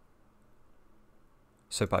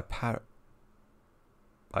 So by parity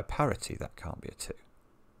that can't be a 2.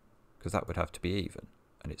 Because that would have to be even,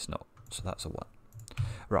 and it's not. So that's a 1.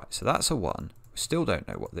 Right, so that's a 1. We still don't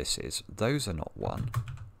know what this is. Those are not 1.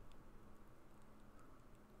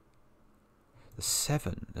 The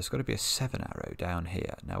 7, there's got to be a 7 arrow down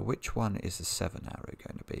here. Now, which one is the 7 arrow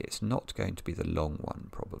going to be? It's not going to be the long one,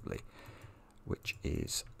 probably, which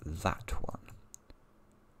is that one.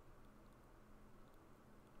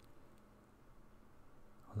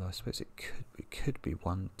 Although I suppose it could be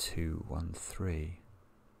 1, 2, 1, 3.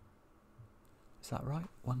 Is that right?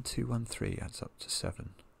 1, 2, 1, 3 adds up to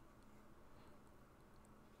 7.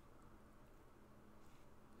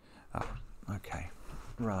 Oh, okay.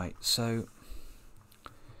 Right, so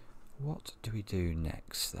what do we do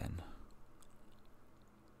next then?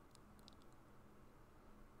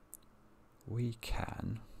 We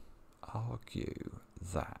can argue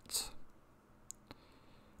that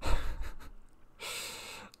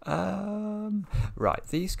right,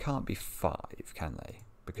 these can't be 5, can they?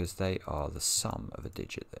 Because they are the sum of a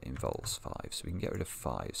digit that involves 5, so we can get rid of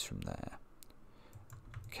 5s from there.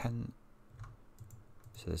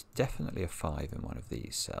 So there's definitely a 5 in one of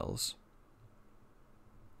these cells,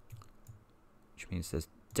 which means there's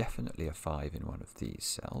definitely a 5 in one of these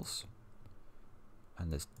cells,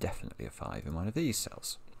 and there's definitely a 5 in one of these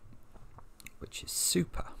cells, which is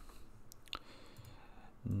super.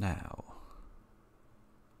 Now,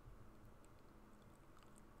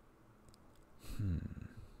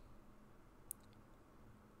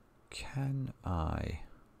 can I...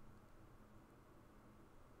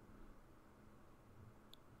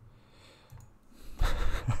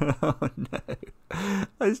 Oh no,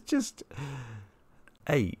 it's just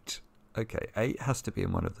 8. Okay, 8 has to be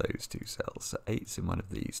in one of those 2 cells, so 8's in one of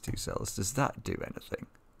these 2 cells. Does that do anything?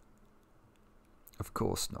 Of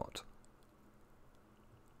course not.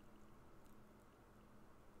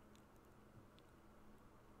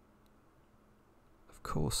 Of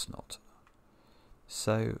course not.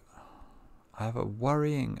 So I have a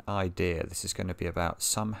worrying idea this is going to be about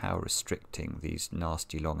somehow restricting these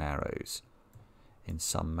nasty long arrows in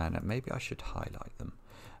some manner. Maybe I should highlight them.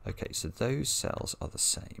 Okay, so those cells are the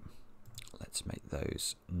same. Let's make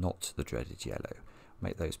those not the dreaded yellow.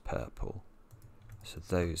 Make those purple. So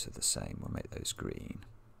those are the same. We'll make those green.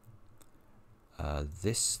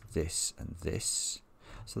 This, and this.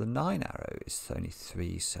 So the 9 arrow is only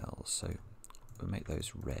 3 cells. So we'll make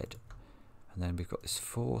those red. And then we've got this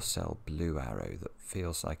 4 cell blue arrow that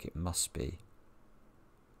feels like it must be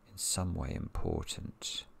in some way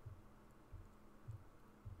important.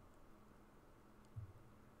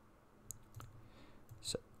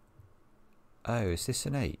 So, oh, is this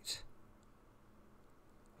an 8?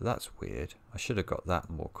 Well, that's weird. I should have got that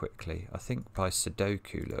more quickly. I think by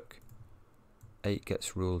Sudoku, look, 8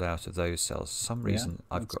 gets ruled out of those cells. For some reason,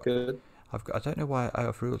 yeah, I don't know why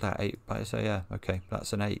I've ruled out 8, but I say, yeah, okay,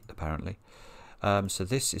 that's an 8 apparently. So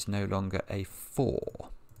this is no longer a 4.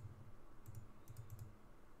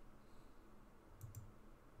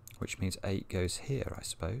 which means 8 goes here, I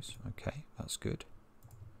suppose. Okay, that's good.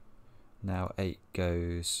 Now 8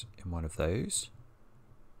 goes in one of those.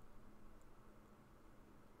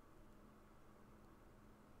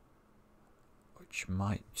 Which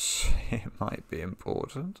it might be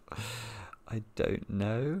important. I don't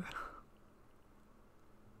know.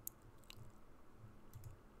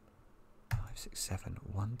 5, 6, 7,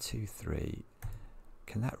 1, 2, 3.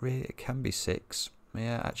 Can that really? It can be 6.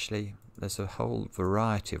 Yeah, actually, there's a whole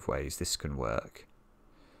variety of ways this can work.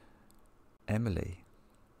 Emily.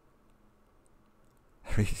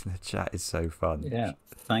 Reading the chat is so fun. Yeah,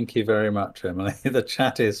 thank you very much, Emily. The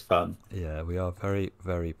chat is fun. Yeah, we are very,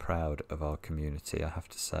 very proud of our community, I have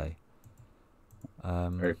to say.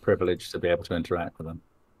 Very privileged to be able to interact with them.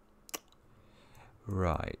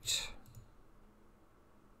 Right.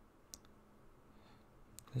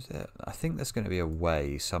 I think there's going to be a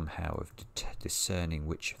way somehow of discerning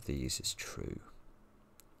which of these is true.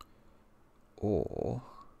 Or...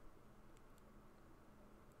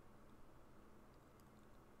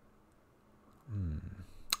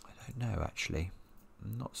 I don't know, actually.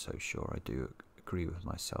 I'm not so sure I do agree with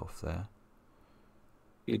myself there.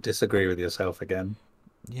 You disagree with yourself again?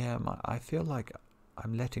 Yeah, I feel like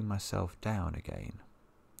I'm letting myself down again.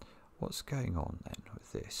 What's going on then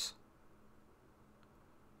with this?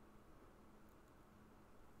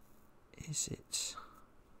 Is it...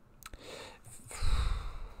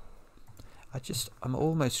 I'm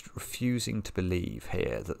almost refusing to believe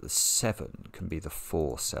here that the 7 can be the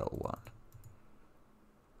 4 cell one.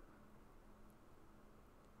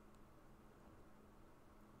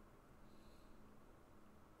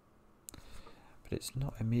 But it's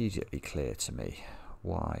not immediately clear to me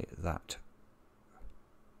why that...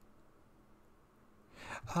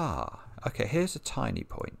 Okay, here's a tiny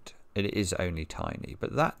point. It is only tiny,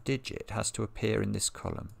 but that digit has to appear in this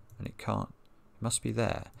column, and it can't. It must be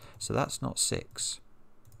there. So that's not 6.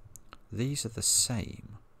 These are the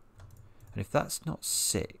same. And if that's not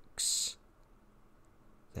 6,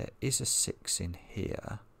 there is a 6 in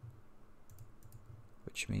here,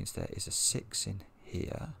 which means there is a 6 in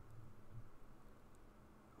here,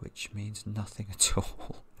 which means nothing at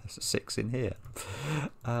all. There's a 6 in here.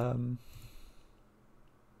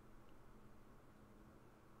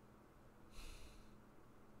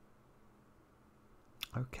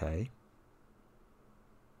 Okay.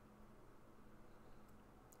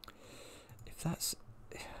 If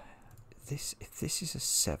this is a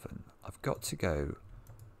 7, I've got to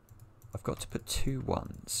put 2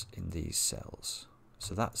 1s in these cells.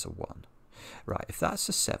 So that's a 1. Right, if that's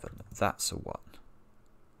a 7, that's a 1.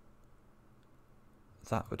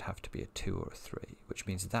 That would have to be a 2 or a 3, which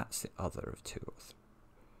means that's the other of 2 or 3.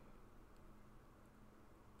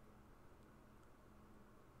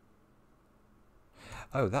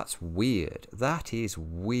 Oh, that's weird. That is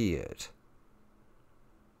weird.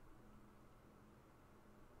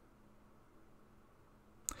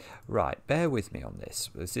 Right, bear with me on this,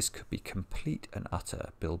 as this could be complete and utter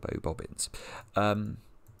Bilbo Bobbins. For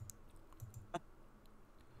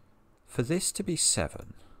this to be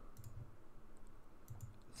 7,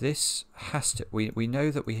 this has to... We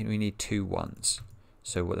know that we need 2 1s.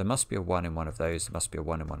 So there must be a 1 in one of those, there must be a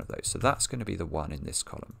 1 in one of those. So that's going to be the 1 in this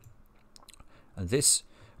column. And this,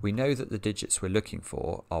 we know that the digits we're looking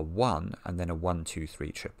for are 1 and then a 1, 2,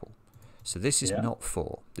 3 triple. So this is not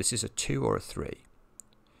 4. This is a 2 or a 3.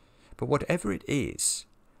 But whatever it is,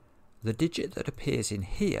 the digit that appears in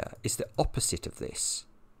here is the opposite of this.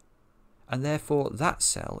 And therefore that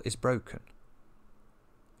cell is broken,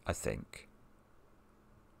 I think.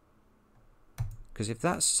 Because if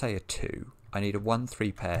that's, say, a 2, I need a 1,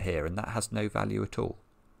 3 pair here, and that has no value at all.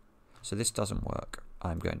 So this doesn't work.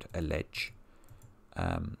 I'm going to allege.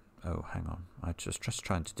 Oh, hang on. I'm just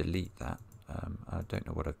trying to delete that. I don't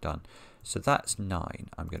know what I've done. So that's 9,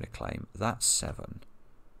 I'm going to claim. That's 7,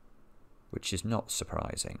 which is not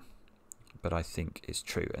surprising, but I think is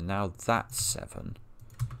true. And now that's 7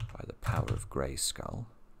 by the power of Grayskull.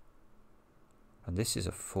 And this is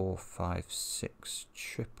a 4, 5, 6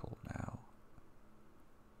 triple now.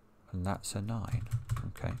 And that's a 9.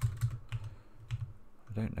 Okay.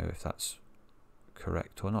 I don't know if that's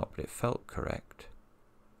correct or not, but it felt correct.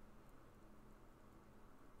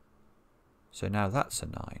 So now that's a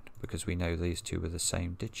 9, because we know these two were the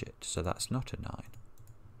same digit, so that's not a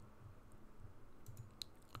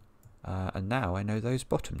 9. And now I know those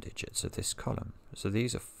bottom digits of this column. So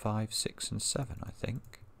these are 5, 6 and 7, I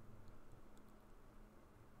think.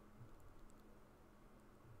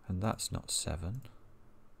 And that's not 7.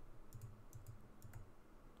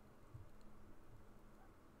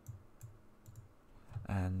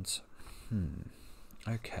 And,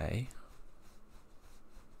 okay.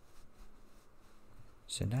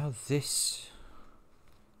 So now this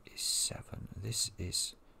is 7. This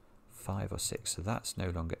is 5 or 6. So that's no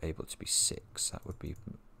longer able to be 6. That would be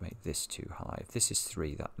make this too high. If this is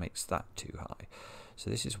 3, that makes that too high. So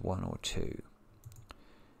this is 1 or 2.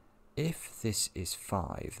 If this is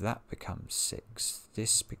 5, that becomes 6.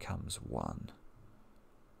 This becomes 1.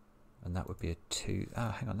 And that would be a 2. Oh,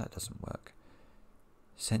 hang on, that doesn't work.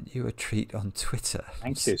 Sent you a treat on Twitter.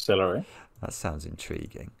 Thank you, Celery. That sounds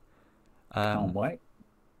intriguing. Can't wait.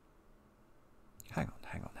 Hang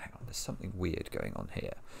on. There's something weird going on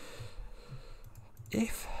here.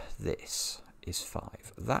 If this is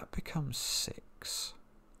 5, that becomes 6.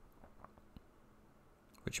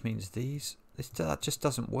 Which means that just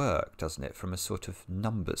doesn't work, doesn't it, from a sort of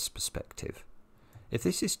numbers perspective. If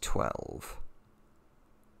this is 12,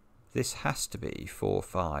 this has to be 4,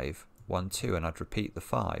 5, 1, 2, and I'd repeat the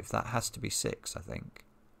 5. That has to be 6, I think.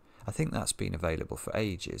 I think that's been available for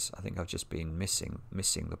ages. I think I've just been missing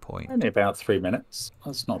the point. Only about 3 minutes.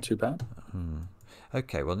 That's not too bad.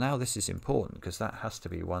 Okay, well now this is important because that has to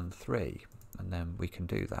be 1, 3. And then we can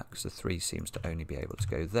do that because the 3 seems to only be able to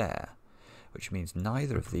go there. Which means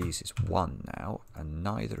neither of these is 1 now. And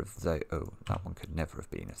neither of the... Oh, that one could never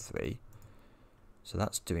have been a 3. So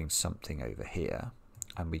that's doing something over here.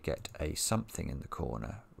 And we get a something in the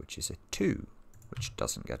corner, which is a 2. Which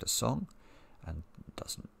doesn't get a song. And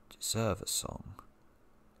doesn't deserve a song.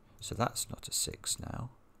 So that's not a 6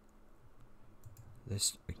 now.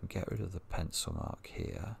 This, we can get rid of the pencil mark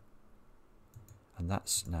here. And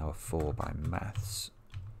that's now a 4 by maths.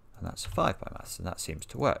 And that's a 5 by maths. And that seems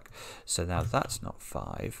to work. So now that's not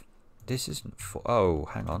 5. This isn't 4. Oh,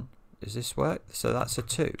 hang on. Does this work? So that's a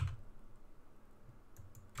 2.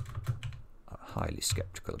 I'm highly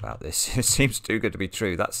skeptical about this. It seems too good to be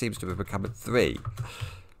true. That seems to have become a 3.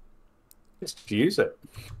 Just use it.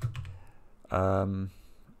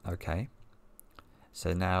 Okay.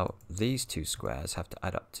 So now these 2 squares have to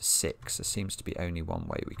add up to 6. There seems to be only one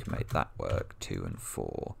way we can make that work. 2 and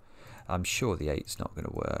 4. I'm sure the 8's not going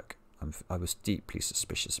to work. I was deeply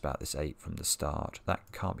suspicious about this 8 from the start.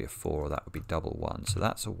 That can't be a 4, or that would be double 1. So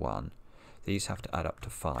that's a 1. These have to add up to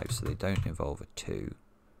 5, so they don't involve a 2.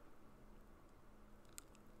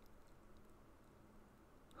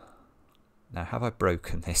 Now, have I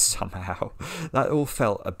broken this somehow? That all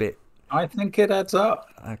felt a bit... I think it adds up.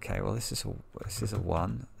 Okay, well, this is a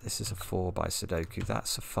 1. This is a 4 by Sudoku.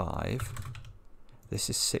 That's a 5. This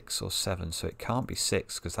is 6 or 7, so it can't be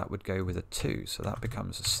 6 because that would go with a 2. So that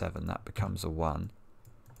becomes a 7. That becomes a 1.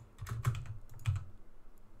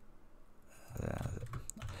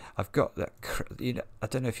 I've got that... You know, I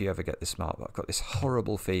don't know if you ever get this mark, but I've got this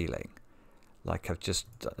horrible feeling like I've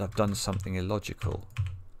done something illogical.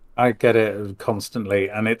 I get it constantly,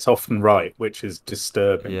 and it's often right, which is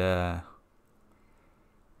disturbing. Yeah.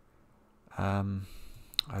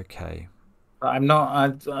 Okay. I'm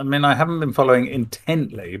not. I mean, I haven't been following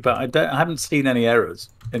intently, but I haven't seen any errors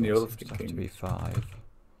in your thinking. Have to be 5.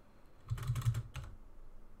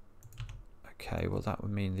 Okay, well that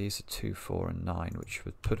would mean these are 2, 4, and 9, which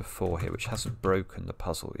would put a 4 here, which hasn't broken the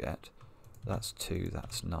puzzle yet. That's 2.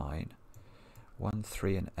 That's 9. 1,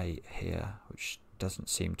 3, and 8 here, which doesn't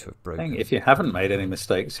seem to have broken. If you haven't made any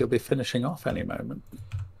mistakes, you'll be finishing off any moment.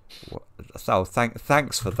 Oh,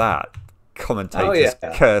 thanks for that, commentator's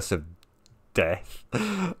curse of death.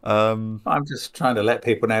 I'm just trying to let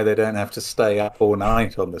people know they don't have to stay up all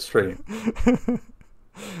night on the stream.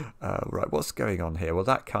 Right, what's going on here? Well,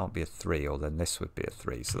 that can't be a 3, or then this would be a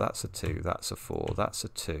 3. So that's a 2, that's a 4, that's a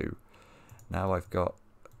 2. Now I've got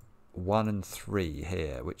 1 and 3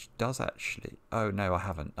 here, which does actually... Oh, no, I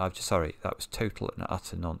haven't. Sorry, that was total and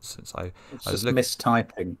utter nonsense. I was just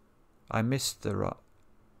mistyping. I missed the...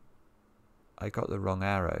 I got the wrong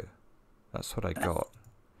arrow. That's what I got.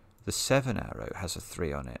 The 7 arrow has a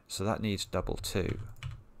 3 on it, so that needs double 2.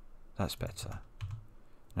 That's better.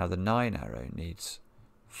 Now the 9 arrow needs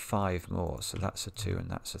 5 more, so that's a 2 and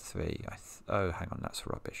that's a 3. Oh, hang on, that's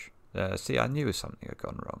rubbish. See, I knew something had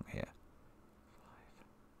gone wrong here.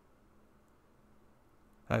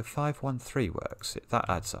 Oh, 5, 1, 3 works. That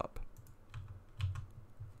adds up.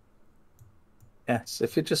 Yes,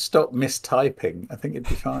 if you just stop mistyping, I think it'd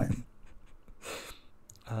be fine.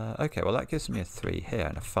 Okay, well that gives me a 3 here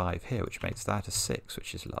and a 5 here, which makes that a 6,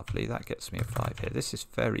 which is lovely. That gets me a 5 here. This is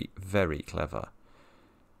very, very clever.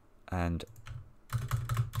 And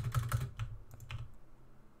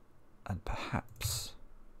perhaps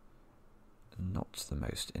not the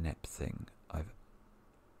most inept thing I've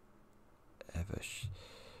ever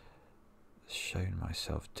shown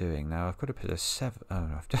myself doing. Now I've got to put a 7. Oh,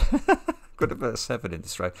 no, I've got to put a 7 in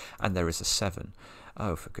this row, and there is a 7.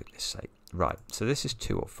 Oh, for goodness sake. Right, so this is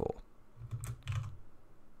 2 or 4.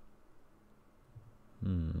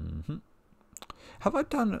 Have I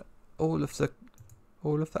done all of the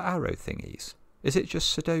arrow thingies? Is it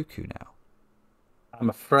just Sudoku now? I'm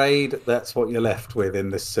afraid that's what you're left with in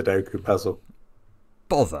this Sudoku puzzle.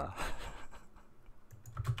 Bother.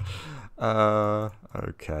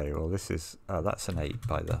 Okay, well this is that's an 8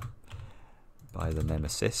 by the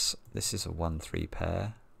Nemesis. This is a 1-3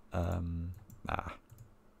 pair.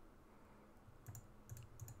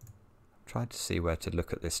 Tried to see where to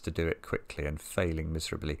look at this to do it quickly and failing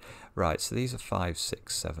miserably. Right, so these are 5,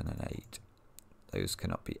 6, 7 and 8. Those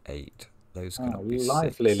cannot be 8. Those cannot be 6.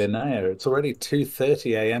 Lively, Linnea. It's already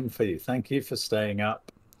 2:30 a.m. for you. Thank you for staying up.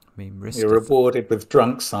 I mean, You're rewarded with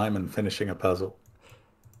drunk Simon finishing a puzzle.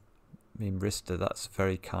 Mimrista, that's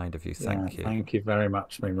very kind of you. Thank you. Thank you very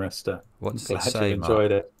much, Mimrista. What does it say, Mark?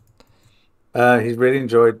 Enjoyed it. He's really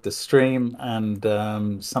enjoyed the stream,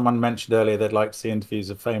 and someone mentioned earlier they'd like to see interviews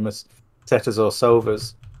of famous setters or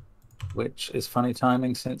solvers, which is funny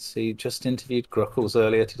timing since he just interviewed Gruckles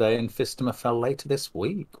earlier today and Fistema fell later this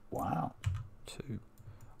week. Wow. 2,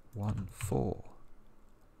 1, 4.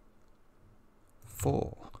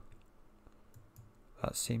 4.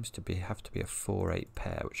 That seems to have to be a 4-8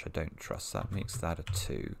 pair, which I don't trust. That makes that a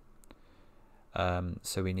 2.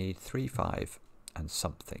 So we need 3, 5 and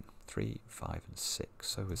something. 3, 5 and 6.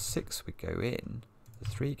 So with 6 we go in, the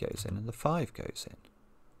 3 goes in and the 5 goes in.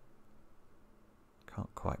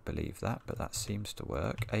 Can't quite believe that, but that seems to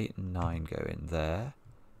work. 8 and 9 go in there.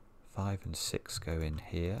 5 and 6 go in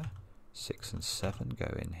here. 6 and 7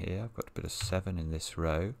 go in here. I've got to put a 7 in this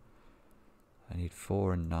row. I need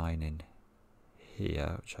 4 and 9 in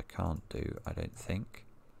here, which I can't do, I don't think.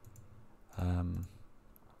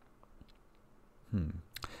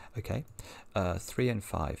 Okay. 3 and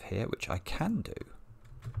 5 here, which I can do.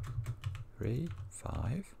 3,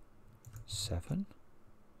 5, 7.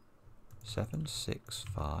 7, 6,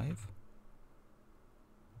 5,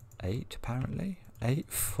 8 apparently.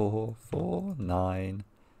 8, 4, 4, 9.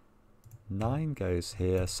 9 goes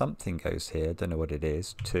here, something goes here, don't know what it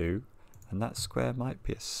is, 2. And that square might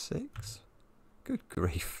be a 6. Good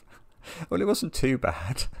grief. Well, it wasn't too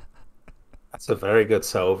bad. That's a very good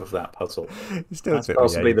solve of that puzzle. That's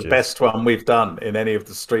possibly the best one we've done in any of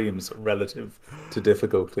the streams relative to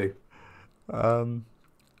difficulty.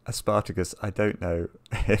 Spartacus, I don't know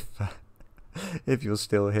if you're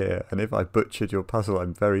still here, and if I butchered your puzzle,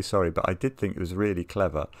 I'm very sorry, but I did think it was really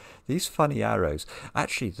clever. These funny arrows.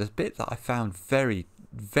 Actually, the bit that I found very,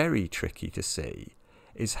 very tricky to see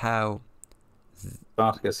is how...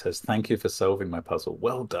 Spartacus says, thank you for solving my puzzle.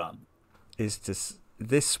 Well done. Is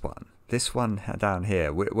this one down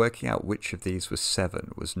here, working out which of these was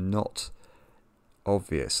 7 was not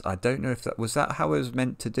obvious. I don't know if was that how I was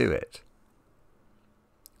meant to do it?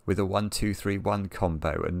 With a 1, 2, 3, 1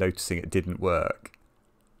 combo and noticing it didn't work.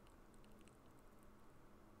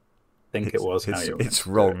 I think it was how you were It's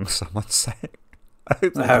wrong, someone's saying. I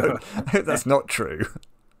hope that's not true.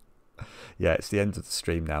 Yeah, it's the end of the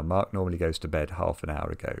stream now. Mark normally goes to bed half an hour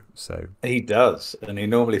ago, so... He does, and he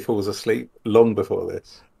normally falls asleep long before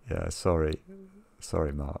this. Yeah, sorry,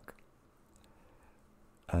 Mark.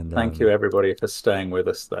 And thank you, everybody, for staying with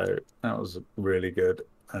us, though. That was really good.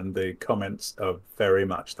 And the comments are very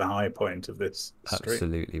much the high point of this stream.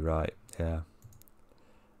 Absolutely right, yeah.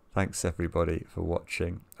 Thanks, everybody, for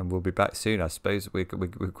watching. And we'll be back soon. I suppose we've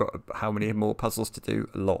got how many more puzzles to do?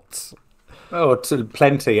 Lots. Oh,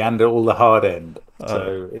 plenty, and all the hard end.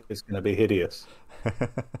 So it's going to be hideous.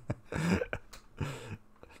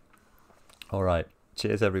 All right.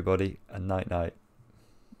 Cheers, everybody, and night-night.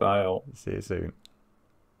 Bye all. See you soon.